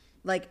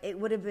 it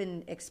would have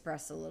been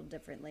expressed a little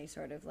differently,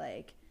 sort of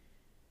like,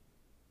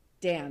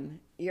 damn,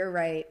 you're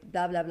right,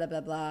 blah, blah, blah,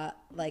 blah, blah.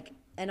 Like,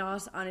 and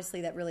also,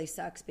 honestly, that really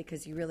sucks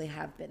because you really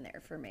have been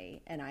there for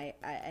me. And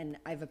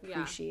I've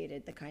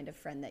appreciated the kind of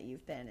friend that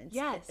you've been. And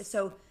yes.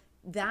 So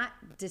that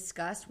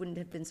disgust wouldn't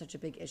have been such a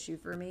big issue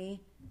for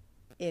me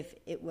if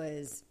it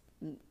was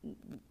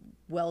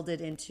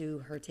welded into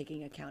her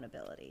taking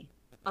accountability.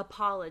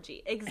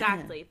 Apology.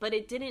 Exactly. But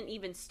it didn't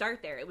even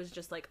start there. It was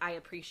just like, I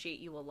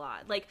appreciate you a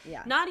lot. Like,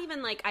 not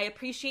even like, I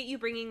appreciate you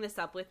bringing this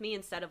up with me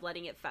instead of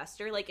letting it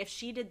fester. Like, if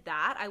she did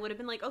that, I would have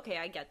been like, okay,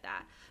 I get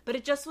that. But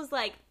it just was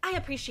like, I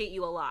appreciate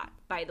you a lot,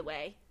 by the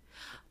way.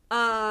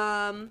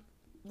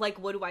 Like,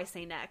 what do I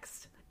say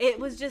next? It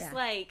was just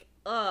like,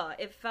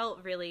 it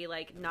felt really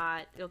like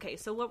not, okay,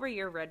 so what were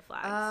your red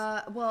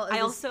flags? Well,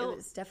 it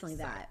was definitely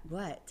that.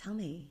 What? Tell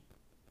me.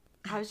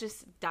 I was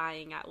just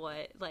dying at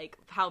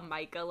how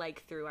Micah,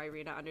 like, threw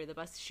Irina under the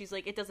bus. She's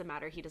like, it doesn't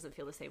matter. He doesn't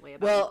feel the same way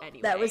about you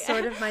anyway. That was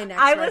sort of my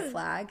next red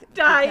flag.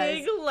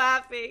 Dying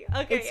laughing.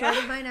 Okay. It's sort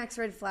of my next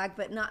red flag,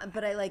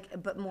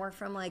 but more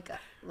from, like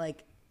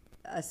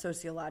a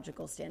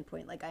sociological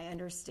standpoint. Like, I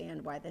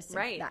understand why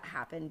that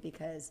happened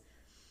because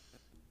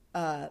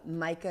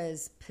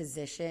Micah's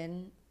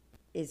position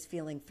is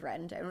feeling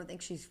threatened. I don't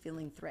think she's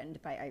feeling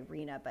threatened by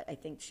Irina, but I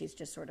think she's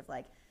just sort of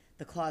like,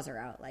 the claws are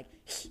out, like,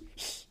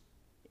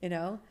 you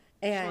know?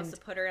 And she wants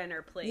to put her in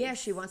her place. Yeah,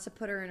 she wants to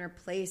put her in her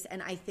place.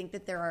 And I think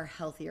that there are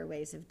healthier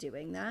ways of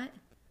doing that.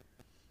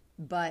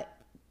 But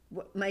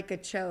what Micah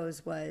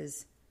chose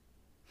was,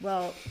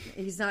 well,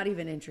 he's not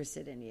even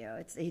interested in you.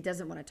 He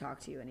doesn't want to talk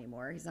to you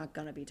anymore. He's not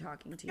going to be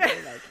talking to you.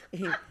 Like,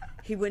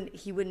 he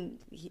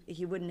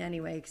wouldn't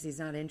anyway because he's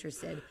not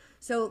interested.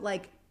 So,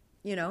 like,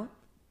 you know,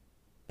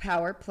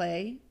 power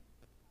play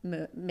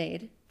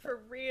made.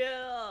 For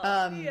real.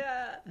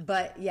 Yeah.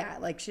 But yeah,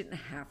 like, she didn't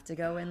have to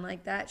go in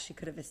like that. She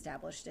could have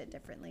established it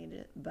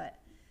differently, but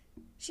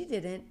she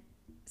didn't.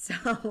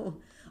 So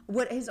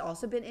what has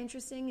also been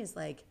interesting is,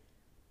 like,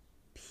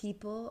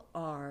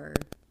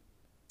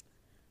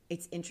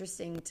 it's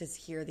interesting to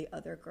hear the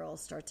other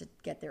girls start to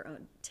get their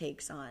own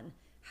takes on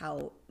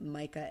how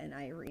Micah and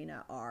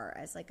Irina are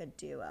as, like, a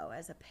duo,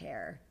 as a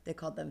pair. They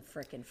called them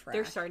frickin' frack.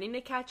 They're starting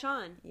to catch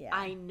on. Yeah.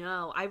 I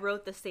know. I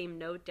wrote the same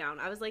note down.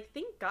 I was like,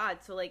 thank God.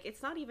 So, like,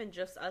 it's not even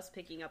just us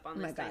picking up on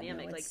this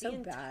dynamic. No, like, so the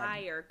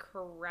entire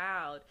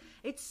crowd.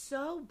 It's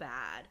so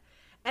bad.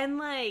 And,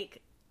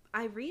 like,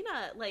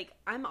 Irina, like,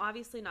 I'm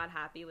obviously not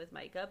happy with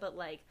Micah, but,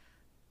 like,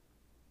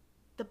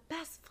 the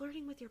best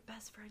flirting with your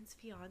best friend's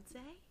fiance?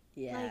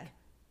 Yeah. Like,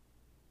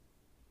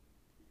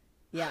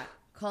 yeah.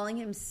 Calling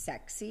him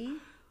sexy.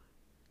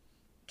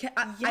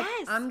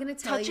 Yes. I'm going to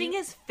tell touching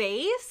his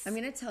face. I'm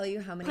going to tell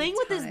you how many playing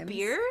times. Playing with his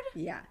beard?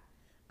 Yeah.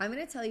 I'm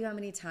going to tell you how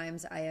many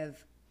times I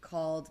have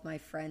called my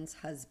friends'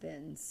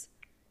 husbands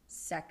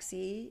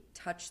sexy,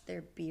 touched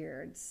their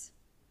beards,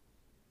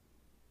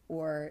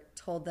 or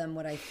told them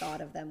what I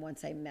thought of them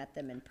once I met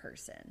them in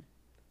person.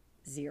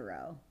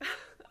 0.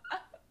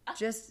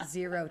 Just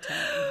 0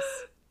 times.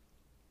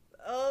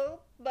 Oh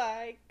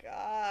my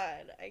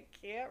God. I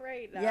can't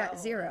right now. Yeah,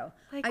 0.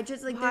 Like, I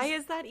just, like, why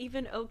is that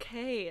even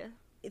okay?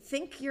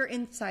 Think your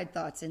inside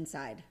thoughts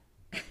inside.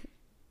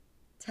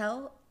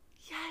 Tell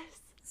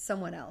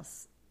someone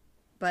else.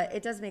 But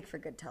it does make for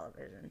good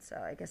television, so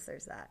I guess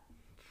there's that.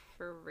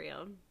 For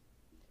real.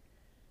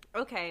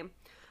 Okay.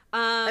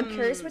 I'm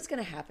curious what's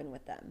going to happen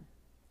with them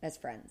as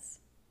friends.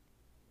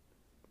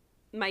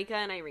 Micah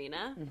and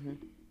Irina? Mm-hmm.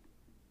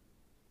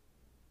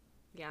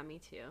 Yeah, me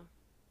too.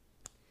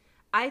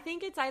 I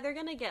think it's either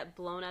going to get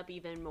blown up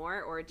even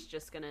more or it's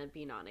just going to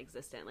be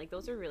non-existent. Like,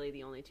 those are really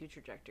the only 2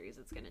 trajectories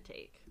it's going to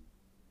take.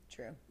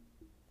 True.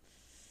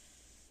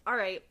 All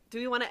right. Do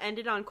we want to end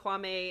it on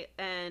Kwame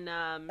and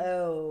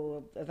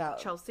about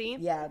Chelsea?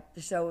 Yeah.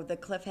 So the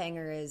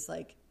cliffhanger is,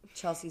 like,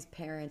 Chelsea's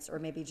parents, or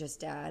maybe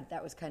just dad,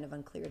 that was kind of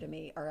unclear to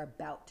me, are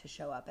about to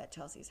show up at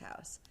Chelsea's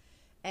house.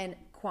 And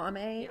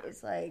Kwame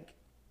is like,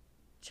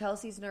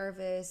 Chelsea's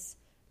nervous,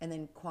 and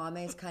then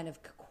Kwame's kind of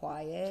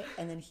quiet,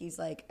 and then he's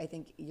like, I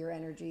think your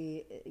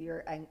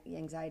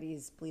anxiety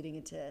is bleeding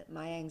into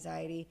my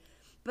anxiety.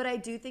 But I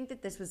do think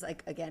that this was,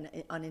 like, again,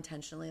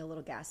 unintentionally a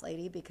little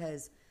gaslighty,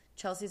 because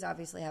Chelsea's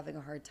obviously having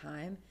a hard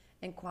time,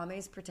 and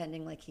Kwame's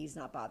pretending like he's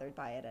not bothered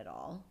by it at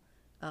all.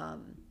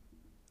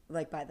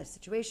 Like, by the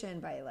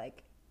situation, by,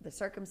 like, the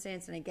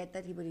circumstance, and I get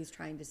that what he's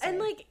trying to say. And,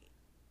 like...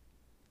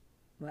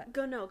 What?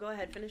 Go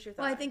ahead, finish your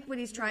thought. Well, I think what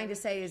he's trying to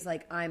say is,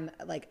 like, I'm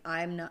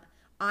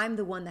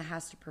the one that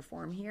has to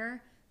perform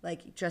here.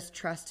 Like, just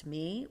trust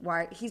me.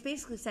 Why? He's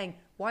basically saying,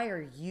 why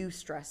are you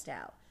stressed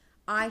out?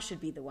 I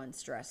should be the one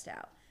stressed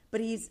out.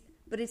 But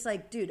it's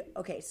like, dude,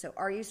 okay, so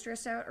are you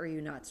stressed out or are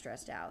you not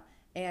stressed out?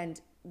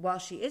 And while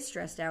she is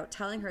stressed out,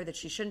 telling her that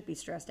she shouldn't be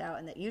stressed out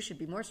and that you should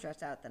be more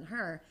stressed out than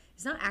her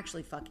is not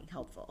actually fucking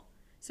helpful.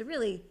 So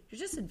really, you're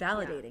just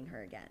invalidating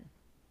her again.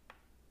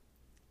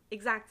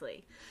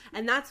 Exactly.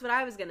 And that's what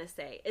I was going to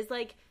say. Is,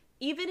 like,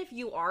 even if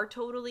you are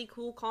totally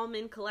cool, calm,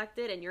 and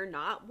collected and you're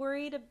not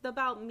worried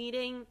about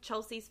meeting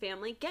Chelsea's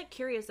family, get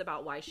curious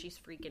about why she's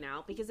freaking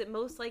out, because it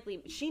most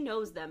likely, she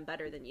knows them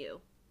better than you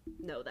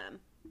know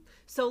them.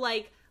 So,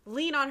 like,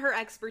 lean on her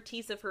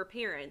expertise of her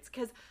parents,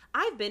 because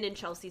I've been in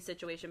Chelsea's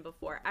situation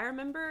before. I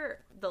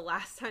remember the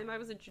last time I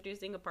was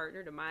introducing a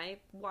partner to my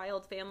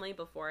wild family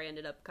before I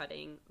ended up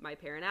cutting my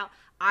parent out,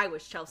 I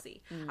was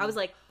Chelsea. I was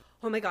like,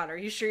 oh my God, are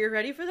you sure you're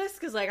ready for this?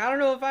 Because, like, I don't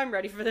know if I'm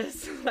ready for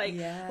this. Like,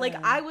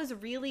 I was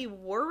really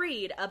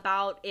worried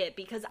about it,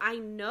 because I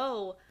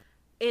know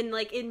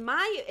in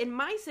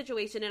my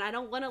situation, and I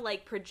don't want to,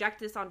 like, project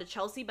this onto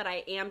Chelsea, but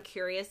I am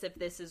curious if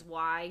this is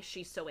why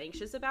she's so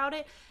anxious about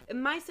it.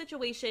 In my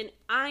situation,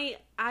 I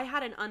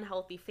had an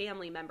unhealthy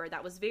family member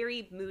that was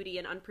very moody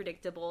and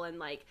unpredictable and,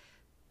 like,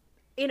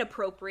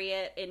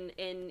 inappropriate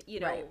in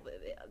you know,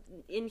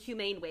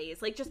 inhumane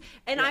ways, like, just,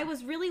 and I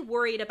was really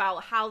worried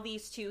about how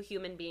these two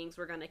human beings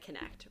were going to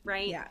connect,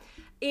 right?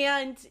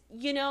 And,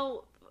 you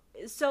know,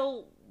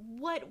 so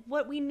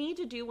what we need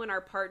to do when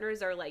our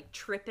partners are like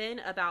tripping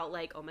about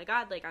like, oh my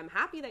God, like I'm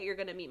happy that you're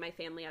going to meet my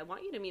family. I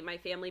want you to meet my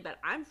family, but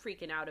I'm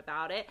freaking out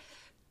about it.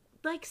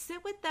 Like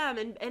sit with them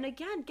and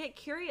again, get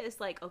curious.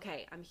 Like,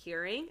 okay, I'm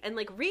hearing and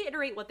like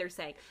reiterate what they're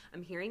saying.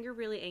 I'm hearing you're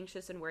really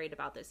anxious and worried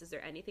about this. Is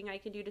there anything I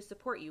can do to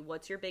support you?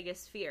 What's your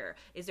biggest fear?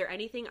 Is there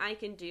anything I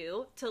can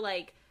do to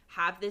like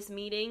have this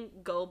meeting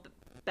go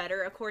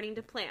better according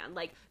to plan?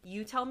 Like,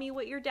 you tell me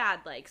what your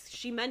dad likes.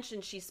 She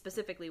mentioned she's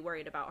specifically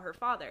worried about her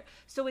father.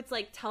 So it's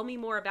like, tell me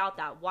more about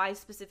that. Why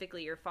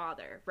specifically your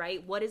father,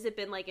 right? What has it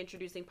been like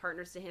introducing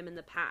partners to him in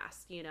the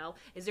past? You know,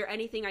 is there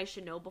anything I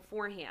should know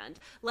beforehand?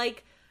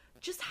 Like,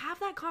 just have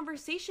that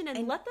conversation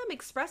and let them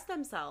express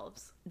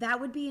themselves.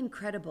 That would be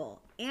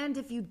incredible. And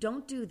if you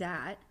don't do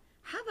that,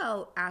 how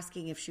about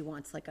asking if she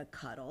wants like a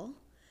cuddle?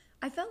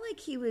 I felt like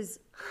she was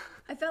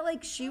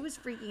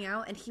freaking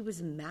out and he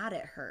was mad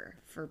at her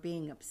for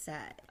being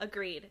upset.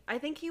 Agreed. I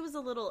think he was a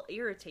little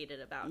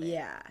irritated about it.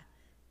 Yeah.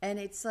 And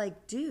it's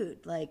like,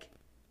 dude, like,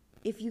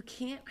 if you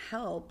can't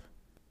help,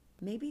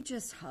 maybe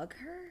just hug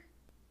her?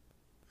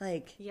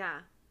 Like, yeah.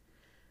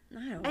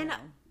 I don't know.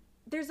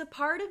 There's a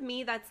part of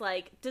me that's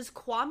like, does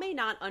Kwame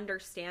not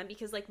understand?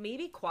 Because like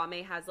maybe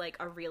Kwame has like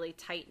a really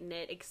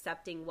tight-knit,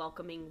 accepting,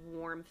 welcoming,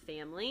 warm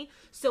family.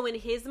 So in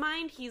his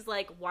mind, he's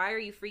like, why are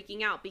you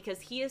freaking out? Because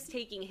he is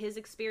taking his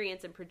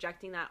experience and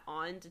projecting that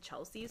on to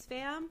Chelsea's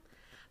fam.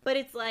 But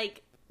it's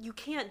like, you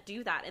can't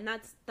do that. And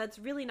that's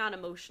really not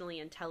emotionally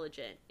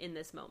intelligent in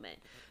this moment.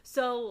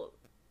 So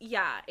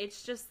yeah,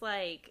 it's just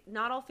like,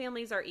 not all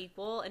families are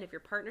equal. And if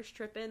your partner's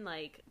tripping,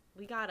 like,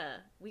 we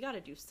gotta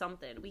do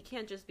something. We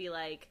can't just be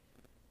like,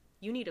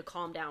 you need to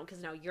calm down because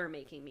now you're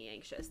making me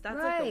anxious. That's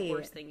like the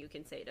worst thing you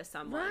can say to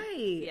someone.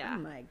 Right. Yeah. Oh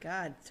my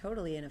God.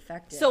 Totally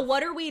ineffective. So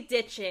what are we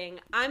ditching?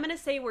 I'm going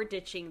to say we're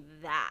ditching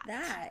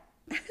that.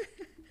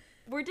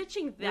 We're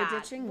ditching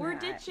that. We're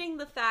ditching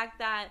the fact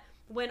that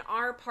when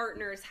our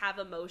partners have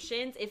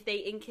emotions, if they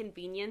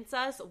inconvenience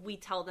us, we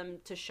tell them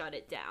to shut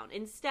it down.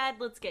 Instead,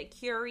 let's get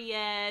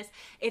curious.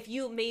 If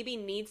you maybe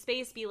need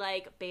space, be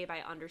like, babe,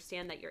 I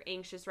understand that you're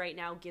anxious right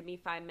now. Give me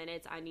 5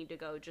 minutes. I need to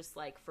go just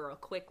like for a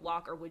quick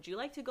walk. Or would you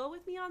like to go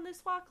with me on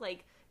this walk?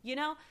 Like, you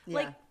know,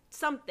 like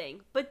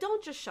something. But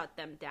don't just shut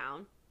them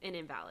down and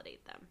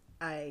invalidate them.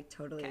 I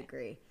totally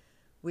agree.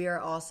 We are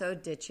also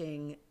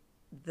ditching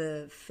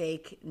the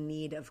fake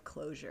need of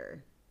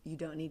closure. You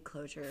don't need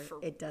closure.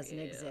 It doesn't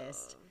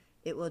exist.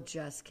 It will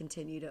just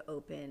continue to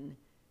open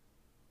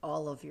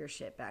all of your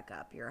shit back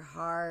up. Your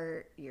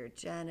heart, your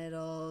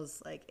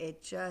genitals, like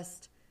it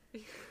just,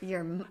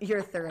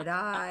 your third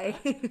eye,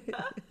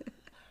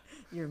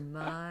 your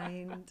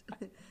mind.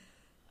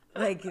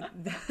 Like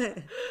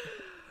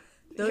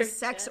those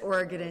sex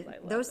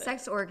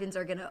organs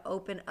are going to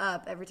open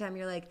up every time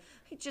you're like,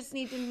 I just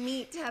need to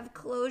meet to have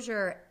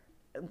closure.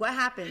 What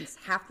happens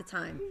half the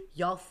time?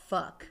 Y'all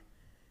fuck.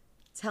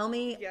 Tell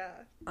me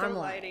don't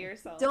lie to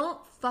yourself.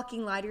 Don't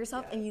fucking lie to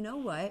yourself. And you know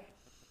what?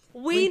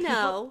 We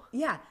know.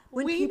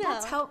 When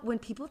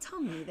people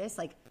tell me this,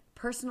 like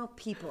personal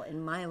people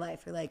in my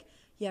life are like,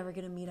 yeah, we're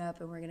going to meet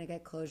up and we're going to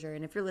get closure.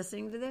 And if you're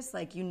listening to this,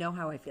 like, you know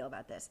how I feel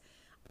about this.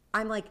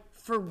 I'm like,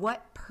 for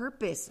what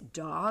purpose,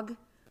 dog?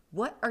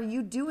 What are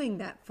you doing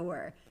that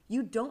for?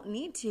 You don't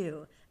need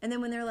to. And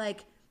then when they're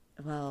like,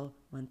 well,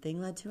 one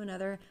thing led to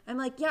another. I'm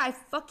like, yeah, I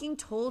fucking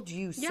told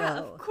you so. Yeah,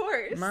 of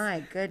course.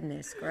 My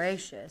goodness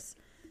gracious.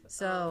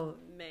 So,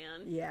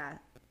 man. Yeah,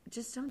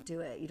 just don't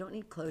do it. You don't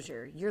need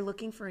closure. You're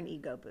looking for an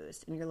ego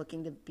boost, and you're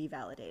looking to be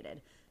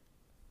validated.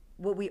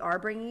 What we are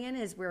bringing in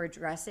is we're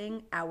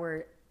addressing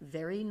our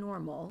very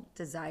normal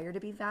desire to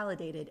be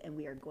validated, and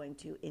we are going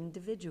to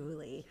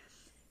individually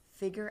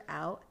figure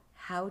out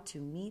how to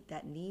meet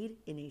that need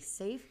in a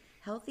safe,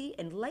 healthy,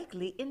 and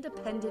likely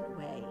independent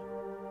way.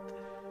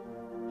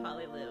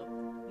 Hallelujah.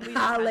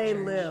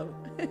 Hallelujah.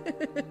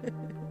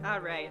 All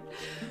right.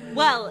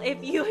 Well,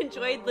 if you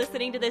enjoyed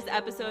listening to this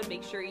episode,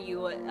 make sure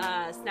you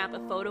snap a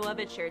photo of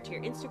it, share it to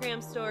your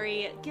Instagram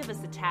story, give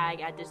us a tag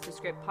at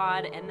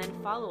DishToScriptPod, and then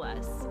follow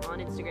us on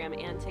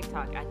Instagram and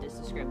TikTok at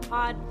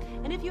DishToScriptPod.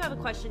 And if you have a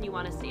question you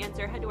want us to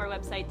answer, head to our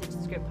website,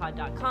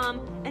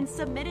 DishToScriptPod.com, and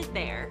submit it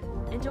there.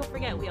 And don't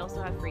forget, we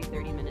also have free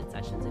 30-minute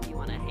sessions if you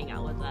want to hang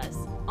out with us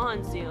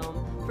on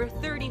Zoom for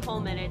 30 whole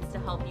minutes to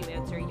help you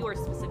answer your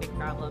specific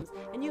problems.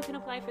 And you can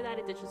apply for that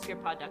at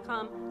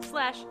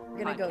DishToScriptPod.com/podcast.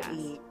 We're going to go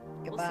eat.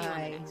 Goodbye. We'll see you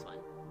on the next one.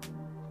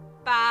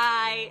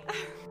 Bye.